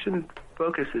person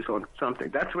focuses on something.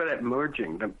 That's where that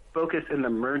merging, the focus and the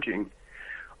merging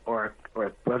are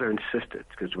brother and sisters.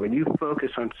 Because when you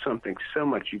focus on something so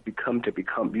much, you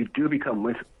do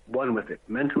become one with it,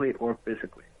 mentally or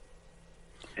physically.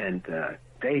 And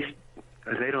they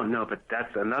don't know, but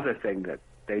that's another thing that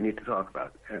they need to talk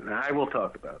about, and I will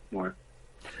talk about more.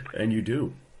 And you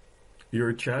do. You're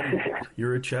a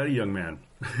chatty young man.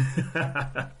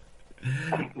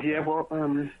 Yeah, well,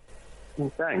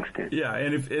 thanks, Tim. Yeah,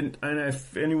 and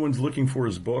if anyone's looking for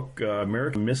his book,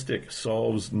 American Mystic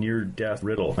Solves Near-Death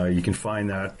Riddle, you can find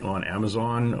that on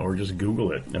Amazon, or just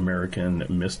Google it, American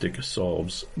Mystic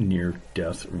Solves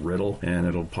Near-Death Riddle, and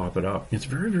it'll pop it up. It's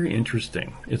very, very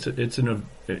interesting. It's an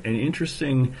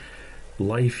interesting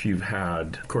life you've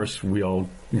had. Of course, we all,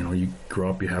 you grow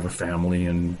up, you have a family,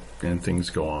 and things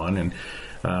go on, and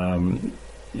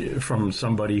from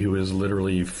somebody who is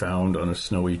literally found on a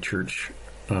snowy church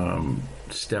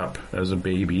step as a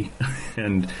baby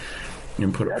and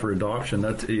put up for adoption.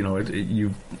 That's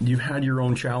you've had your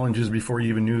own challenges before you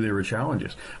even knew they were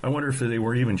challenges. I wonder if they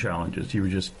were even challenges. You were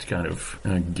just kind of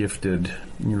gifted.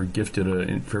 You were gifted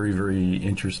a very, very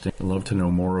interesting. I'd love to know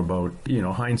more about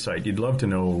hindsight. You'd love to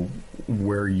know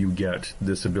where you get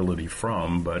this ability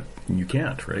from, but you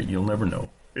can't, right? You'll never know.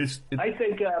 I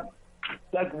think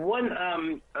like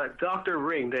one Dr.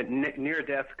 Ring, that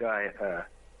near-death guy.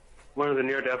 One of the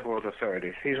near-death world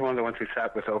authorities. He's one of the ones who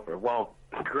sat with Oprah. While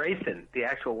Grayson, the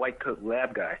actual white coat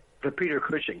lab guy, the Peter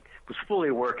Cushing, was fully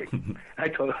working.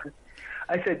 I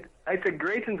said,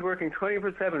 Grayson's working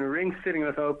 24/7. Ring's sitting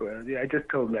with Oprah. Yeah, I just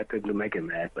told him that to make him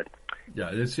mad. But yeah,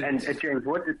 and James,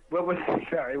 what was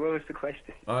the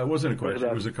question? It wasn't a question.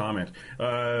 It was a comment.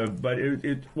 But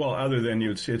other than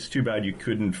it's too bad you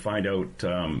couldn't find out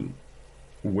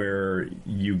where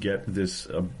you get this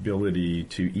ability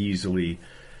to easily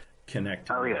connect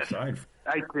to the side.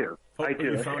 I do. I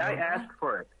do. I asked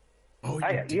for it. Oh,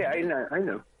 I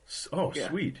know. Oh, yeah.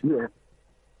 Sweet. Yeah.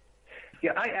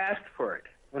 Yeah, I asked for it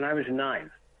when I was 9.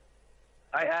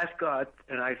 I asked God,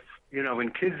 and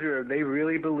when kids they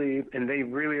really believe and they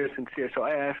really are sincere. So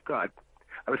I asked God.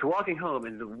 I was walking home,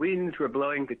 and the winds were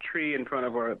blowing the tree in front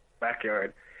of our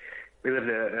backyard. We lived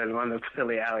in one of those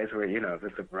silly alleys where,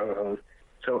 there's a road hose.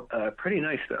 So pretty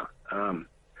nice, though.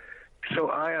 So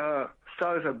I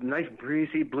saw it was a nice,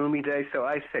 breezy, bloomy day. So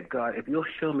I said, God, if you'll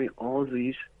show me all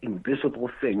these invisible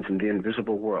things in the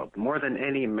invisible world, more than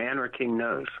any man or king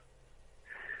knows,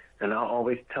 then I'll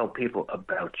always tell people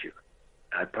about you.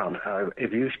 I promise.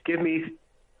 If you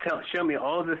show me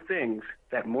all the things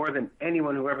that more than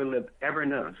anyone who ever lived ever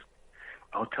knows,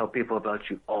 I'll tell people about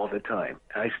you all the time.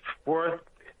 I swore.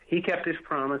 He kept his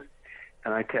promise,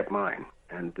 and I kept mine.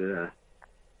 And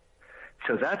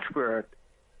so that's where,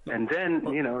 and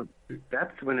then,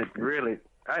 that's when it really,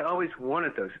 I always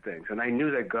wanted those things, and I knew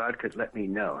that God could let me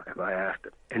know if I asked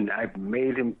him. And I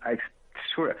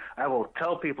swear, I will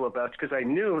tell people about it, because I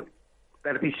knew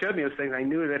that if he showed me those things, I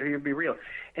knew that he would be real.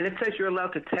 And it says you're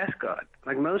allowed to test God,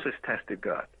 like Moses tested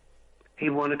God. He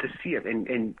wanted to see it,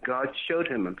 and God showed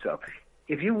him himself.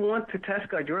 If you want to test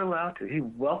God, you're allowed to. He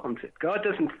welcomes it. God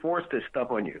doesn't force this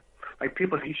stuff on you. Like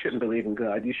people, you shouldn't believe in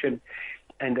God. You should,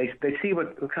 and they see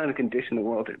what kind of condition the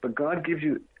world is. But God gives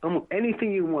you almost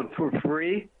anything you want for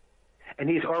free, and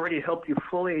He's already helped you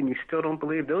fully, and you still don't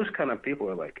believe. Those kind of people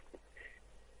are like,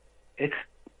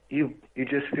 you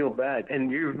just feel bad,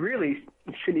 and you really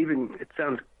shouldn't even.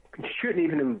 You shouldn't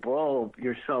even involve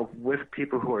yourself with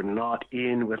people who are not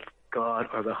in with God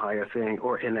or the higher thing,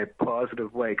 or in a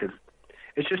positive way, because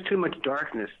it's just too much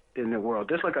darkness in the world.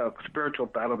 There's like a spiritual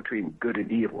battle between good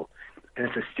and evil, and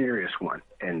it's a serious one.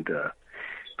 And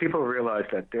people realize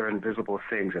that there are invisible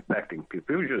things affecting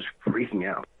people. People are just freaking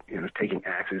out, taking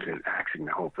axes and axing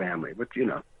the whole family, but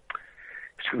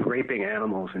raping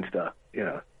animals and stuff,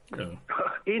 Yeah.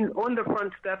 on the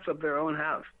front steps of their own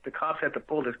house. The cops had to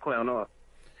pull this clown off.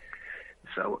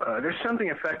 So there's something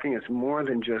affecting us more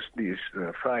than just these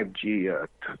 5G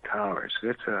towers.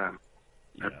 It's a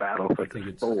battle for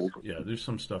the soul. Yeah, there's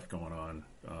some stuff going on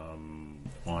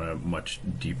a much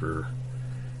deeper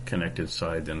connected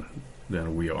side than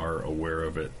we are aware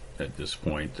of it at this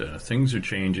point. Things are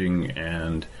changing,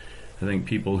 and I think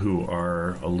people who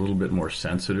are a little bit more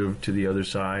sensitive to the other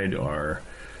side are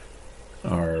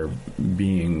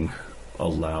being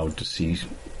allowed to see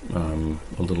a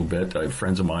little bit. I have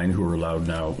friends of mine who are allowed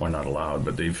now, well, not allowed,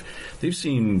 but they've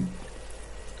seen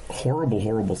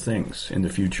horrible things in the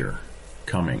future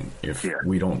coming if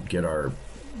we don't get our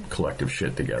collective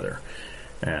shit together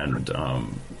and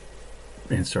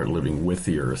start living with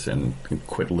the earth and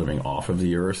quit living off of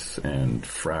the earth and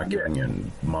fracking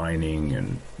and mining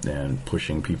and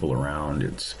pushing people around.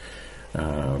 It's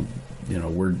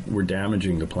we're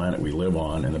damaging the planet we live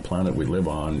on, and the planet we live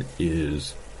on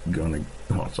is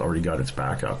it's already got its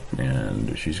back up,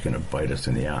 and she's going to bite us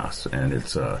in the ass. And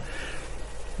it's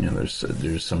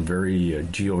there's some very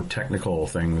geotechnical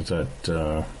things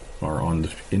that are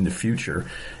in the future,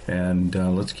 and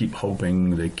let's keep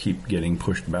hoping they keep getting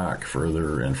pushed back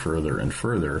further and further and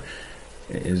further,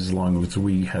 as long as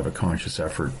we have a conscious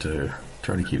effort to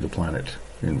try to keep the planet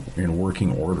in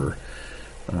working order,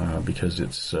 because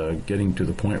it's getting to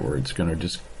the point where it's going to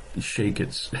just shake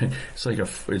it's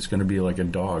going to be like a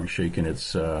dog shaking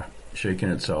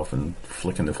itself and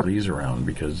flicking the fleas around,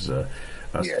 because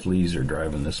us fleas are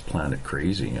driving this planet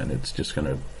crazy, and it's just going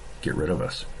to get rid of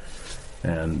us.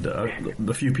 And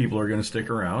the few people are going to stick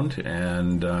around,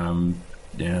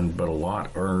 but a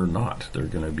lot are not. They're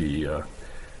going to be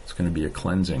it's going to be a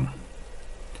cleansing.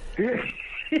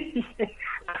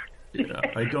 Yeah,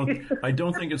 I don't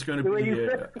think it's going to be.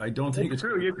 I don't think it's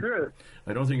going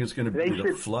to be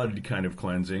the flood kind of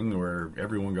cleansing where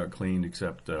everyone got cleaned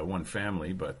except one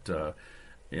family. But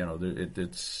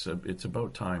it's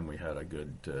about time we had a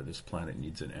good. This planet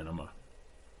needs an enema.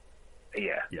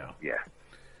 Yeah.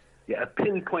 A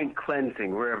pinpoint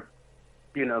cleansing where,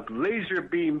 laser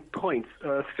beam points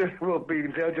they'll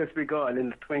just be gone in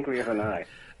the twinkling of an eye.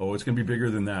 Oh, it's going to be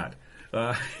bigger than that.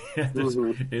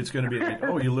 It's going to be like,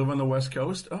 oh, you live on the West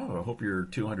Coast? Oh, I hope you're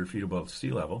 200 feet above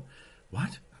sea level.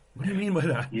 What? What do you mean by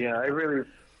that? Yeah, I really...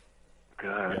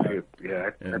 God, I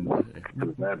some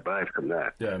bad vibes from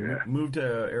that. Yeah, move to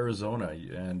Arizona,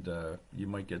 and you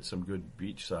might get some good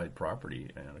beachside property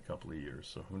in a couple of years,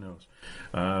 so who knows?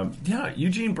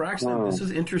 Eugene Braxton, this is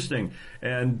interesting.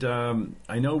 And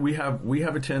I know we have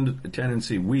a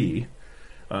tendency,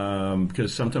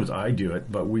 because sometimes I do it,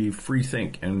 but we free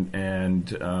think, and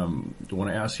when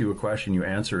I ask you a question, you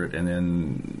answer it, and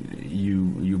then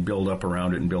you build up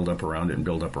around it and build up around it and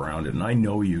build up around it. And I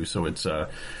know you, so it's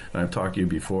I've talked to you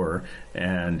before,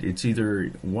 and it's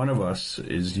either one of us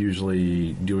is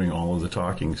usually doing all of the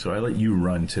talking. So I let you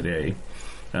run today.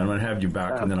 And I'm going to have you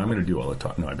back, and then I'm going to do all the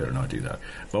talk. No, I better not do that.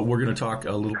 But we're going to talk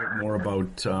a little bit more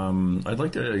about. I'd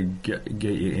like to get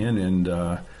you in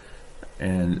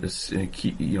and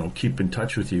keep in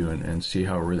touch with you and see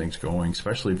how everything's going,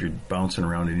 especially if you're bouncing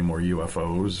around any more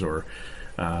UFOs or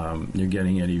you're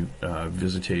getting any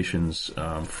visitations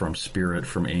from spirit,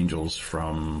 from angels,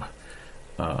 from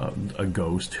a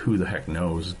ghost. Who the heck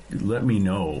knows? Let me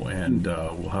know, and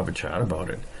we'll have a chat about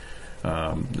it.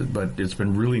 But it's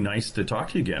been really nice to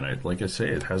talk to you again. Like I say,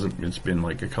 it's been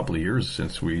like a couple of years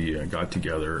since we got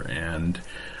together, and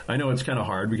I know it's kind of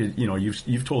hard because,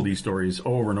 you've told these stories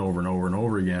over and over and over and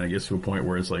over again. It gets to a point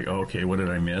where it's like, okay, what did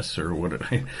I miss, or what did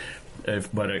I?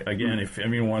 But again, if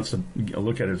anyone wants to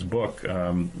look at his book,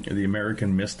 The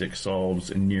American Mystic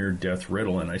Solves a Near-Death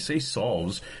Riddle, and I say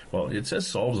solves, well, it says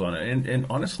solves on it, and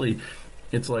honestly,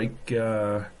 it's like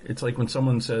when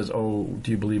someone says, "Oh,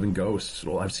 do you believe in ghosts?"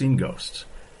 Well, I've seen ghosts,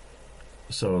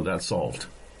 so that's solved.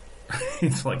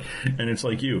 It's like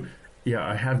you. Yeah,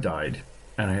 I have died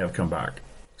and I have come back.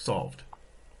 Solved.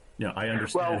 Yeah, I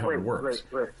understand how it works.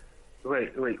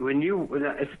 Wait.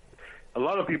 A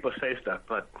lot of people say stuff,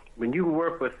 but when you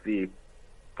work with the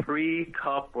 3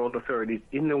 top world authorities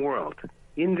in the world,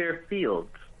 in their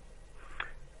fields,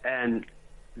 and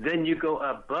then you go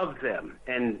above them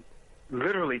and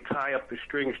literally tie up the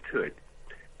strings to it,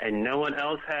 and no one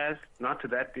else has, not to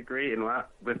that degree, and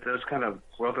with those kind of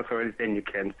world authorities, then you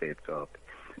can say it's solved.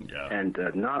 Yeah. And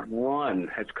not one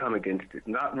has come against it,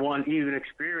 not one even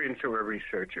experiencer or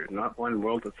researcher, not one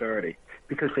world authority,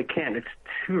 because they can't. It's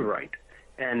too right.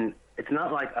 And it's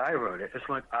not like I wrote it. It's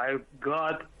like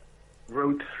God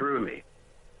wrote through me.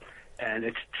 And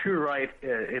it's too right.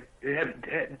 Did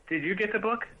you get the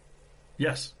book?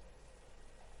 Yes.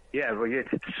 Yeah, well, it's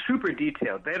super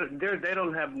detailed. They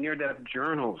don't have near-death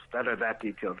journals that are that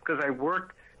detailed, because I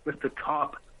worked with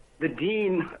the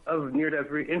dean of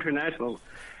Near-Death International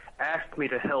asked me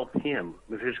to help him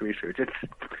with his research.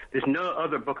 There's no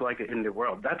other book like it in the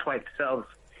world. That's why it sells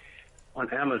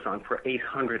on Amazon for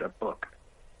 $800 a book.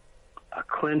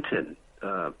 Clinton,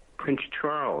 Prince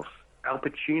Charles, Al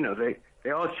Pacino,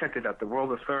 they all checked it out, the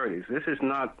world authorities. This is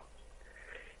not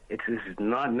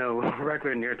no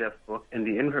regular near-death book, and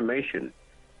the information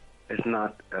is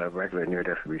not regular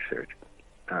near-death research.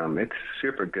 It's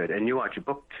super good. And you watch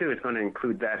book 2, it's going to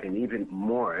include that and even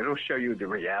more. It'll show you the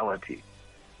reality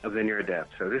of the near-death.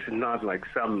 So this is not like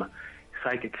some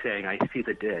psychic saying, I see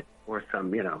the dead, or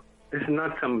some, this is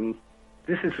not some,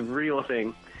 this is a real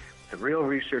thing. The real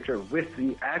researcher with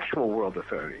the actual world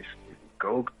authorities.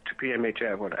 Go to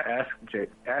PMHF or ask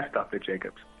Dr.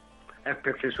 Jacobs. I have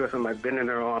pictures with them. I've been in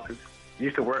their office.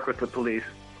 Used to work with the police.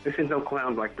 This is no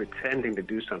clown like pretending to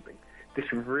do something. This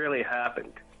really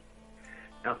happened.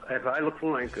 Now, if I look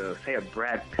like, say, a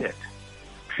Brad Pitt,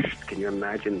 can you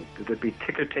imagine? There'd be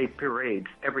ticker tape parades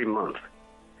every month.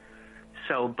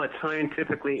 So, but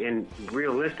scientifically and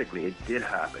realistically, it did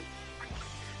happen.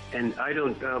 And I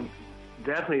don't,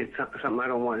 definitely it's something I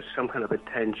don't want is some kind of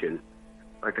attention,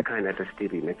 like the kind that the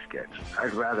Stevie Nicks gets.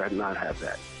 I'd rather not have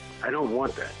that. I don't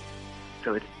want that.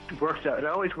 So it works out. It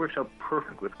always works out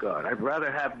perfect with God. I'd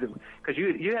rather have because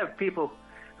you have people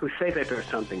who say that there's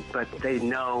something, but they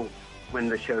know when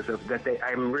the show's over that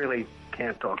I really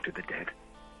can't talk to the dead.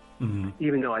 Mm-hmm.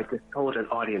 Even though I just told an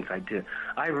audience I did.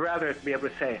 I'd rather be able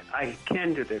to say I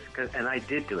can do this, and I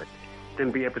did do it, than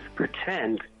be able to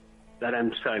pretend that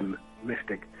I'm some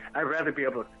mystic. I'd rather be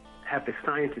able to have the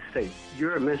scientists say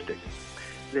you're a mystic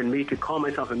than me to call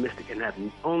myself a mystic and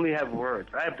only have words.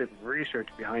 I have the research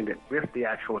behind it with the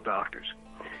actual doctors.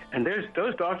 And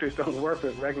those doctors don't work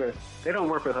with they don't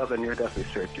work with other near-death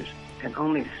researchers, and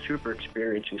only super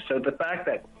experiencers. So the fact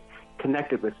that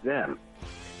connected with them,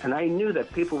 and I knew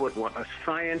that people would want a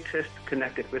scientist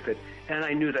connected with it, and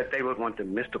I knew that they would want the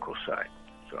mystical side.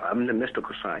 So I'm the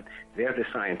mystical side, they're the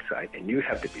science side, and you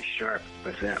have to be sharp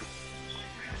with them.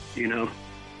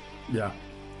 Yeah.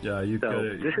 Yeah,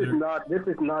 this is not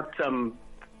some,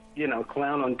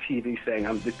 clown on TV saying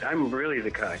I'm really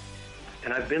the guy,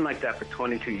 and I've been like that for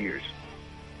 22 years,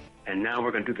 and now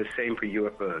we're going to do the same for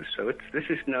UFOs. So this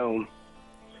is no.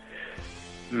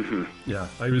 Mm-hmm. Yeah,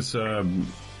 I was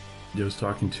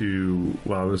talking to.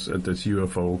 Well, I was at this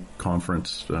UFO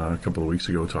conference a couple of weeks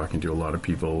ago, talking to a lot of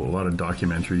people, a lot of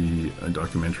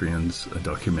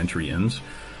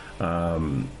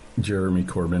documentarians. Jeremy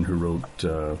Corbyn, who wrote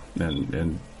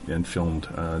and filmed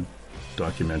a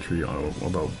documentary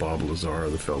about Bob Lazar,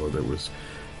 the fellow that was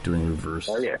doing reverse.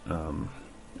 Oh, yeah.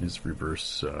 His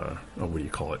reverse. What do you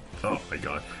call it? Oh my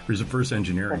God! Reverse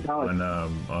engineering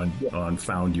on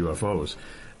found UFOs,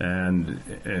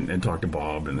 and talk to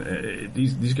Bob, and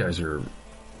these guys are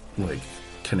like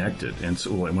connected. And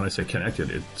so when I say connected,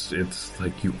 it's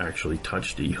like you actually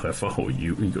touched a UFO.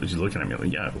 He's looking at me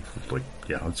like, yeah,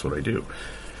 that's what I do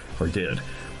or did.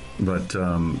 But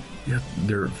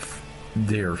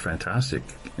they're fantastic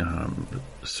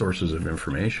sources of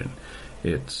information.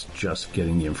 It's just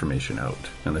getting the information out,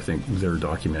 and I think their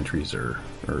documentaries are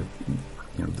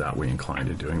that way inclined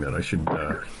to doing that. I should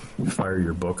fire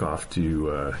your book off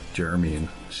to Jeremy and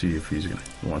see if he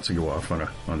wants to go off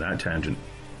on that tangent.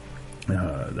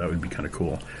 That would be kind of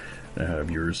cool. Have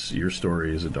your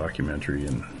story as a documentary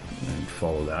and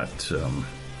follow that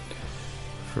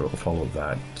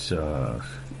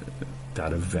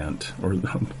that event or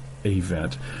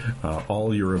event,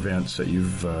 all your events that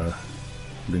you've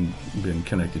been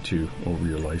connected to over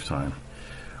your lifetime.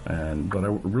 But I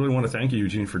really want to thank you,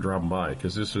 Eugene, for dropping by,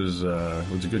 because this was a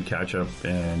good catch up,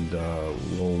 and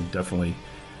we'll definitely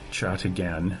chat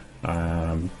again.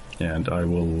 And I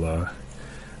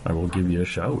will give you a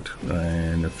shout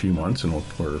in a few months,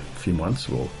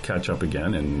 we'll catch up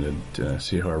again and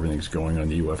see how everything's going on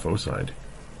the UFO side.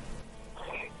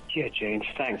 Yeah, James,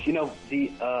 thanks.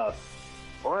 The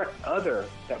or other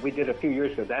that we did a few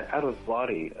years ago, that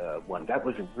out-of-body one, that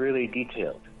was really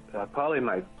detailed. Probably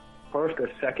my first or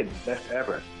second best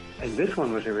ever. And this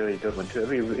one was a really good one, too.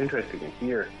 It'd be interesting to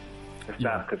hear the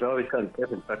stuff, because it always sounds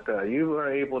different. But you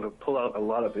were able to pull out a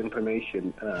lot of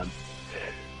information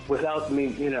without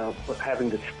me, having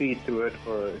to speed through it.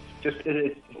 Or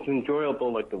it's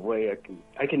enjoyable, like the way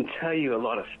I can tell you a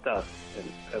lot of stuff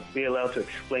and be allowed to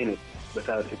explain it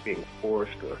without it being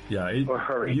forced or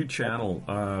hurried. You channel.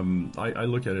 I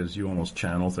look at it as you almost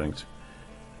channel things.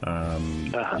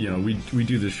 We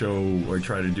do the show, or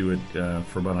try to do it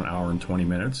for about an hour and 20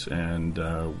 minutes, and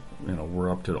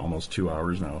we're up to almost 2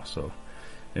 hours now. So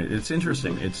it's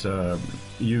interesting. It's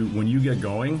when you get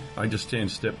going, I just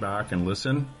step back and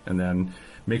listen, and then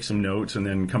make some notes, and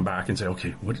then come back and say,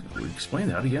 okay, explain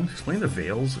that again. Explain the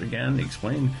veils again.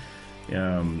 Explain.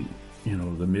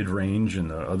 The mid-range and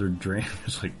the other dream.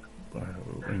 It's like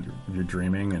you're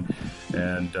dreaming, and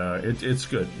it's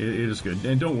good. It is good.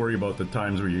 And don't worry about the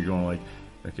times where you're going like,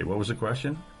 okay, what was the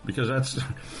question? Because that's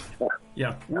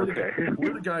we're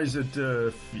the guys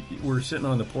that we're sitting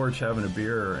on the porch having a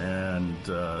beer,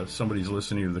 and somebody's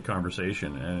listening to the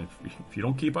conversation, and if you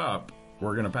don't keep up,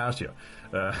 we're going to pass you.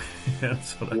 So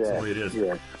that's the way it is.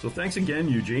 Yeah. So thanks again,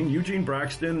 Eugene. Eugene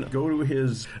Braxton. Go to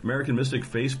his American Mystic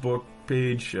Facebook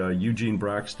page, Eugene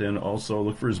Braxton. Also,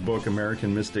 look for his book,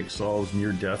 American Mystic Solves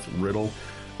Near-Death Riddle.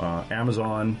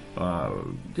 Amazon.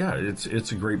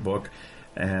 It's a great book.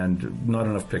 And not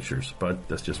enough pictures, but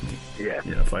that's just me. Yeah.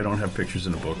 If I don't have pictures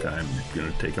in a book, I'm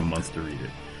going to take a month to read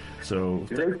it. So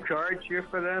do they charge you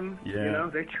for them? Yeah.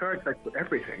 They charge like for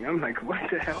everything. I'm like, what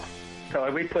the hell?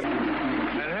 So we put. And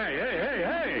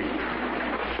hey!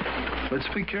 Let's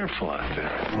be careful out there.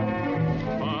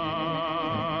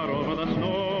 Far over the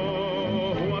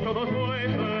snow, what are those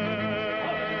voices?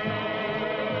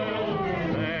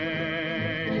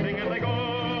 They sing as they go.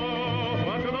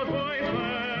 What are those voices?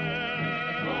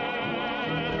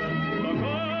 Look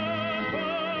up for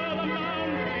the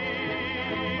mountain.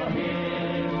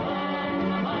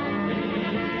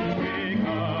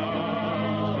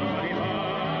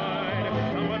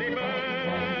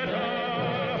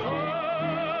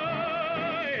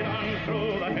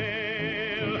 Through the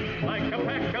hail, like a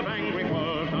pack of angry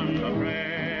wolves on the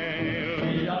trail.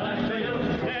 We are after you,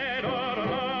 dead or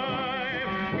alive.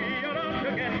 We are out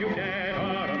to get you, dead or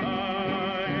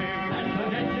alive. And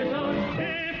forget your soul.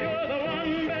 If you're the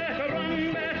one, better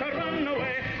run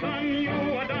away. Son, you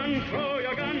are done. Throw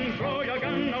your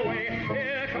gun away.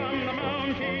 Here come the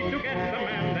Mounties to get the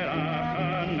man they're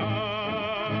after now.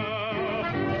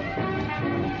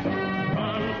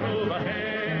 Run through the hail.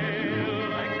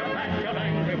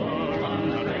 Angry wolves on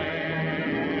the trail.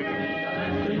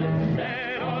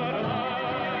 Dead or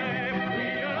alive, we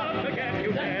are out to get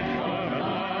you, dead or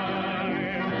alive.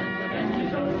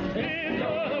 If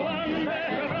you're the one,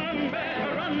 better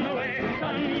run away.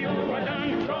 Son, you are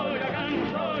done. Throw your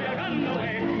gun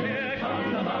away. Here come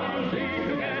the Mounties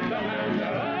to get the man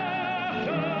they're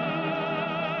after.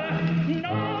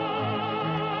 No!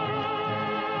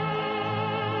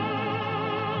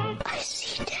 I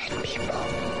see dead people.